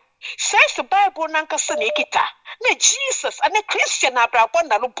Kyei-Duah. Says the Bible nankasa nekita. Ne Jesus and a Christian abrabon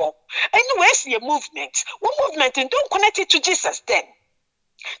na lubo. Anyways, your movement. What movement and don't connect it to Jesus then.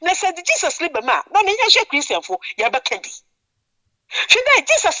 Na said Jesus libema. No ne yashe Christian for yabakedi. Should I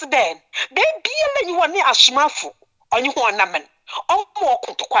Jesus then? Then be a you want asmafu on you one naman. Or more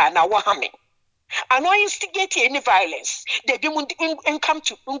kuntukwa na wahame. And no instigate any violence. They didn't come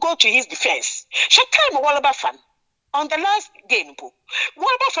to go to his defense. Shall time all about fun. On the last game,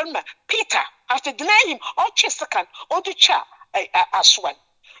 what about Peter, after denying him, or Chesakan, or the cha as one?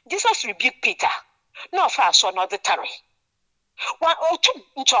 Jesus rebuked Peter. No fast or not the tarry. One or two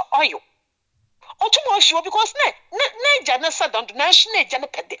into oil. Or two more sure because ne janasa don't national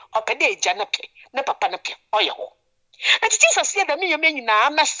janapede or pede janape, ne papanape, oil. And Jesus said that me, now, I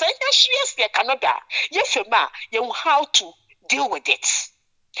must say, yes, yes, Canada, yes, you know how to deal with it.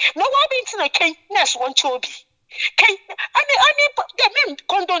 No one being in a case, nurse one chobi. I mean,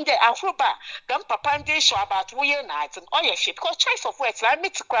 condone the Afroba, then Papa and they show about weird nights and oil ship because choice of words, I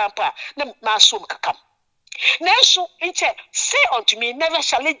meet grandpa, the masum come. Now, say unto me, never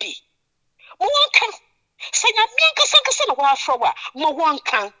shall it be. One can say, I mean, Afroba, no one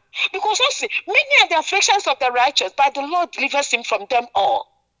can. Because I say, many are the afflictions of the righteous, but the Lord delivers him from them all.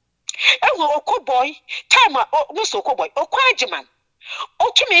 And Oko boy, time, Mr. Oko boy, Okwajiman.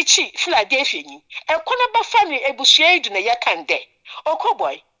 Otumechi Philadelphia ni ekona bafani ebusuedu na yakande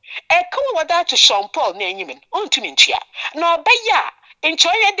okoboy ekwa wada to Sean Paul na enyimen ontumi ntua na obeya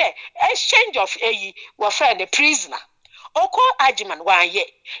enchoye de exchange of wa friend prisoner oko agiman wanye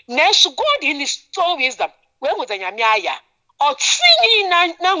na so God in his soul wisdom we mu nyame aya otsini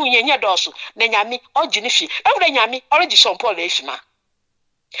na hunyenye doso na nyame ogine fi ewure nyame origi Sean Paul efima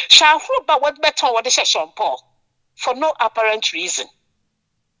shafro ba what better what is Sean Paul for no apparent reason.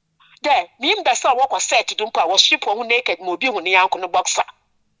 There, me that's not what was said to Dumpa was strip who naked, mobi who the uncle boxer.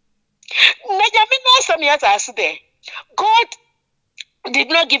 Najamina some years as there. God did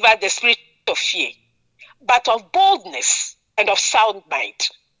not give us the spirit of fear, but of boldness and of sound mind.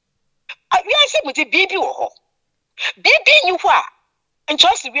 We are saying with the baby or baby you are. And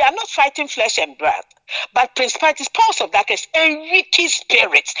trust me, we are not fighting flesh and blood, but principalities, powers of darkness, and wicked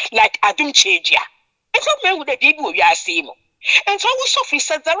spirits like Adom Kyei-Duah. And some men with the baby we are seeing. And so we suffer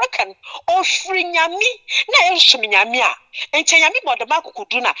says the reckon or free yami, na yamia, and Chayami Bodamaku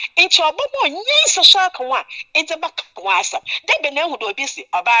Kuduna, and Chobomo, yes, a shark one, and the back wasa. They be known to be busy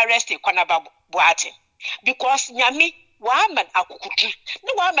about arresting Konaba Boatin. Because Yami, woman, Akukudu,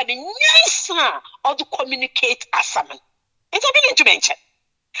 no woman, yes, sir, or to communicate as summon. It's a bit to mention.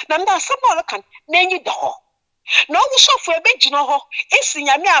 Nanda some other can name you the hall. No, we suffer a bit, you know, it's in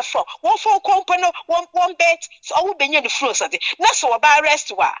Yamia for one phone company, one bed, so I will be near the floors of the Nassau about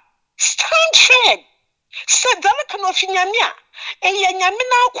rest. Stand firm. Said Dalakan of Yamia, and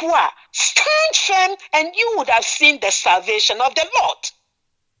Yamina Kwa. Stand firm, and you would have seen the salvation of the Lord.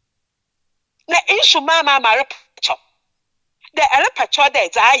 Na issue Mama Marapacho. The Arapacho there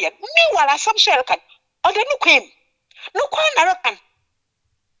is iron. Meanwhile, some sherikan, or the Nukim. No quan Narakan.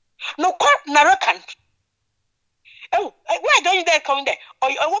 No quan Narakan. Oh, why don't you there come there? Or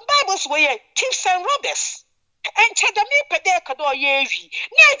Bibles were thieves and robbers. And Chadami Pedecado Yevi.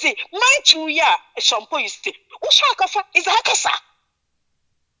 Nazi, my 2 year shampoo is the Ushakafa is Hakasa.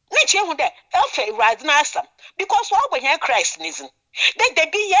 Nature would there, Elfe ride Nasa, because what we hear Christ isn't. They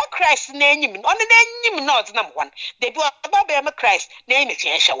be your Christ name, on the name not number one. They be a Christ name if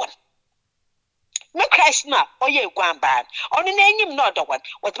you one. No Christ now, or ye one bad. On the name not the one,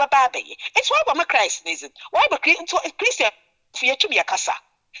 what baby. It's why I'm a Christ is it? Why a Christian for you to be a casa?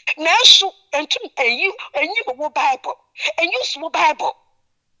 Now, so and you Bible, and use Bible,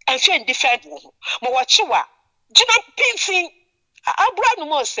 and friend defend one. Mawachua, do not pincing. I brought no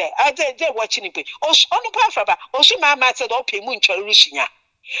more say, I did watching it. On the Pafaba, also my master don't pay Muncho Rushina.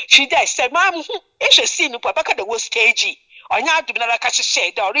 She does say, Mam, it's a scene of Papa the was stagey. Or now do not catch a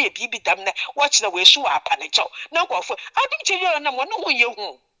shade or a baby damn watching the way so up and it's all. No, I don't tell you, no one know you.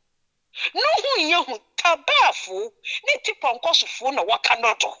 No, who you tabafu, native on cost of phone or what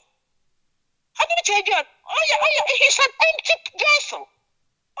cannot do. I don't tell you, oh, he's an empty vessel.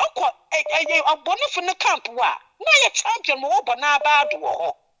 A bonnet from the camp, why? No, a champion more than a bad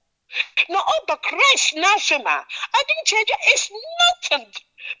war. No, over Christ, Nashima. I didn't tell you, it's nothing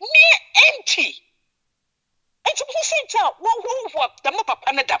mere empty. It's a percent out. What the map of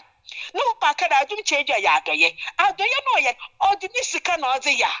Canada. No, Packer, I don't change your yard, or ye. I do you know yet, or the Nissican or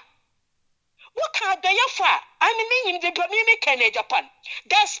the ya. What can I do you for? I'm in the Dominican Japan.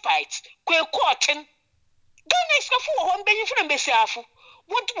 Despite queer cotton. Don't ask for home, baby from Bessafu.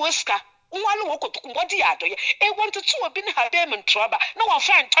 What whisker? One walk to what the other. I wanted to have been her diamond trouble. No one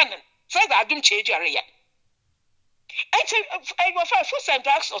found tenant. Says I don't change your area. I was a Food and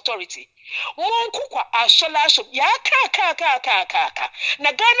Drugs Authority. One cook, I shall ask ya ka.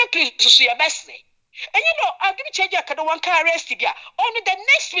 Nagana, please, to see your best. And you know, I'll give you change your one car arrest. Only the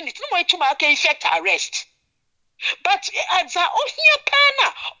next minute, no way to make effect arrest. But as I here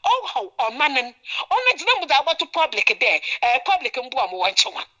pana, oh, how or manon, only the number that to public there, public and bomb one to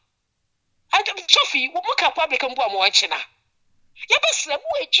one. I don't Sophie, what look at public and bomb one china. Yes,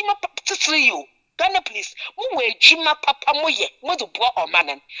 wait, Jima to see you. Ghana, please, wait, Jima Papa Moye, what a boy or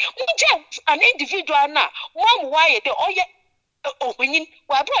manon. An individual now, one wire the oye. Oh, winning,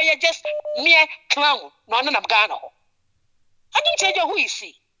 well, boy, just mere clown, none of Ghana. I don't tell you who you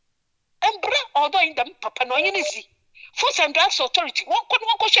see. And bra, although in them, Papa, no, you see. Food and Drugs Authority, one could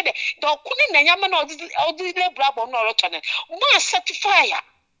walk off the dog couldn't yaman or the brabo nor return. One certifier.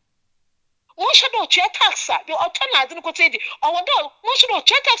 One should not check tax, the alternate didn't go say, or one should not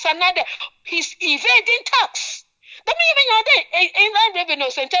check tax another. He's evading tax. The meaning of the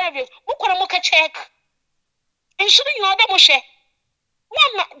revenue center, who could make a check? Ensuring your demoshe.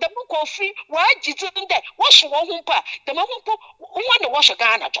 One, the book of free, why did you think that? Wash one whoompa, the moment one the wash a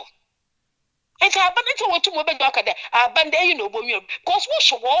Ghana. It's happened to what to move a doctor there. I bandai you know, because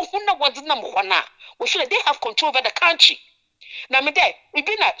wash one who know what's the number one now. We feel they have control over the country. Now, me day, we've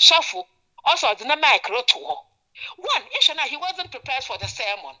been at shuffle, also the mic roto. One, Ishana, he wasn't prepared for the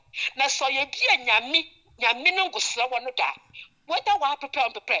sermon. Now, so you be a yamino go slow one of that. What do I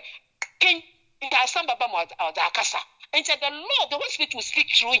prepare? King. Some Baba or the Akasa. And said the Lord, the Holy Spirit will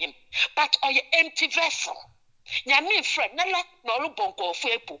speak through him. But on your empty vessel. Yami friend, Nala, no bonko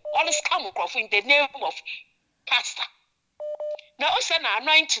fepu, always come in the name of pastor. Now also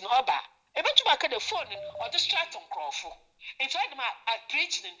anointing oba. About to back at the phone or distract on Crawford. In fact, my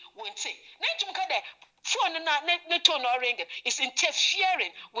preaching won't say. Now to look at the phone and not tone or ring is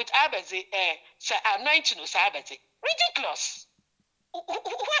interfering with Abazi, anointing or Sabazi. Ridiculous.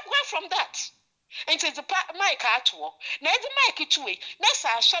 Where from that? And says the mic at war. Now the mic it way. That's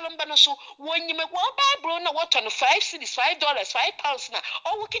our shalom banaso. When you make one Bible, no what on 5 cities, $5, £5 now.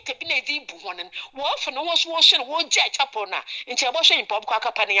 Or we get a binady buonan. War for no one's washing, one jet upon now. Into a washing pop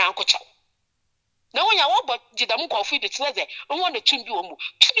quacker panny uncle chow. Now when you walk but did the mook of feed it leather, and want to tune you omu.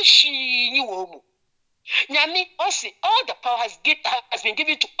 She you omu. Nyami, also, all the power has been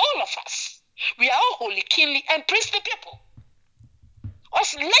given to all of us. We are all holy, kingly, and priestly people.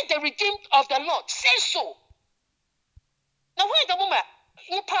 Us let the redeemed of the Lord say so. Now, where the woman,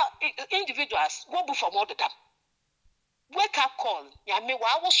 individuals, what before more than them? Wake up call, Yami,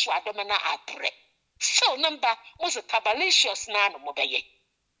 wa was swadomana apre. So number was a tabalicious nan of Mobaye.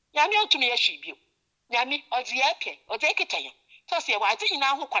 Yami to me a shibu. Yami or the ape or the ekitayan. So say, why didn't you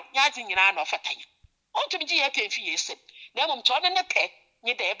know who quite yarding in an offer time? On to be the ape for you said. Then I'm turning a pet,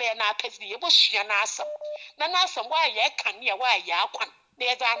 near the bear na pets the bush yan awesome. Then ask them why ya can near why ya quan.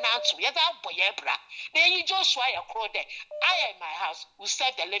 There's an answer, yes, our boy, bra. There you just try a crow there. I and my house will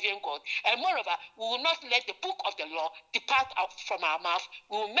serve the living God. And moreover, we will not let the book of the law depart out from our mouth.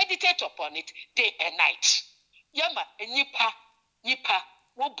 We will meditate upon it day and night. Yama, and Nipa,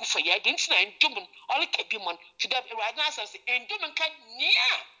 what buffer ya didn't know in Duman, all it can be one to the right now, and Duman can near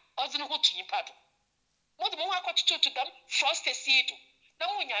other than what you paddle. What the more I got to them, frost a seed.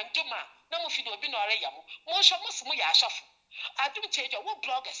 No one yan Duma, no more if you do be no yam. Most of us, we are shuffle. Adom change what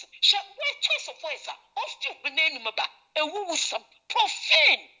bloggers. Shall we choice of voice? Often the name about a woo some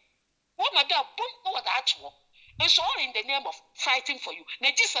profane. What my dad boom over that war. It's all in the name of fighting for you. Now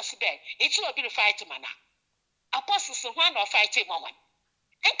Jesus bed, it's not be a fighting man. Apostles one or fighting moment.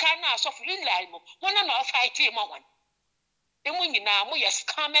 And can now suffer in line one or fighting moment. And when you now more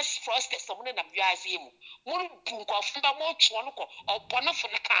scammers frosted someone in a museum, more book of more chonoko or bonnet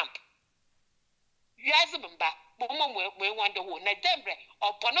for the camp. Yazimba, woman will wonder who, Nadembre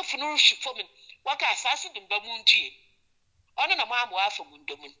or bonnet for no ship for me. What assassin in Bamunji. On a mamma for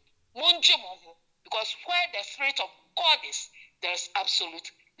Mundomin. Munjimo. Because where the Spirit of God is, there is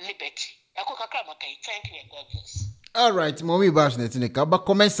absolute liberty. Thank you, God bless. All right, Mommy Bashnet in the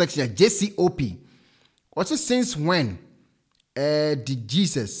comment section. JCOP. What's it since when did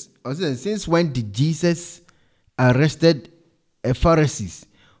Jesus? Since when did Jesus arrested a Pharisees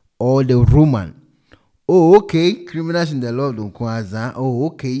or the Roman? Oh, okay. Criminals in the Lord don't kwaza. Oh,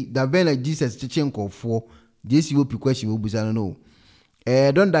 okay. That been like Jesus teaching for JCOP question will be I don't know.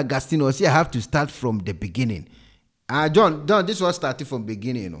 Don D'Agostino say I have to start from the beginning. John, this was starting from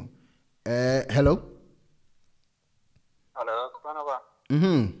beginning, you know. Hello. Hello, Kupanova.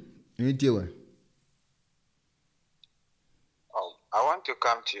 Oh, I want to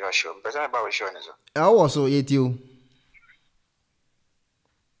come to your show. Better about your show, is it? I also eat you.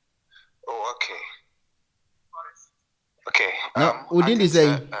 Oh, okay. Okay. No, who didn't say?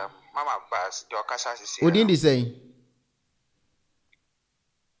 Mama Bass, your casa is here. Who didn't say?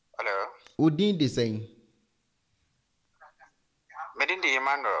 Hello. Who did the same? Medindi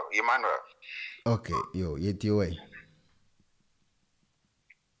Emmanuel. Okay, yet your way.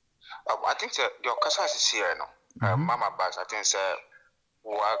 I think your casa is here, no. Mama Bass, I think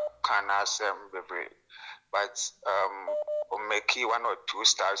what can I say, baby? But make 1 or 2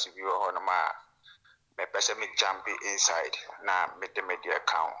 stars if you are on my person me jump inside. Now make the media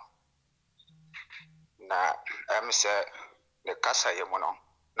account. Now say the casa yemono.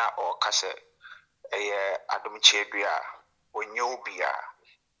 Na or kase Adom Kyei-Duah onyobia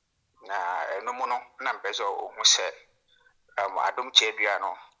na enomono na mbezo ohu se Adom Kyei-Duah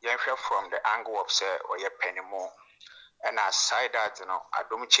no yenhwe from the angle of say oye penimo and aside that no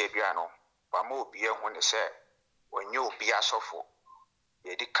Adom Kyei-Duah no ba ma obi ehu ne se onyobia sofo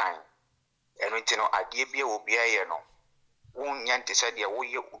ye di kan eno ntino ade bia obi aye no wonya nte se de wo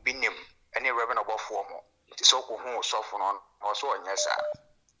ye obi nim ene reverend obofo mo ti so ko hu sofo no so onyesa.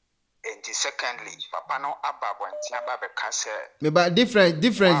 And secondly, Papa no ababo nti ababe kase. Me ba difference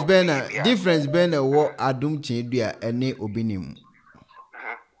ben what Adom Kyei-Duah ene obinim.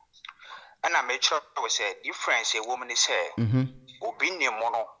 And I make sure we say difference a woman is say obinim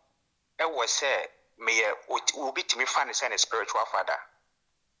no e was say me obi timi fan is a spiritual father.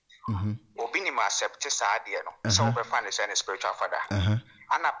 Obinim accept saade no so be fan is a spiritual father.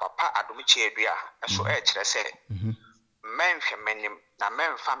 Ana Papa Adom Kyei-Duah so e kire say men menim na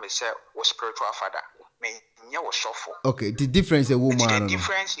men family say was spiritual father men nya was suffer. Okay, the difference a woman. The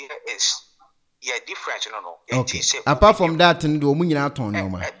difference here is different no. Okay. Apart from that ndo omu nyina ton no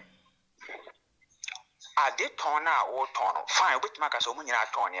ma. I did turn out or turn fine with my case omu nyina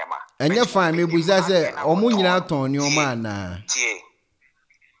ton ya ma. Enya fine me buza say omu nyina ton no ma na. Tie.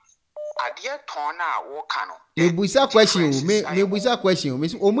 I did turn out or kanu. Me buza question me buza question me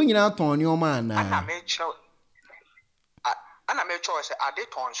omu nyina ton no ma na. And I made sure and I made choice I did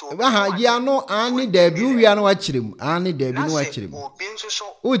turn so. Ya no ani debi wi ano akirem ani debi no akirem.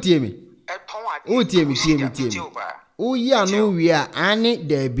 O tie me. O tie me. O yi ano wi a ani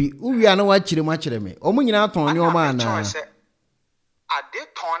debi wi ano akirem. Omu nyina ton nyo ma na. I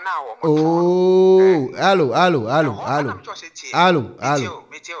did turn now. Oh, hello.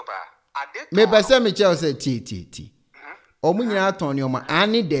 Me pese me che say ti. Omu nyina ton nyo ma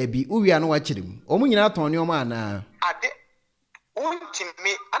ani debi wi ano akirem. Omu nyina ton nyo ma na. Oh,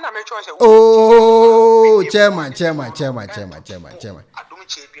 chairman.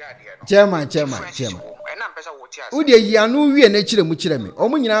 Who dey ya no wie na kire mu kire me.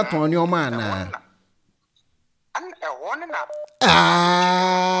 Omu nyina ton ne oma na.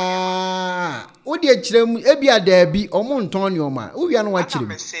 Who dey kire mu e bia da bi omu nton ne oma. Wo wie no wa kire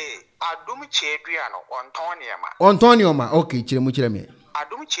me. Adom Kyei-Duah no onton ne oma. Okay, kire mu kire me.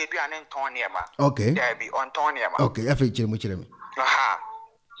 Adom Kyei-Duah ne nton ne oma. Okay. Da bi onton ne oma. Okay, afa kire mu kire me. Aha.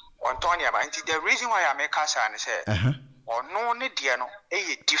 Onton ne oma. Nti the reason why I make us and say ono ne dia no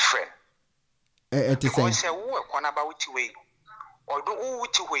e different. Because say wo ekwana ba wuti we. Odo wo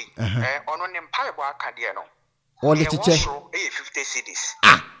wuti we. Ono ne mpa bo aka dia no. All the teacher. 50 cedis.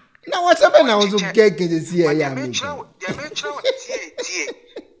 Now what's happening now so get to see ya me.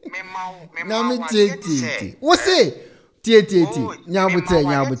 Now me tie. What say? Tie. Nyabutre.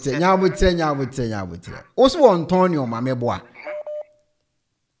 Also Antonio Mameboa.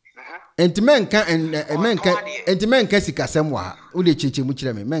 Enti menka sikasem ule chichi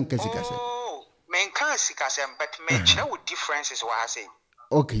muchireme menka sikasem. Menka sikasem but me show differences what I say.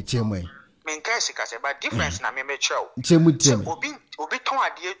 Okay, chemwe. Menka sikasem but difference na me show. Chemu cheme. Obi ton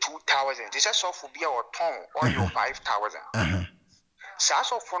adie 2000. This is so for be or ton or your 5000.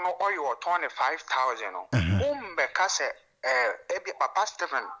 Saso for no or your ton 5000 no. Mbeka se ebi papa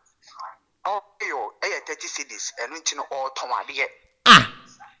Stephen. Oh yo 30 cedis and ntino all ton adie.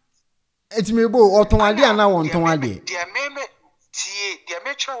 It's me bo otonade ana won tonade. Dia meme tie dia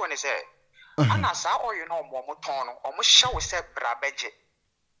me try when say ana sa oyo no mo ton no o mo hye we say bra beje.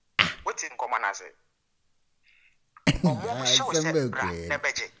 Wetin komana say? O mo hye we say bra na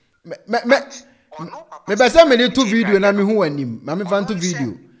beje. Me bese me dey two video na me hu wanim. Ma me fan two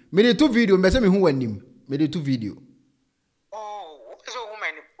video. Me dey two video me bese me hu wanim. Me dey two video.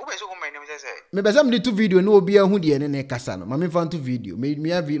 Me bese me dey two video no obi ahu de ne kasa no. Ma me fan two video. Me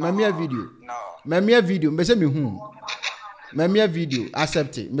video. No. Me video me bese me hu. Me video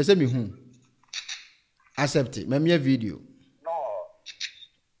accept it. Me bese me hu. Accept it. Me video. No.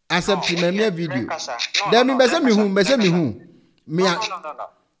 Accept it. Me video. Then me bese me hu. Me No.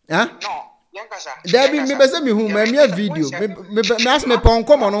 Huh? No. Yankasa. There be me bese me hu. Me video. Me ask me pon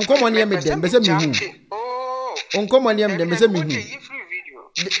come on here me dem bese me hu. On come on here me dem bese me hu.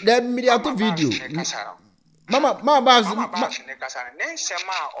 There me dey to video. Mama ba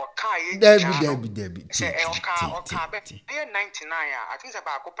Nensema or Kai. Debi. Say Oka be 99 I think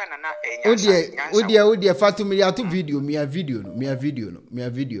about open na Odi fatu me dey to video. Me video no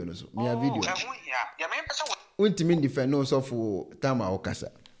so. Me video. Ya me pesa Untimi defend no so for time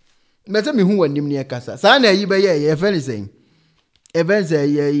okasa. Me say me hu wanim ne kasa. Sa na yi be ye fe ni sen. Events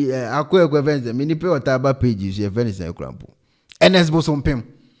akwa events me ni pe otaba pages ye fe ni sen krampo. NS Bosompem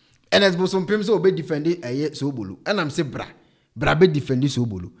so be defend so bolu. And I'm say bra be defend so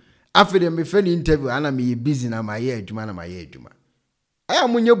bolu. After them me friend interview and me busy na my year adwuma na my year adwuma. I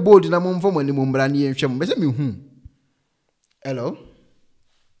am munye bold na mo mfo mo ni mo mbra ni nhwem. Be say me hu. Hello.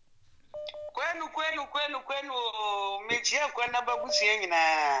 Kwenu mechie kwenda babusie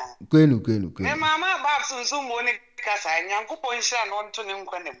nyina. Kwenu. Me mama ba sunsun mo ni kasa nyankopon hira no nto ne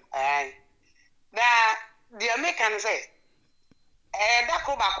nkwanem. Ai. Na the American say da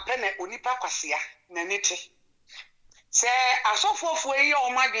ko ba ko pene onipa kwasea na niti se asofofo eyi o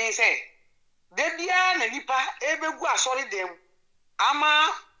madwen se da bia na nipa ebegu asori dem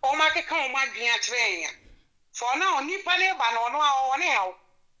ama o makeka o madwen a kire ya for na onipa ne ba no no a o ne hawo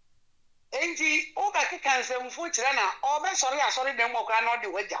enti o ba keka nsemfo kire na o be asori dem okra na o de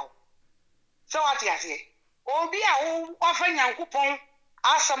wajawo se wati ase obi a o ofa nyankopon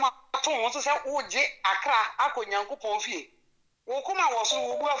asama to won so se o je akra akonyankopon fie Wokuma woso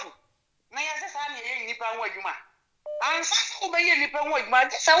wobuafu na yase sa na ye nipa nwa adwuma ansa so be ye nipa nwa adwuma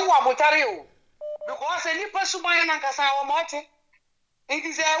je se wo abotare o because nipa suban na nkasa wo mote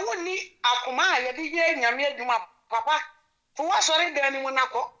nti se woni akoma ye de ye nyame adwuma papa fo wasore dan ni mu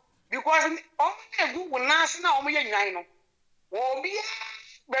nakọ because o egu wonase na o ye nwan no wo bia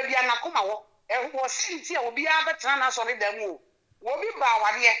ba bia nakoma wo wo senti a wo bia betena na sore dan mu wo bi ba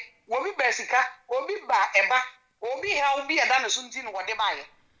wade wo bi ba sika wo bi ba eba Obi ha obi ada na sunti no wode baaye.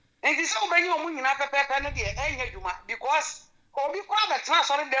 Enti se obanyi omu nyina pepepe no de enya dwuma because obi kwa ba tena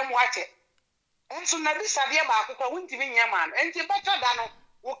sori dem wache. Enso na bi sabia ba akokwa wuntimi nyama no. Enti beto da no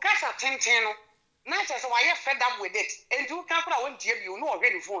wo kasa tenten no. Na chese wa ye fed up with it. Enti wo kan pra wontie bi no ohwe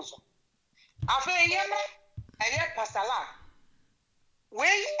ni phone so. Afa ye no eye pasala. We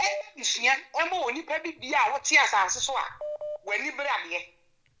bisua emo oni pa bi bia wo tie asase so a wani brade.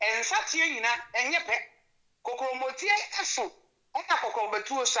 Ensa tie nyina enye pe Kokoromotie eso eka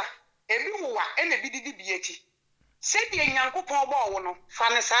kokorobetuo sa ebi wuwa ena bididi bieti se die nyankopon bo wo no fa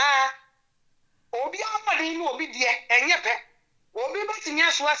ne saa obi amade ni obi die enye pe obi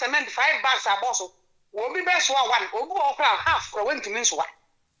betinya so cement 5 bags aboso obi be so 1 obi wo kra half kro wentimi so wa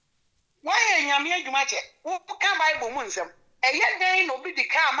why nyame adwuma che wo ka bible mu nsem eye den no obi di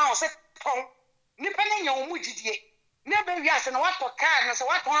ka ma o se ton nipa ne nya omu gidie na be wiase na wato ka na se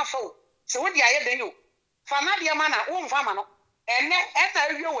wato afo se wo di aye den yo Fana dia mana wo mfa ma no ene eta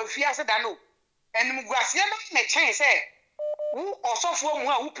awie wo fiase da no enim guase ba na chen se wo osofo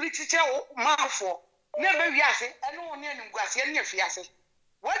mu a wo pritiche wo mafo na be wiase ene wo ne enim guase ne fiase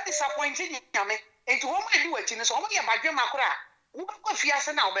what disappointing nyame enti wo ma di wachi ne so wo ye badwe makora wo ba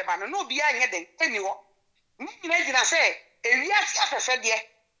fiase na wo be ba no no bia anye den eni ho ni nyina gina se ewiase afefe de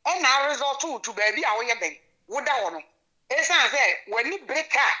ena result to ba bi a wo ye den wo da wo no esan se wani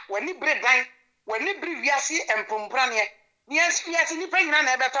breaker wani bredan when you bring Viasi and Pomprania, yes, yes, any pain and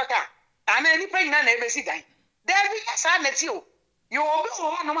ever talk, and any pain and ever see that. There be a sign at you. You will be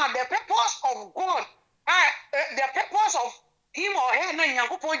one of the purpose of God, the purpose of him or her, no young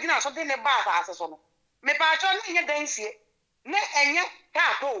people, something about us. Me patron in your dance here, ne and yet,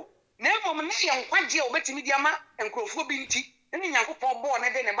 tato, never me young quantity of betting mediama and crofobinti, and young people born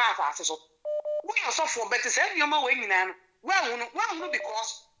and then about us. We are so for better send your man winning and well,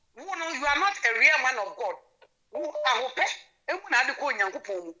 because you are not a real man of God. Who I will pay, and when I do call young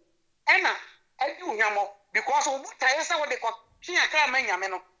people, Anna, I do yamo, because of what I saw what they call Chia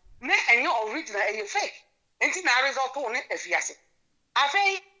Carmeniameno, ne and your original and your fake, and in our result on it if you say. I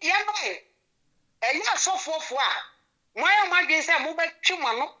say, young boy, and you are so for. Why am I against a mobile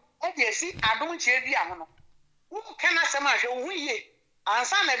chumano? And you see, I don't share the ammo. Who can I say my show? We and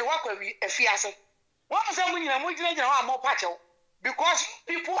some of the work of a fiasse. What is that when you are more patcho? Because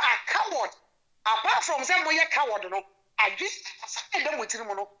people are coward. Apart from some way, coward, no, I just say them with him,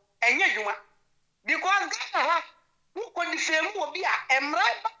 and yet you because who could the same will be a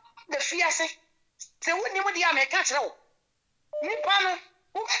right the fiasse. So when you would be a catch out. Nippana,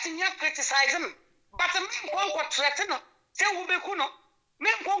 who has in criticize him, but a man won't threaten, say who be kuno,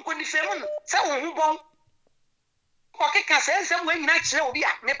 men won't the same, so who won't. Pocket can say some way natural be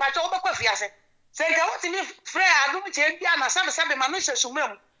a me patch over fiasse. Say, I want to be fair, I don't take Diana, some manusia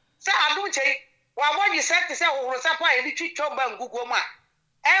sumum. Say, I don't take what you said to say, or supply any treat job and Google ma.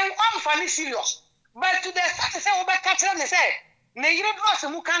 And one funny serious. But to the say, over catcher and say, nay, you don't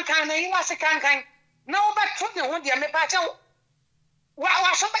some who can't, nay, was a can't. No, but from the one, dear me patch out. What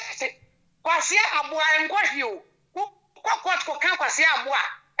was somebody? Quasia, a boy, and what you? What for Campasia, boy,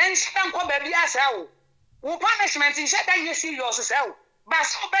 and stand for baby as hell. Who punishment is said that you see yourself. But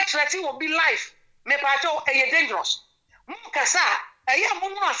so better will be life. Me pato a dangerous. Mukasa, a young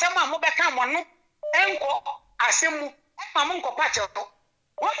woman, some more become one. Enko, Asemu, Mamunko Pacho.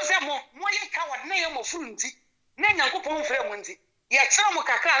 What is that more coward name of Frunti? Name of Kupon Fremunti. Yet some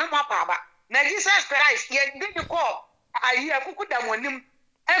Kaka, no papa. Now Jesus Christ, yet didn't call. I hear Kukudam when him.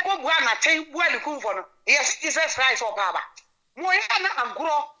 Echo Guana, take where the Kufono. Yes, Jesus Christ or Baba. Moyana and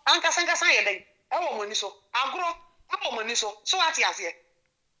grow, Anka Sanka Sayade. Oh, Moniso, Agro. So what you say?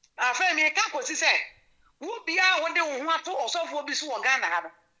 I feel me can't put say. Who be out when they want to or so for this war Ghana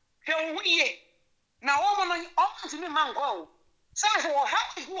have. Can we now all to me man go. Some will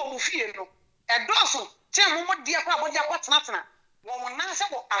have to go fear no. A dozen, tell me what dear Papa what's not now. One answer,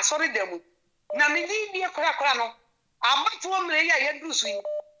 I saw them. Now me be a crackrano. I'm not 1 million yet do swing.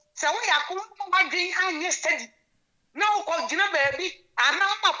 So we are coming my dream and yesterday. Now called Gina baby, and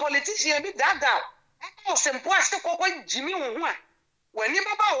now my politician be that. I was impressed to Jimmy when you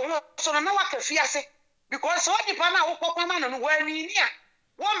about so no one can fiase because so the pana or papa man and where we near.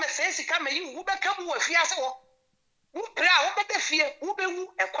 One may say, come you who become with fiase or who pray over the fear, who be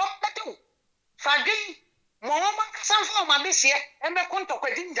a combat. Fagin, Mama, some for my this year, and the conto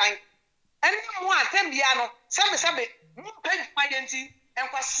quitting dine. And no one, Tembiano, Sabe, no pay my auntie, and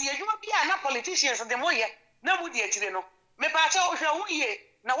was see you be an politicians of the Moya, no would yet, you know. Me pacho shall we ye,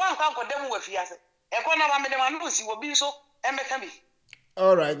 no one can't condemn with fiase.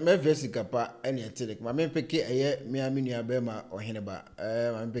 All right, my vesica pa any attack. My main picky a year, me a mini abema or hineba.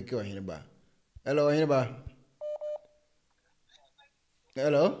 I'm picky or hineba. Hello, hineba.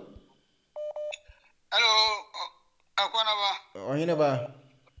 Hello. Hello, Aquanaba. Or hineba.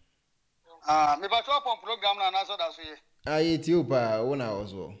 Me back up on program and answer that way. I eat you pa 1 hour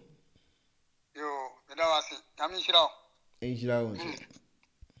so. You, the Dawasi, I'm in Shirao. In Shirao.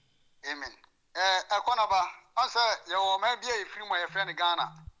 Amen. Aquanaba, answer your maybe a free my friend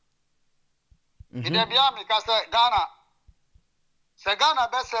Ghana. In the Biami Casa Ghana. Say Ghana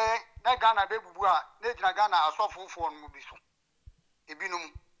best say, na Ghana baby bua, Natina Ghana are so full for Mubiso.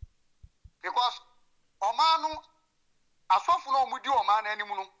 Ibinum. Because Omanu, a soft no mudio man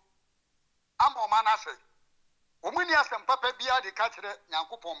anymore. I'm Omana say. Omunia and Papa Bia the catcher,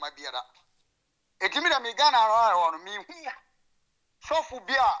 Yankupon my beada. A timid Ghana on me. Sofu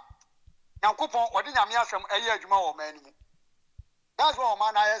Bia. Yankupon or didn't have some a year more man. That's what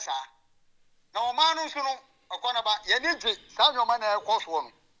man I say. No man who's no a corner about Yenji, some your man cost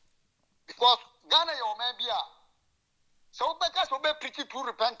one. Because Ghana your man be so because will be pretty poor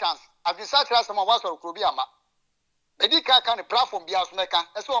repentance. I've been such as some of us or Kubiama. Medica can a platform be as maker,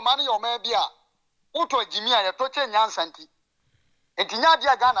 as well money your man be Uto Jimmy a toche Yansanti. And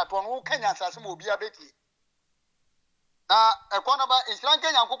Tinadia Ghana to who can answer some will be a Betty. Now a corner about is ranking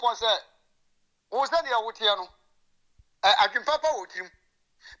Yankupon said. Who's that your Utiano? I can papa with him.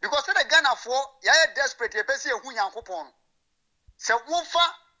 Because the Ghana for, ya desperate, a person who Yankupon. So, Woofa,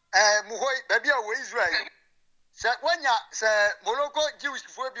 muhoi baby a Israel. Say when ya say Morocco Jewish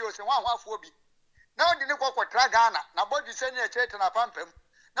phobia say one phobia. Now the Nico Ghana, na body send a chet and a pampem.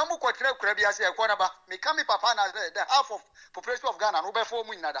 Now Muko Krabia say a cornerba, me come papa the half of population of Ghana, no before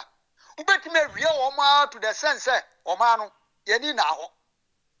me nada. Ubet me real Oma to the sense, Omano, Yeni now.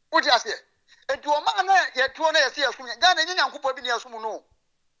 What you say? And to a man, yet to a see a swing, Ghana, and Yankupo be near Sumuno.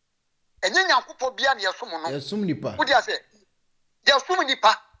 And Yankupo be near Sumuno. Sumnipa. What you say? Yes,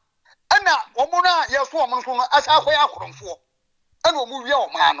 Sumnipa. And now, Omona, yes, woman, as I wear for. And we move your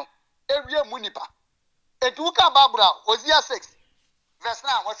man, every munipa. And to Barbara was year 6. Verse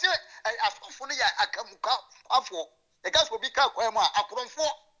now was here as funny I come up for. The gas will be cut where I put on 4.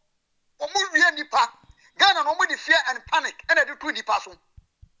 Or move nipa. Ghana no money fear and panic, and I do 20 person.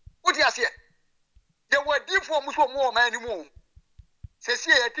 What you say? There were deep for more many more. Says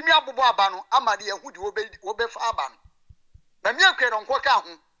here, Timia Bobano, Amadia, who do obey Faban. Bamia on Quaka.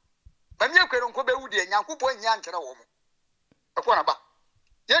 Bamia on Kobe Woody and Yankupo and Yanchara woman. Upon about.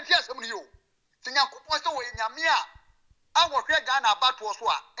 Yet, yes, some of you. Sinyakupo so in Yamia. I will create Ghana about to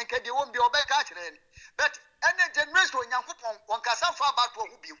Oswa, and they won't be obey catching. But any generation Yankupo, one can suffer about to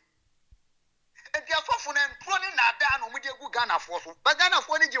Ubu. And they are so and pruning that down with your good Ghana force, but Ghana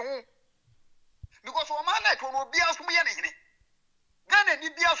for any Jew. Because one man like will be as we any. Ghana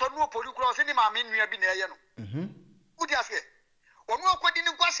need be as or no polycross any mamma in your binarian. Would you say? Or no, what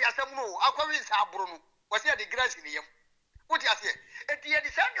didn't go see as a no, Aquaris Bruno, was here the grass in him. What you say? At the end,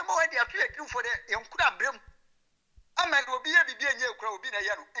 the Sunday morning, they are you for the young crab. A man will be a baby and your crow be a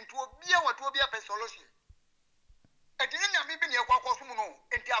yellow, and to be what will be a solution. At the end of me being a Quacosumuno,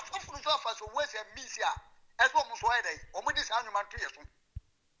 and they are so full of us West and Misia, as almost Friday, or with this animal to you.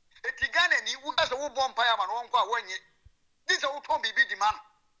 At the gun and you was a woman fireman on one year. This old Tommy be the man.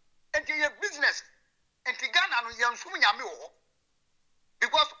 And to your business, and the gun and young Sumyamo.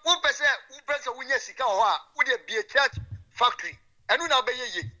 Because Upesa Winyasika would be a church factory, and will be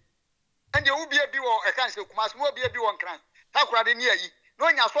ye. And there will be a bill or a cancer, must more be a bill on crime. Takra near ye,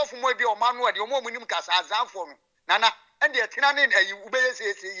 knowing a soft more be or manual, your more minimum cast as for Nana, and the Tinanin, and you obey say,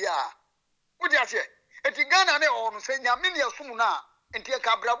 ya. Would you say? And the Ghana on saying Yaminia Sumuna, and take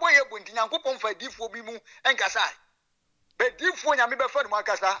a braboy when Tinakupon for deep for Bimu and Kasai. But deep for Yamiba for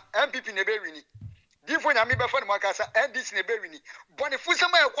Macasa, and Pipi Neberini. Deep for Yamiba for Macasa, and this Neberini.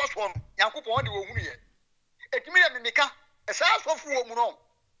 Bonifusama was one, Yakupon the woman. It may be Mika, a size of woman.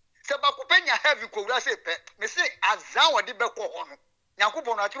 Sabakupenya heavy Kurase pet, may say as Zawa de Beko on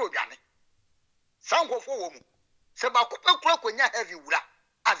Yakupon a true Gani. Some go for woman. Sabakupa clock when you heavy wula.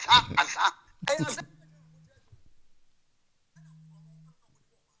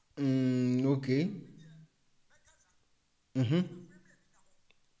 Okay.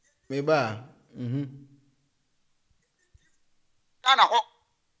 Maybe.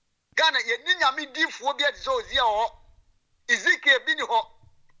 Ghana, ye ninya mi di phobia zo zia ho. Ezekiel bi ni ho.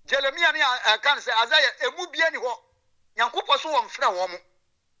 Jeremiah ni kan say Isaiah emu bia ni ho. Yankopɔ so won frɛ wo mo.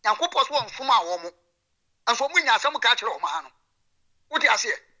 Yankopɔ so won soma wo mo. Anso mu nya asɛm ka kyerɛ o ma no. What you say?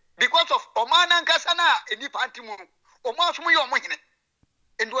 Because of Omana Kasana, a deep antimu, Omas Muyo Mohine.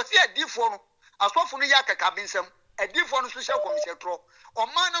 And was here a deep one, as often Yaka Cabinsum, a deep one social commission tro, or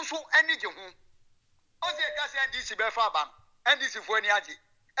man so any Jum. Ozia Cassia and DC Befaban, and this is for Niaji,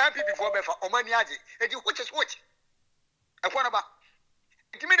 and before Befa, or Maniaji, and you which is which. A one about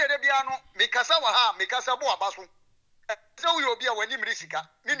Timid Debiano, Mikasawa, Mikasaboa Basu. So you'll be a winning Risika,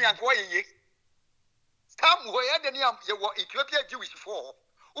 meaning Anquay. Some where the name you were Ethiopia Jewish for.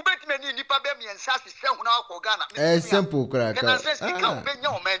 Ubet many nipa be me ensase se ho na akọ Ghana. Simple crack. What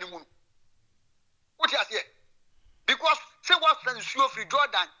you say? Because say what friends you free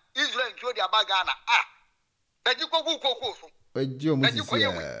Jordan, Israel to their Ghana. But you go so. But you must say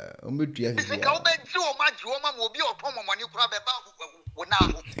omutua. Say ka obe ti o ma ji o ma mo bi otomo money kura be ba wo na.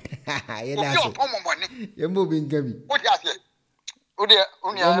 Ye na so. Ye mo bi nkabi. What you say?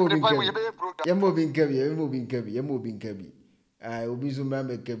 Ye mo bi nkabi. Obi zuma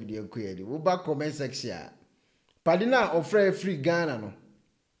me kabidi akoyedi wo ba comment section padina ofre free Ghana no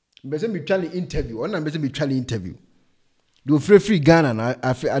mbese mi twale interview ona mbese mi twale interview do free Ghana na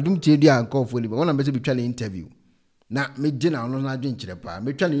Adom tedi ankofo ni ona mbese mi twale interview na me gina ono na adwen kire pa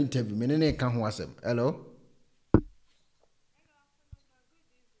me twale interview me ne ka ho asem. Hello.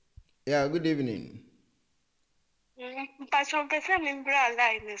 Yeah, good evening. Pastor pese mi bra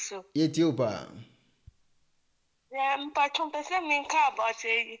line so yeti opa. But person mean car about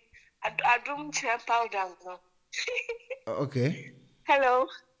Adom chair powder. Okay. Hello.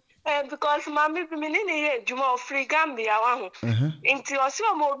 Because mommy be meaning here, Juma free Gambia one. Into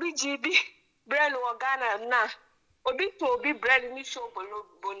also more BGB, Brand or Ghana na. obi to obi bread ni show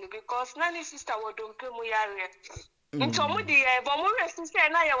bolo because na ni sister wo don pe mu yare nto mu di e bo mu resi say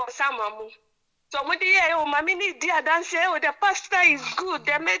na ye wo sama mu so mu di e o mami ni di adanse o the pastor is good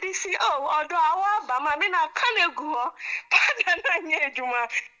the medicine odo awa ba mami na kanegu ho pada na nye ejuma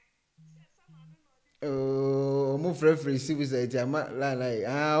mo free civil society ama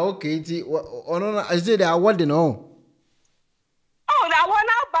okay ti ono na I say they award no that one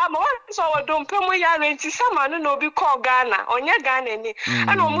about my so don't pay me ya rent sama no be call Ghana onye Ghana ni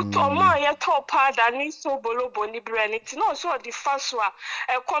and omo ya top pada ni so bolobo ni brand no so the first one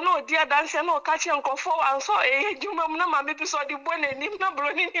kono dia dance no catch nkofo and so ejuma na ma me so the bone ni na bro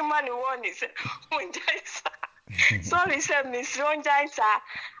ni man won is sorry say miss Ronjaisa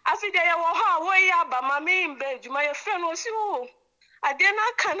afi dey wo ha wo ya ba ma me imbe ejuma ye fe no si o adena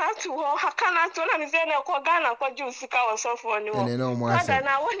kana to ho hakana to na nze na ko Ghana ko ju sika wo so for ni wo ada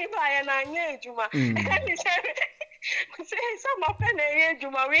na woni ba ye na nya ejuma eni say some pen ye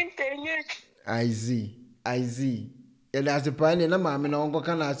ejuma winter nye I see and as a pan na ma me na onko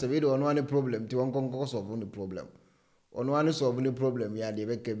kana asebe de ono ane problem ti onko solve the problem ono ane solve the problem ya de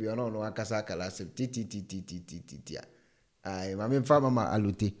beke bi ono akasa kala asebe ti ai ma me fa mama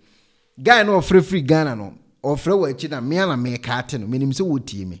alute guy no free Ghana no ofre wa chi na me na me ka ate no menim se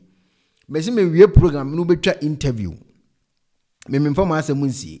wotie me me se me wie program no betwa interview me mfa asem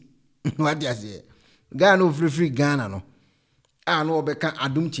nsie what ya say guy no free Ghana no no obeka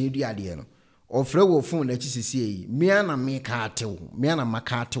Adom Kyei-Duah de no ofre wo phone na chi sesie yi me na me ka ate wo me na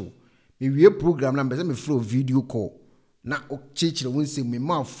maka ate wo me wie program na me se me free video call na o chichire won se me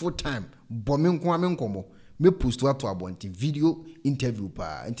ma full time bo me nko ame nkomo me post wa to abonti video interview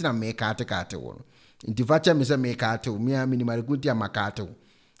pa ntina me ka ate wo no nti facha me se me ka ate wo me a minimal kunti amaka ate wo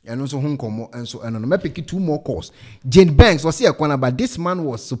eno so hunkomo enso eno no me pick 2 more calls. Jane Banks was here kwana, but this man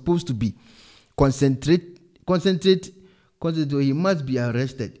was supposed to be concentrate he must be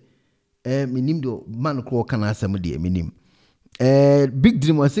arrested. Minim do man ko kana asem de minim. Big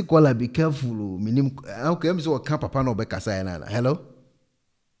dream was say call be careful minim. Okay, am so ka papa no be kasa na. Hello,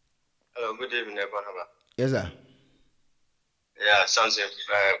 good evening everyone. Yes sir. Yeah, Samson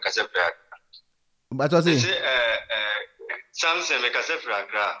Kasefra. But what say? Samson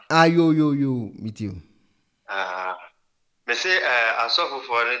Kasefra. Yo meet you. Me say asofo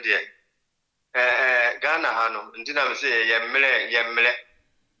for ne de. Ghana hano ndina me say yemle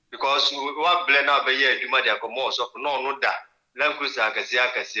because what blend now be here adwuma de akomo so no da language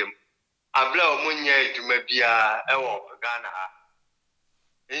akasiem abla omunya adwuma bia ewo Ghana ha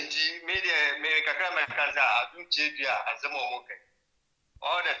enti me kakra me kanza Adom Kyei-Duah azemo omuke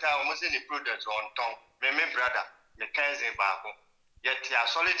all the time we say the product on ton me brother me kanze baako yet ya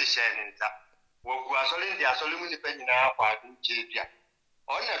solid share nta wo gu asole ndi asole mu ni pa nyina akwa Adom Kyei-Duah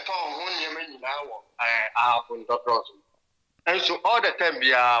on the tongue, one year, many now, I have doctors. And so all the time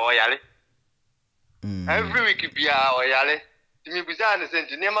be our yale. Every week be our yale. To me, bizarre, and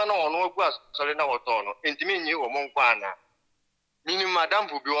sent never know no was solid now or tono. And to me, you or Monkwana. Meaning, Madame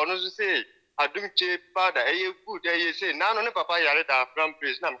will be honest to say, Adom Kyei-Duah, a good day, say, none on the papa yale from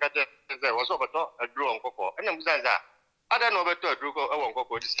place, Nam Kata was over a drew on cocoa. And I'm saying that I don't know better, drew on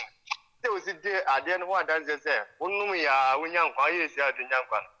cocoa this time. There was a day I didn't want to say, Unumi, when young quiet, the young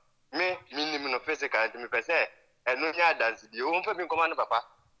one. Me, minimum of physical, and me per se, and no yard dance. The own family command papa,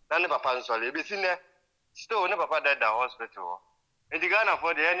 none of papa, sorry, be seen there. Still, never papa died the hospital. And the Ghana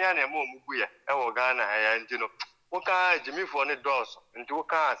for the Anya and Mubuya, our Ghana, and you know, Oka, Jimmy for the doors, and two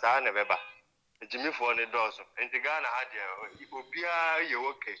cars are never back. Jimmy for the doors, and the Ghana had you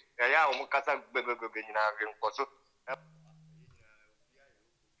okay. I am Mukasa Bego in so.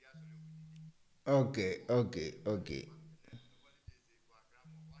 Okay.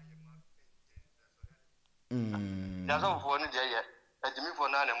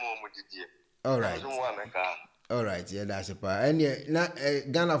 All right, yeah, that's a part. And yeah, na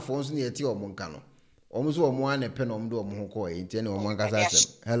Ghana phones near ti omunkano. Omuso omu ane pen omdo omu ko e nti ene omu nkasa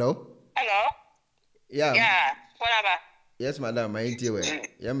asem. Hello? Yeah. What about? Yes, madam, my nti we.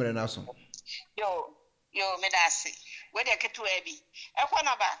 Ya mere na so. Yo, me da se. We dey ketu ebi. E kwa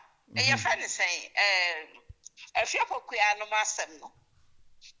na ba. Your friend is saying, if you're no master, no.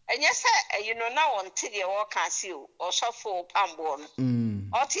 And yes, you know, now until you walk and see you or so for Opambour.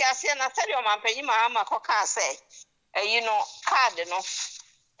 Or Tiasi and I tell you, my penny, my coca say, you know, card, no,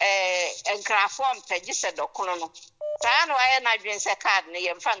 and craft form, just a document. Tan, why and I drink a card near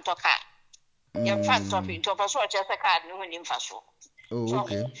your front of car. Your front of it, to persuade just a card when in Faso. Oh,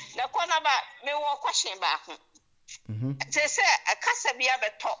 okay. The corner about me walk question back. They say a casa be a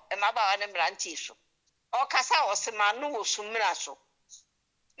top and about an embrantiso. Or casa or semanu sumraso.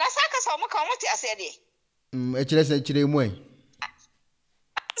 Nasaka Somakomati, I said, Echire se echire mu en.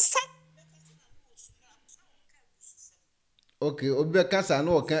 Okay, obi kasa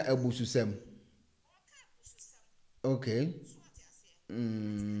na oka abususem. Okay.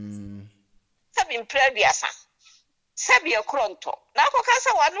 Sabi mprebiasa. Sabi ekronto. Na ko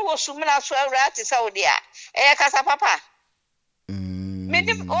kasa wanu wo sumna so awra ti Saudi a. Kasa papa.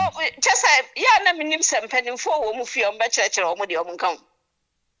 Minim chesa ya na minim sempanimfo wo mu fie omba kyerɛkyerɛ wo mu de omu kan.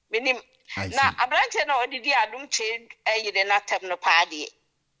 Minim na abrante na odidi adum che eyide na tem no paade.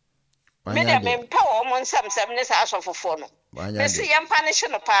 Me de me mpa wo mu nsam ne sa asofofo no. Besi yam punish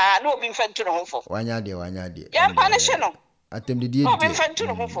no pa na obi mfantu no hofo. Wanya de. Yam punish no. Atemdidi. Obi mfantu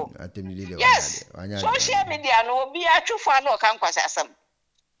no hofo. Atemdidi. Yes. Social media no obi atwofo na okan kwasa asam.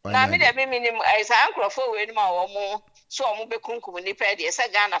 Na me de me minim isa ankrofo we ni ma wo mu so omo bekunkum ni pa de esa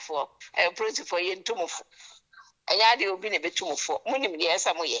Ghana fo principal ye ntumufo. Anya de obi ne betumufo. Munim de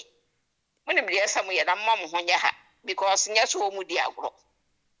esa mo ye. Munim de esa mo ye na mammo ho nya ha because nya so omu di agro.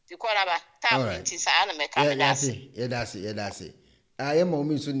 Dikoraba tam nti sa na me ka me dase. Yedase. Aye ma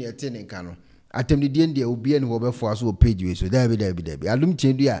omi so ne ete ne nka no. Atemdidi ndie obi ene wo befo aso o page we so dabi. Adum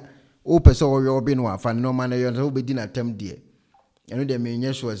chendu a o pese wo we obi no afa no ma na yo so obedi na tem die. Eno de me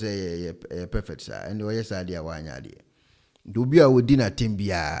nye sure say perfect sir and we yes ade a wanya de. Obi a wodi na tem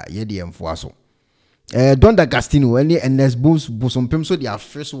bia ye de emfo aso. Don D'Agostino any NS bosompem so dia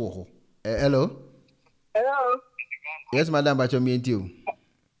first wo ho. Hello. Yes madam ba cho me ntio.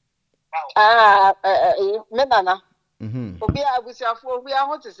 Me nana. Obi a busiafo obi a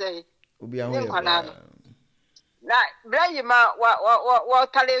ho te say. Obi a ho. Na brayi ma wa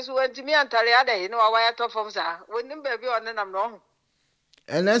tale so antimi antale ade no wa ya to fom sa. Wonim ba bi on nam no.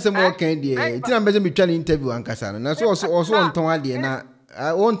 And that's a more candy. It's not better me trying interview and Cassana. And that's also on Tonadi and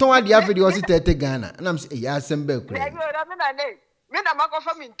I won't Tonadi after the Osita Ghana. And I'm saying, yes, and Belk. Men a mark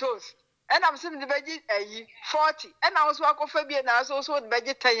of in toast. And I'm saying the veggie 40. And I was walk of Fabian and I was also the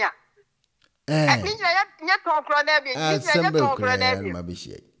vegetarian. I mean, yet talk on every I did some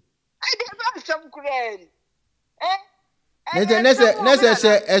grand.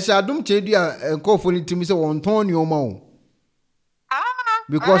 As I don't tell you and call for it to me so on Tonio Mo.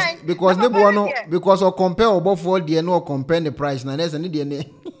 Because nebo no because or compare or for the no compare the price na there's an DNA.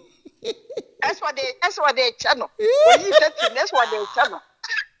 That's what they channel. When you said that's what they channel.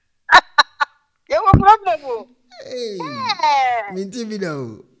 You have a problem. Hey. Minty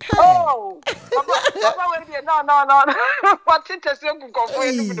video. Oh. No. What's it as you go for?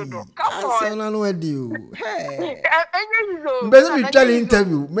 Come on. I know what you. Hey. Better me try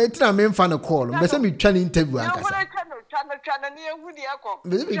interview. Me try me fan a call. Better me try interview ankasa. Channel near Woody Ako.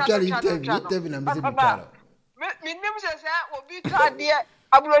 Better me try interview na better me try. Me name says will be tired dear.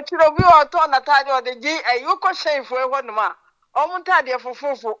 Abrochiro bi o to na tade o de gi you ko shame for one ma. O mu tade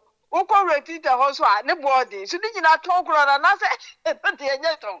fofofo. Uko reti the house ne body. So ni na talk na na say de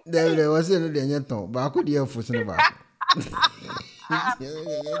enyeton. There was no de enyeton. Ba ko de efo se ba.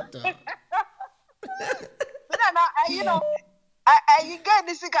 Na you know I get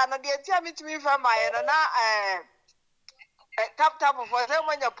this kind of the tell me to me from my na tap of for them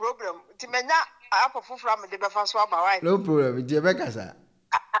when your program. Timenya apofu from the befa so ba why. No problem. Je be kasa.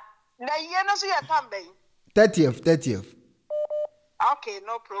 Na ye no so ya tambe. 30th. Okay,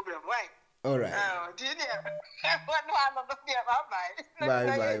 no problem. Why? All right. Do you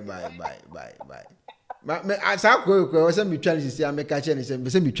Bye. But as I was me challenge to see I make a challenge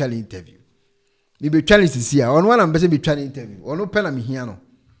say me challenge interview. Me be challenge to see on one am be challenge interview. On no pen me here no.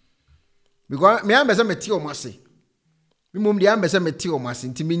 Because me am be me ti o mase. Me mum dey am be me ti o mase.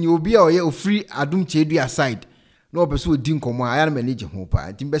 Nti me obi a o free Adom Kyei-Duah side. No be so di nkomo a ya na manage ho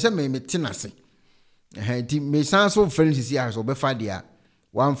pa. Nti be se me ti na se. Nti me san so friends see as o be fa dia.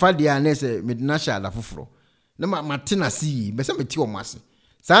 Wan fa dia na se me na sha da foforo. Na ma ti na se be se me ti o mase.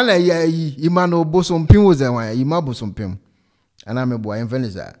 San na yi imano bosompim wo zen ima bosompim. Ana me boa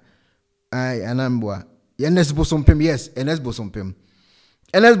envenisa. Ai ana me boa. Enes bosompim yes, enes bosompim.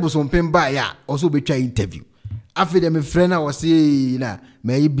 Enes bosompim ba ya also be try interview. After them me friend na was say na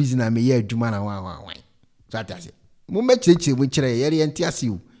me yi busy na me ye adwuma na wan. So atase. Mo me cheche mo kire ye ye ntiase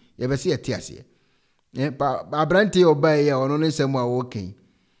o. Ye be se ye tiase. Ba brante oba ye ono ne nsem a wo ken.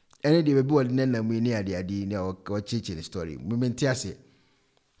 Ene de be bi wodi na mu ni ade ne o cheche the story. Mo me ntiase.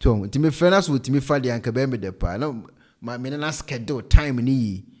 So, me friends with me fa the anka be me de pa. No, me na schedule time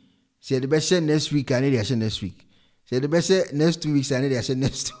ni. Say the best next week, I need to next week. Say the best next 2 weeks, I need to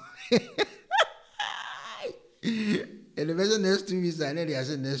next 2 and the best next 2 weeks, I need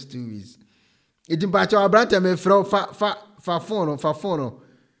to next 2 weeks. It impact our brand me throw fa phone.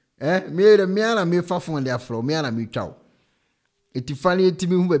 Me the me ana me fa phone there from me ana me chow. Eti fani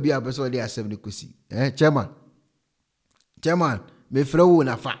etimi hu baby abeso de asem ne kosi. Chairman. Me frɛ wo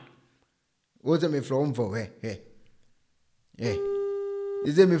na fa. Wo se me frɛ wo mfo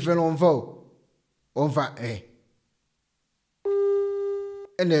Is me frɛ wo mfo. Onfa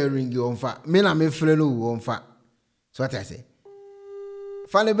ene ringi onfa. Me na me frɛ no onfa. So what I say?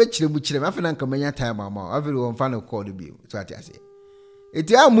 Fani be chire mu chire. Afi na nkamanya time mama. Afi onfa no call the bill. So what I say?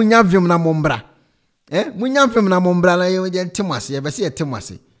 Eti amunya vim na mombra. Munya vim na mombra na ye ntimase. Ye be se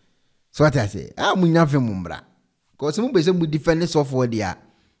ntimase. So what I say? Amunya vim mombra. Because some people say defend software there.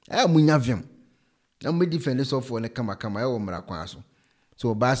 Munya vim. Na mu defend software ne kama e wo mra kwa so.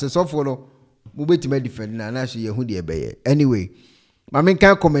 So ba se software no mu betima defend na so ye hu de be ye. Anyway, ma men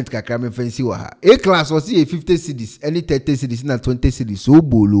kan comment kakra me fancy wa ha. A class was 50 cedis, any 30 cedis na 20 cedis so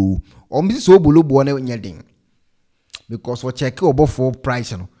bolo. O mi so bolo bo na nya den. Because we check obo for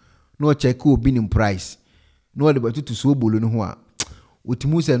price no check obi nim price. No de batutu so bolo no ho a.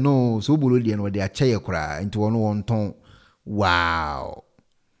 Utimu se no so bolo de no de ache ye kura nti wono won ton. Wow.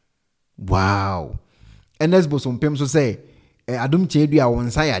 Enes bosom pem so say Adom Kyei-Duah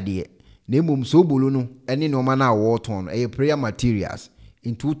won sayade. Na emom so bolo no ene no ma na wo ton prayer materials.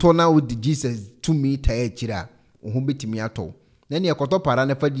 Into tona with Jesus 2 meter echira. Ohun betimi ato. Na ne ekoto para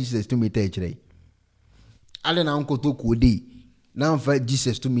na fa Jesus 2 meter echira. Ale na nkoto kode na mfa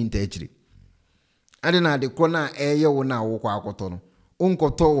Jesus 2 meter echira. Ale na de kona eye wo na wo kwa akoto no.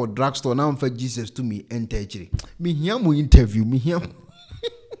 Onkoto wo drugstore na mfa Jesus 2 meter echira. Me hia mo interview Me hia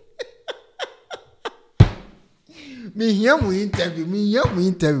mo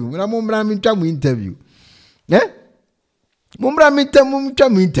interview. Na mombra mi twa mo interview. Mombra mi twa mo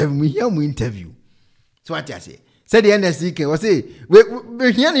interview. Me hia mo interview. So what I say? Say the NSC can say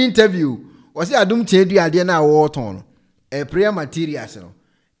we hia the interview. O say Adom Kyei-Duah ade na wo ton no. Prayer materials no.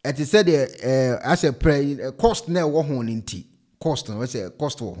 It said as a prayer cost na wo ho nti. Cost no say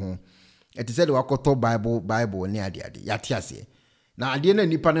cost wo ho. It said we akoto Bible ni ade yate ase. Na ade na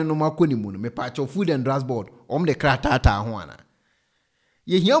nipa ne no makoni mu no me pa cho food and drugs board de kratata ho ana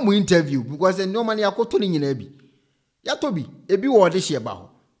ye hia mu interview because no man yakoto ni nyina bi yato bi ebi wo de hye ba ho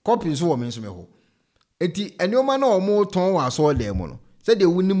copy so wo me nso me ho enti enioma na omo ton wa so le mu no se de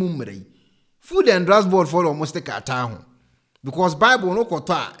wuni mu mrei food and drugs board for almost the kata ho because Bible no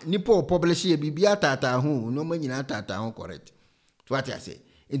koto a nipa publish e bibia tata ho no ma nyina tata ho correct so what I say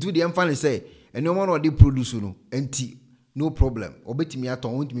into the emphasize say enioma na de produce no enti no problem obetimi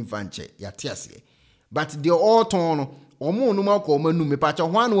aton wontimi fa nche yate ase but the all ton omo no makọ manu me pa cha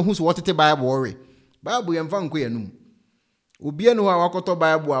ho an wo hu so wotete Bible ore Bible yemfa nko yanum obi enu a wakoto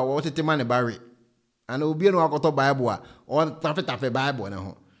Bible a wotete ma ne bare ana obi enu wakoto Bible a o tafe Bible na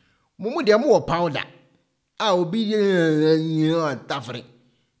ho mumu de mo powder a obi tafre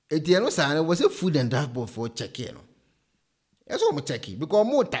eti eno sa na wo se food and drug board for check no eso mo check because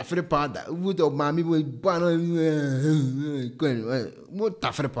mo tafre powder wood of mami we ban mo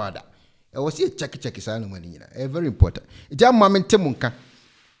tafre powder I was here check is very important. It's a moment temunka.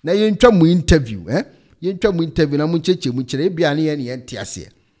 Na yentwa mu interview yentwa mu interview na mu cheche mu kire bia na ye entiase.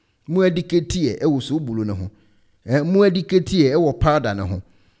 Mu educate e wo so bulu ne ho. Mu educate e wo powder ne ho.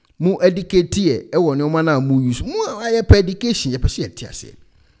 Mu educate e wo ne ma na mu use. Mu aye per education ye pese entiase.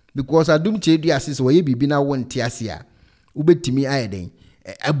 Because Adom Kyei-Duah ase so ye bibi na wo entiase a ubetimi aye den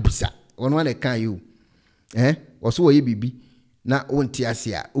abusa. Ono wane kan you. Oso ye bibi na wonti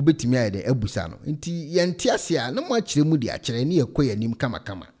ase a obetimi ayede abusa no nti ye nti ase a na mo akire mu di akire ne yekoya nim kama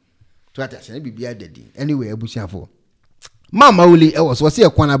so atase na bibia dadi anyway abusa fo mama wuli e was se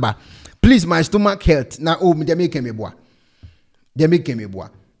ekwana ba please my stomach health na o me de make me boa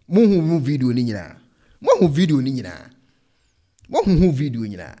mo hu video ni nyina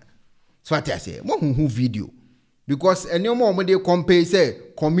so atase mo hu video because enyo mo de compare say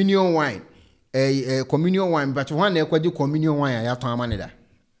communion wine communion wine but one na kwaji communion wine ya ton amane da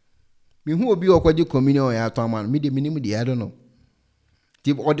me hu obi okwaji communion ya ton amane me de minim de I don't know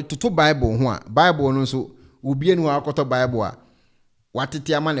ti o de toto Bible ho a Bible no so obi enu akoto Bible a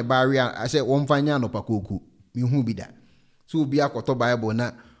watete amane barrier I say won fanya no pakoku me hu bi da so obi akoto Bible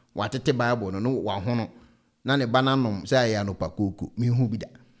na watete Bible no wa ho no na ne bananom say ya no pakoku me hu bi da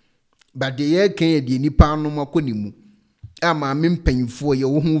but de ye kan ye de nipa no makonimu ama me mpanyfo ye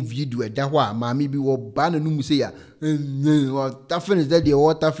wo hu video da ho a ma me bi wo ba na numu se ya tafene that the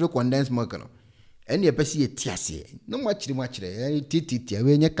water free condensed milk no ene ye pese ye tiase no ma kire titi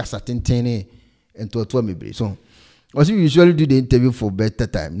we nye kasa tenten ento mebre so we usually do the interview for better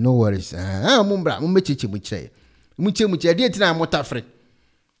time no worries mumbra mechiche mu kire de tina mo tafre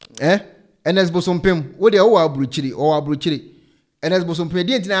enes bosompem wo de wo abruchiri enes bosompem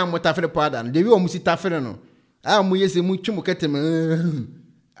de tina mo tafre pada no de wi o mu si tafre no Ah, mu yesi mu twum ketem.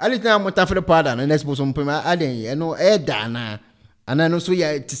 Ali na mo tafre pada no next bosom pema aden e no e da na. Ana no so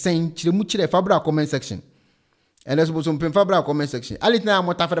ya ti sen kire mu kire fabra comment section. And next bosom pem fabra comment section. Ali na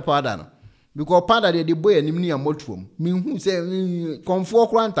mo tafre pada no. Because pada de boy anim ni amotuom. Me hu se konfo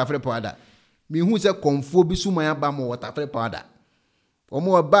kra ntafre pada. Me hu se konfo bi suma ya ba mo tafre pada.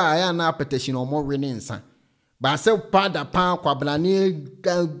 Omo ba ya na petition omo wene nsa. Ba se pada pa kwabla ni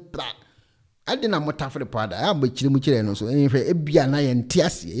ade na motafre pada ya mbechire mu kire no so ehwe ebia na ye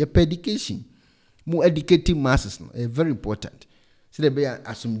ntiase ye education mu educative masses no very important so be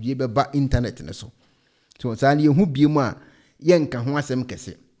asomdie be ba internet ne so sa na ye hu bie mu a ye nka ho asem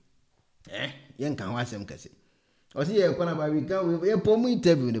kese ye nka ho asem kese o si ye kwana ba wi ka ye po mu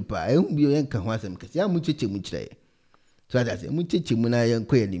interview ne pa ye hu bie ye nka ho asem kese ya mu cheche mu kire so that say mu cheche mu na ye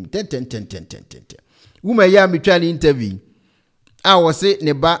nko ye nim ten wuma ya mi twa interview I was say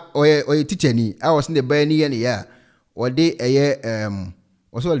neba oye teacher ni I was neba ni ye ne ya ode eye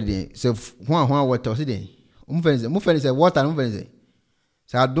also dey say hwan water say dey mu fense say water mu fense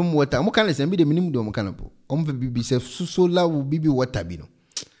say Adom water mu kan say bi de minim do mu kan po fe bibi say solar bibi water bi no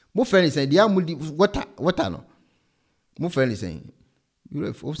mu fense say dia mu water no mu fense say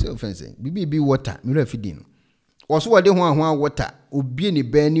you fense bibi water mi re fidi no also ode hwan water obi ni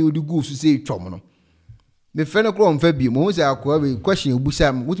ba ni odi gu su say twom no me fene kro mfa bi mo se akwa we question obusa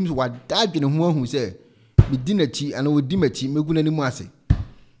m wotumi so wadadwene ho ahu se me dinachi ana wodi machi meguna ni mu ase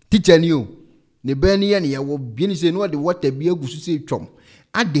teacher ni o ne ba ni ye ne ye wo bi ni se no de water bi agusu se twom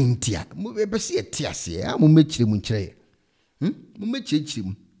adentia mo be se etiase a mo mechire mu kire mo mechire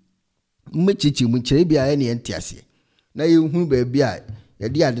mu kire bi a ne entiase na ye hu ba bi a ye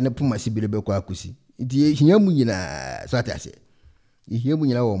de ade ne poma se bi le be kwa akusi ndi hia mu nyina so atase ihe mu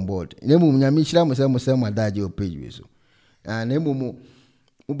nyina on board nemu nyame hira musem adaje o page we so nemu mu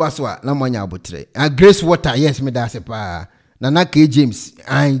ubaso a na manya abotre grace water yes me da se pa na K James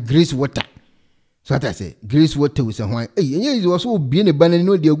grace water so that say grace water we say hwan enye is also obi ne ban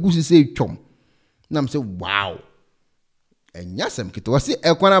no de agusi say twom na me say wow enya sem kito wasi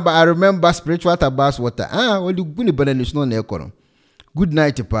ekwana ba I remember spiritual tabas water we de gu ne ban no so na ekono good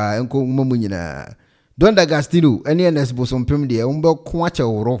night pa enko mamu nyina Don D'Agostino any NS bosom pem de umbe kwacha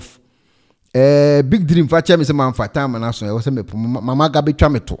rough big dream fa cha me se man fata ma na so e wo se me mama ga betwa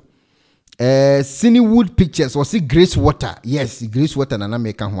meto Cinewood pictures was grace water yes grace water na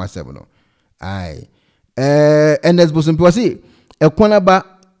make ho asem no ai NS bosom pem was ekwana ba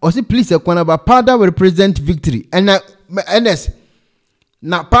was please ekwana ba powder will represent victory and NS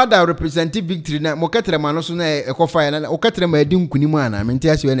na powder represent victory na mo ketre ma no so na ekofa na o ketre ma edi nkunimu ana me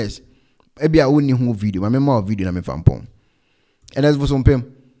ntia so NS ebia woni hu video ma video na me fampon enes bosom pem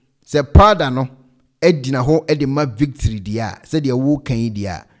se pada no edina ho edi ma victory dia se dia wo kan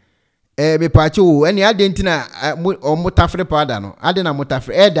dia me paache wo eni adentina o mutafre pada no ade na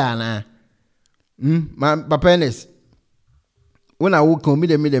mutafre eda na ma papa enes wona wo kan mi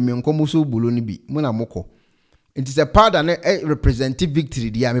de nkomo so bulo ni bi mo na moko enti se pada no representative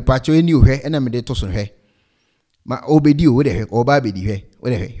victory dia me paache eni ohwe ena me de to so hwe ma obedi o de hwe oba bedi hwe o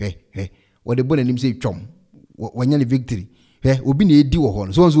de hwe what the bonnet say chom when you victory obi na edi wo ho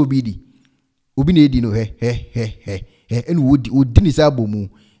no so obi na edi no and would ni sabo mu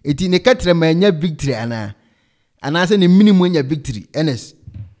eti ne katre ma nya victory ana se ne minimum nya victory ns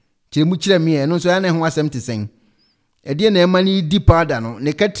kire mu kire me no so ana ho asem te sen e de na ema ni di powder no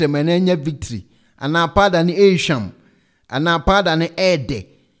ne katre ma na nya victory ana powder ni esham ana powder ni ede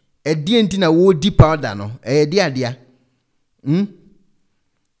e de enti na wo di powder no e de adea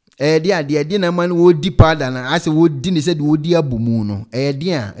dia na man wo di powder na ase wo di ni said wo di abumu no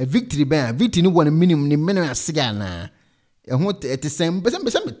dia victory ben victory ni won minimum ni minimum asiga na ho ete sem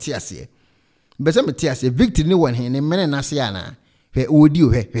besa me tiase victory ni won he ni mene na asiga na wo di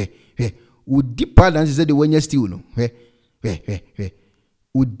wo di powder ni said wo nya steal no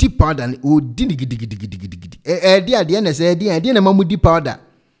wo di powder wo di ni gidi dia na say dia na mamu di powder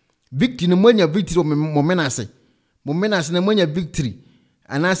victory ni mo nya victory mo menase na mo nya victory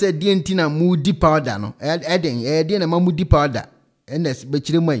ana say DNT na mudi powder no eden na mamudi powder ns be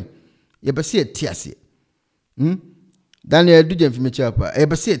kire mai ye be se etiase Daniel duje mfime chapa ye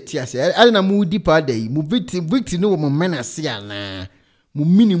be se etiase ade na mudi powder yi mu victory no mo menase ana mu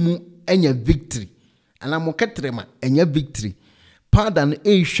minimum enya victory ana mo ketrema enya victory powder no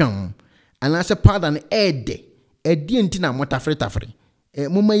esham ana say powder no ede DNT na motafre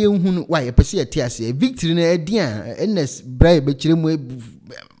mama ye hunu wa ye pese etiase victory na edian ns brai be kire mu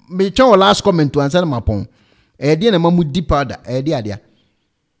me chaw last comment to answer mapon edian na mamudi powder dia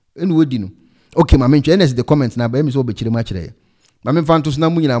enu wodi no okay ma menche ns the comment na ba mi so be kire mu a kire ma me fantos na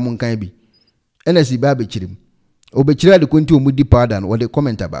mu nyina mu nkan bi ns ba be kire mu obechira de konti omudi powder no wo de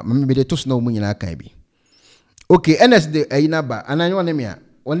comment aba me de to snow mu nyina kan bi okay ns de ayina ba ananyo one me a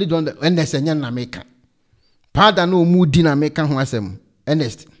one don ns enya na meka powder no omudi na meka ho asem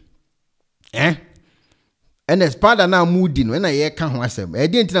ns ns powder na mudi no na ye ka ho asem e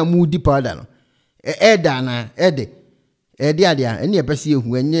de ntina mudi powder no da na ede adia ene e pese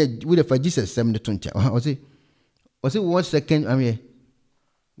ehu enye we de fa Jesus sem de to ncha o say 1 second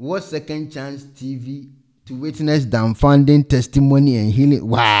what second chance TV to witness dumbfounding testimony and healing.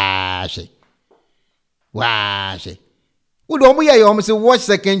 Wash. We don't we are say watch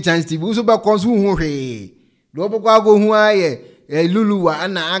second chance TV. We so ba consume he. Do go go hu aye luluwa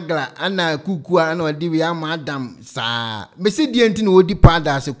ana agla ana kukua ana odi we am Adam sa. Me say die nti na odi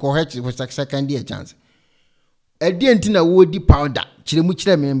powder as correct for second year chance. E die nti na odi powder. Chire mu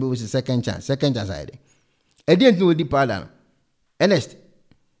chire me be second chance ide. E die nti na odi powder. Honest.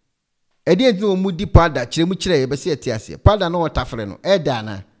 Edi nti omudi powder chire mu chire be se atiase powder no watafre no eda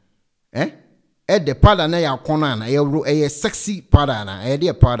na ede powder na ya kono ana ye sexy powder na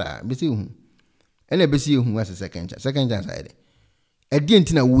ede powder be se hu ene be se hu as second chance ede edi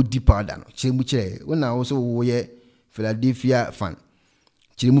nti na wodi powder no chire mu chire wona wo so wo ye Philadelphia fan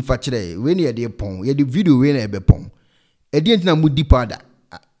chire mu fa chire we ne ye pon ye de video we na ebe pon edi nti na mudi powder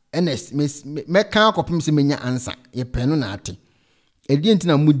ns me kan akopim se menya ansa ye penu na ate edi nti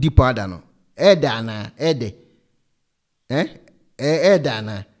na mudi powder no eda na ede eda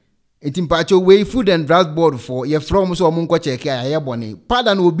na enti mpacho we food and drug board for ye from so omo nko check ya bone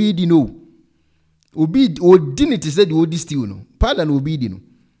powder na obi di no obi odi it said odi steal no powder na obi di no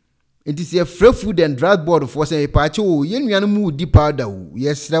enti se free food and drug board for say mpacho ye nuan mu di powder o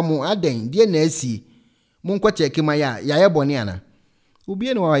ye sremo aden die na asi mo nko check ma ya bone ana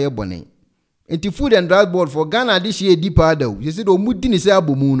obi na wa ye bone enti food and drug board for Ghana this year di powder you see do mudi ni say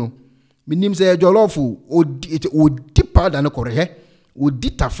abomu no minim say jollofu odi powder no kore he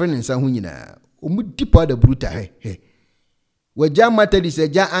odi tafren nsa ho nyina omudi powder bruta he waja Methodist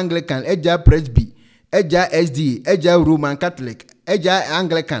eja Anglican eja Presby eja SD eja Roman Catholic eja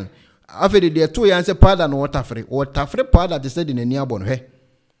Anglican afede de to yan say powder no watafre powder de say de nani abon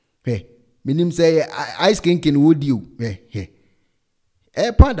he minim say ice king wodi o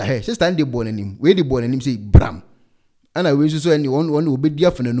he powder he sister ndi bonanim we di bonanim say bram ana we so any one obedi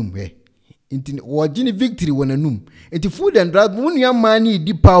afananum he inti wogini victory wonanum inti food and drug munya mani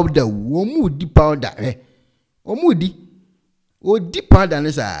di powder wo mu di powder he o mu di o di powder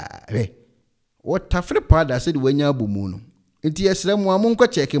ne sa he o tafre powder say di wanya abomu no inti yesremu amonko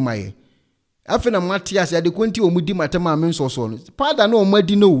check maye afena matias ya de konti o mu di matama amen so no powder na o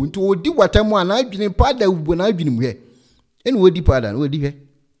madi no inti o di watamu ana adwene powder wo na adwene mu he eni wodi powder wodi he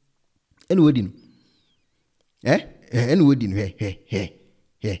eni wodi no eni wodi no he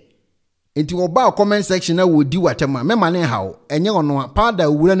enti oba comment section na wodi watema mema ne hawo enye ono powder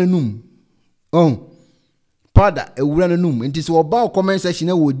ewura nanum powder ewura nanum enti so oba comment section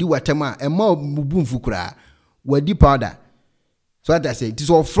na wodi watema ema bubu mfukura wodi powder so that say enti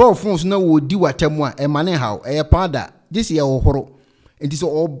so frofons na wodi watema ema ne hawo powder this year ohoro enti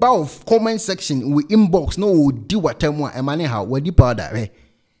so oba comment section we inbox no wodi watema ema ne hawo wodi powder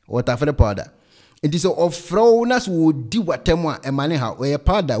watafere powder enti so ofro na so wodi watema emane ha we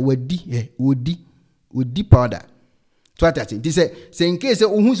powder wodi powder so atati enti se in case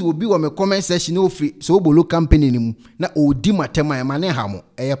ohun so obi wo me comment section no free so obolo company ni mu na odi matema emane ha mo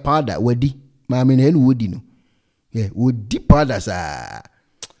powder wodi ma me na enu wodi no wodi powder sa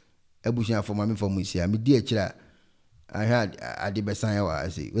ebushia for mama for musia me di akira I had adebesan ya wa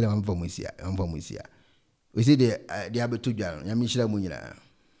say we am for musia we say the abeto dwa ya me hira mu nyina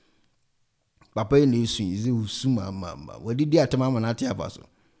papa ni su izi usuma mama wadi atama na ate abaso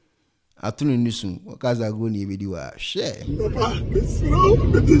atunu ni su wakaza go ni ebedi wa share papa bisro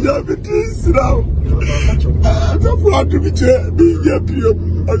bedija bedisra azafu biche bi yapio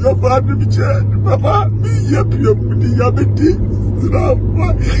azafu biche papa bi yapio bedija bedisra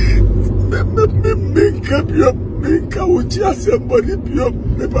me kapio me kauchi asembodi pio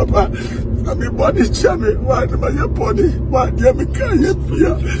me papa ami body chame wa na my body wa dia me kaye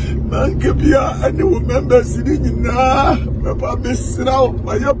pia man ke pia ani wo members ni nyina papa me sraw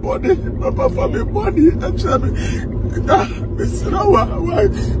my body papa fa me body chame me sraw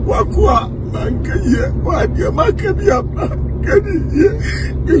wa kwa man ke ye wa dia ma ke pia ke ni ye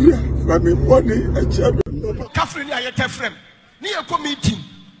fa me body chame kafre ni ayete frem ni e committee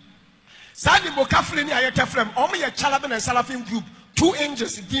sani mo kafre ni ayete frem o me ye chalabe na salafin group 2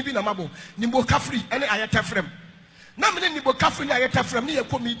 angels giving a mabo nimbo kafri ene ayeta frem na me nimbo kafri ni ayeta frem ni ye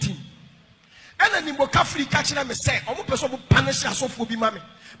committee ene nimbo kafri ka kire me say omo person mo punish asofo bi ma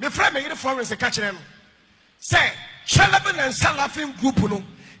me frem me yire foreign se ka kire no say Chalabin and Salafin group no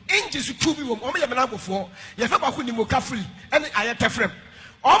angels to be on me before you have a ni moka free and I frame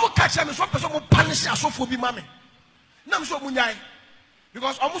almost catch them so person punish us for be mammy nam so munyai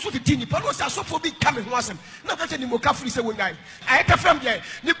because almost the teeny but was so for be coming was him not catch any moka free say one guy I frame there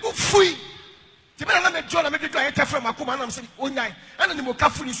the book free the man I John I made I frame a command I'm saying one guy and the moka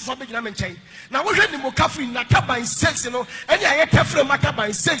free is something I'm chain now we read the moka free nata by sex you know and I frame matter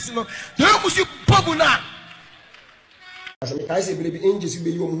by sex you know the almost you babuna as I say believe angels be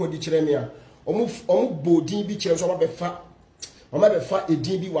you ho di kire me a omo bodin bi kire so omo be fa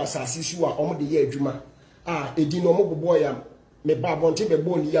edin bi wasase su a omo de ye adwuma edin no omo bobo ya me ba bonte be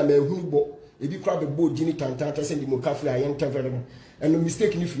bo ni ya ma ehunu bo ebi kra be bo di ni tantanta se ndi mo kafri ayen tevere and no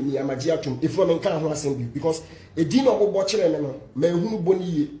mistake ni firi ni amaji atum ifo me nkan ho asem bi because edin no omo bo kire me no ma ehunu bo ni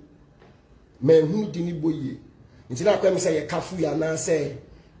ye ma ehunu di ni bo ye nti na kwa me say ye kafu ya na say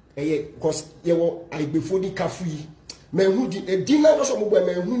eye cause ye wo agbefo di kafu yi mehu di edina no so mo bo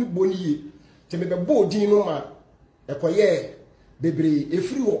mehu ni boni ye te me be bo din no ma ekoye bebre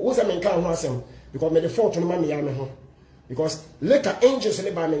efiri wo se menka ho asem because me the fault no ma me ya me ho because later angels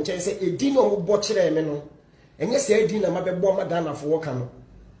ne ba me nchen say edina mo bo kire me no enye se edina ma be bo ma dana fo woka no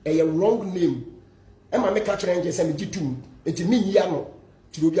eye wrong name e ma me ka kire angels say me gitu enti me yi ano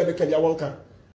ti obi abeka bia wonka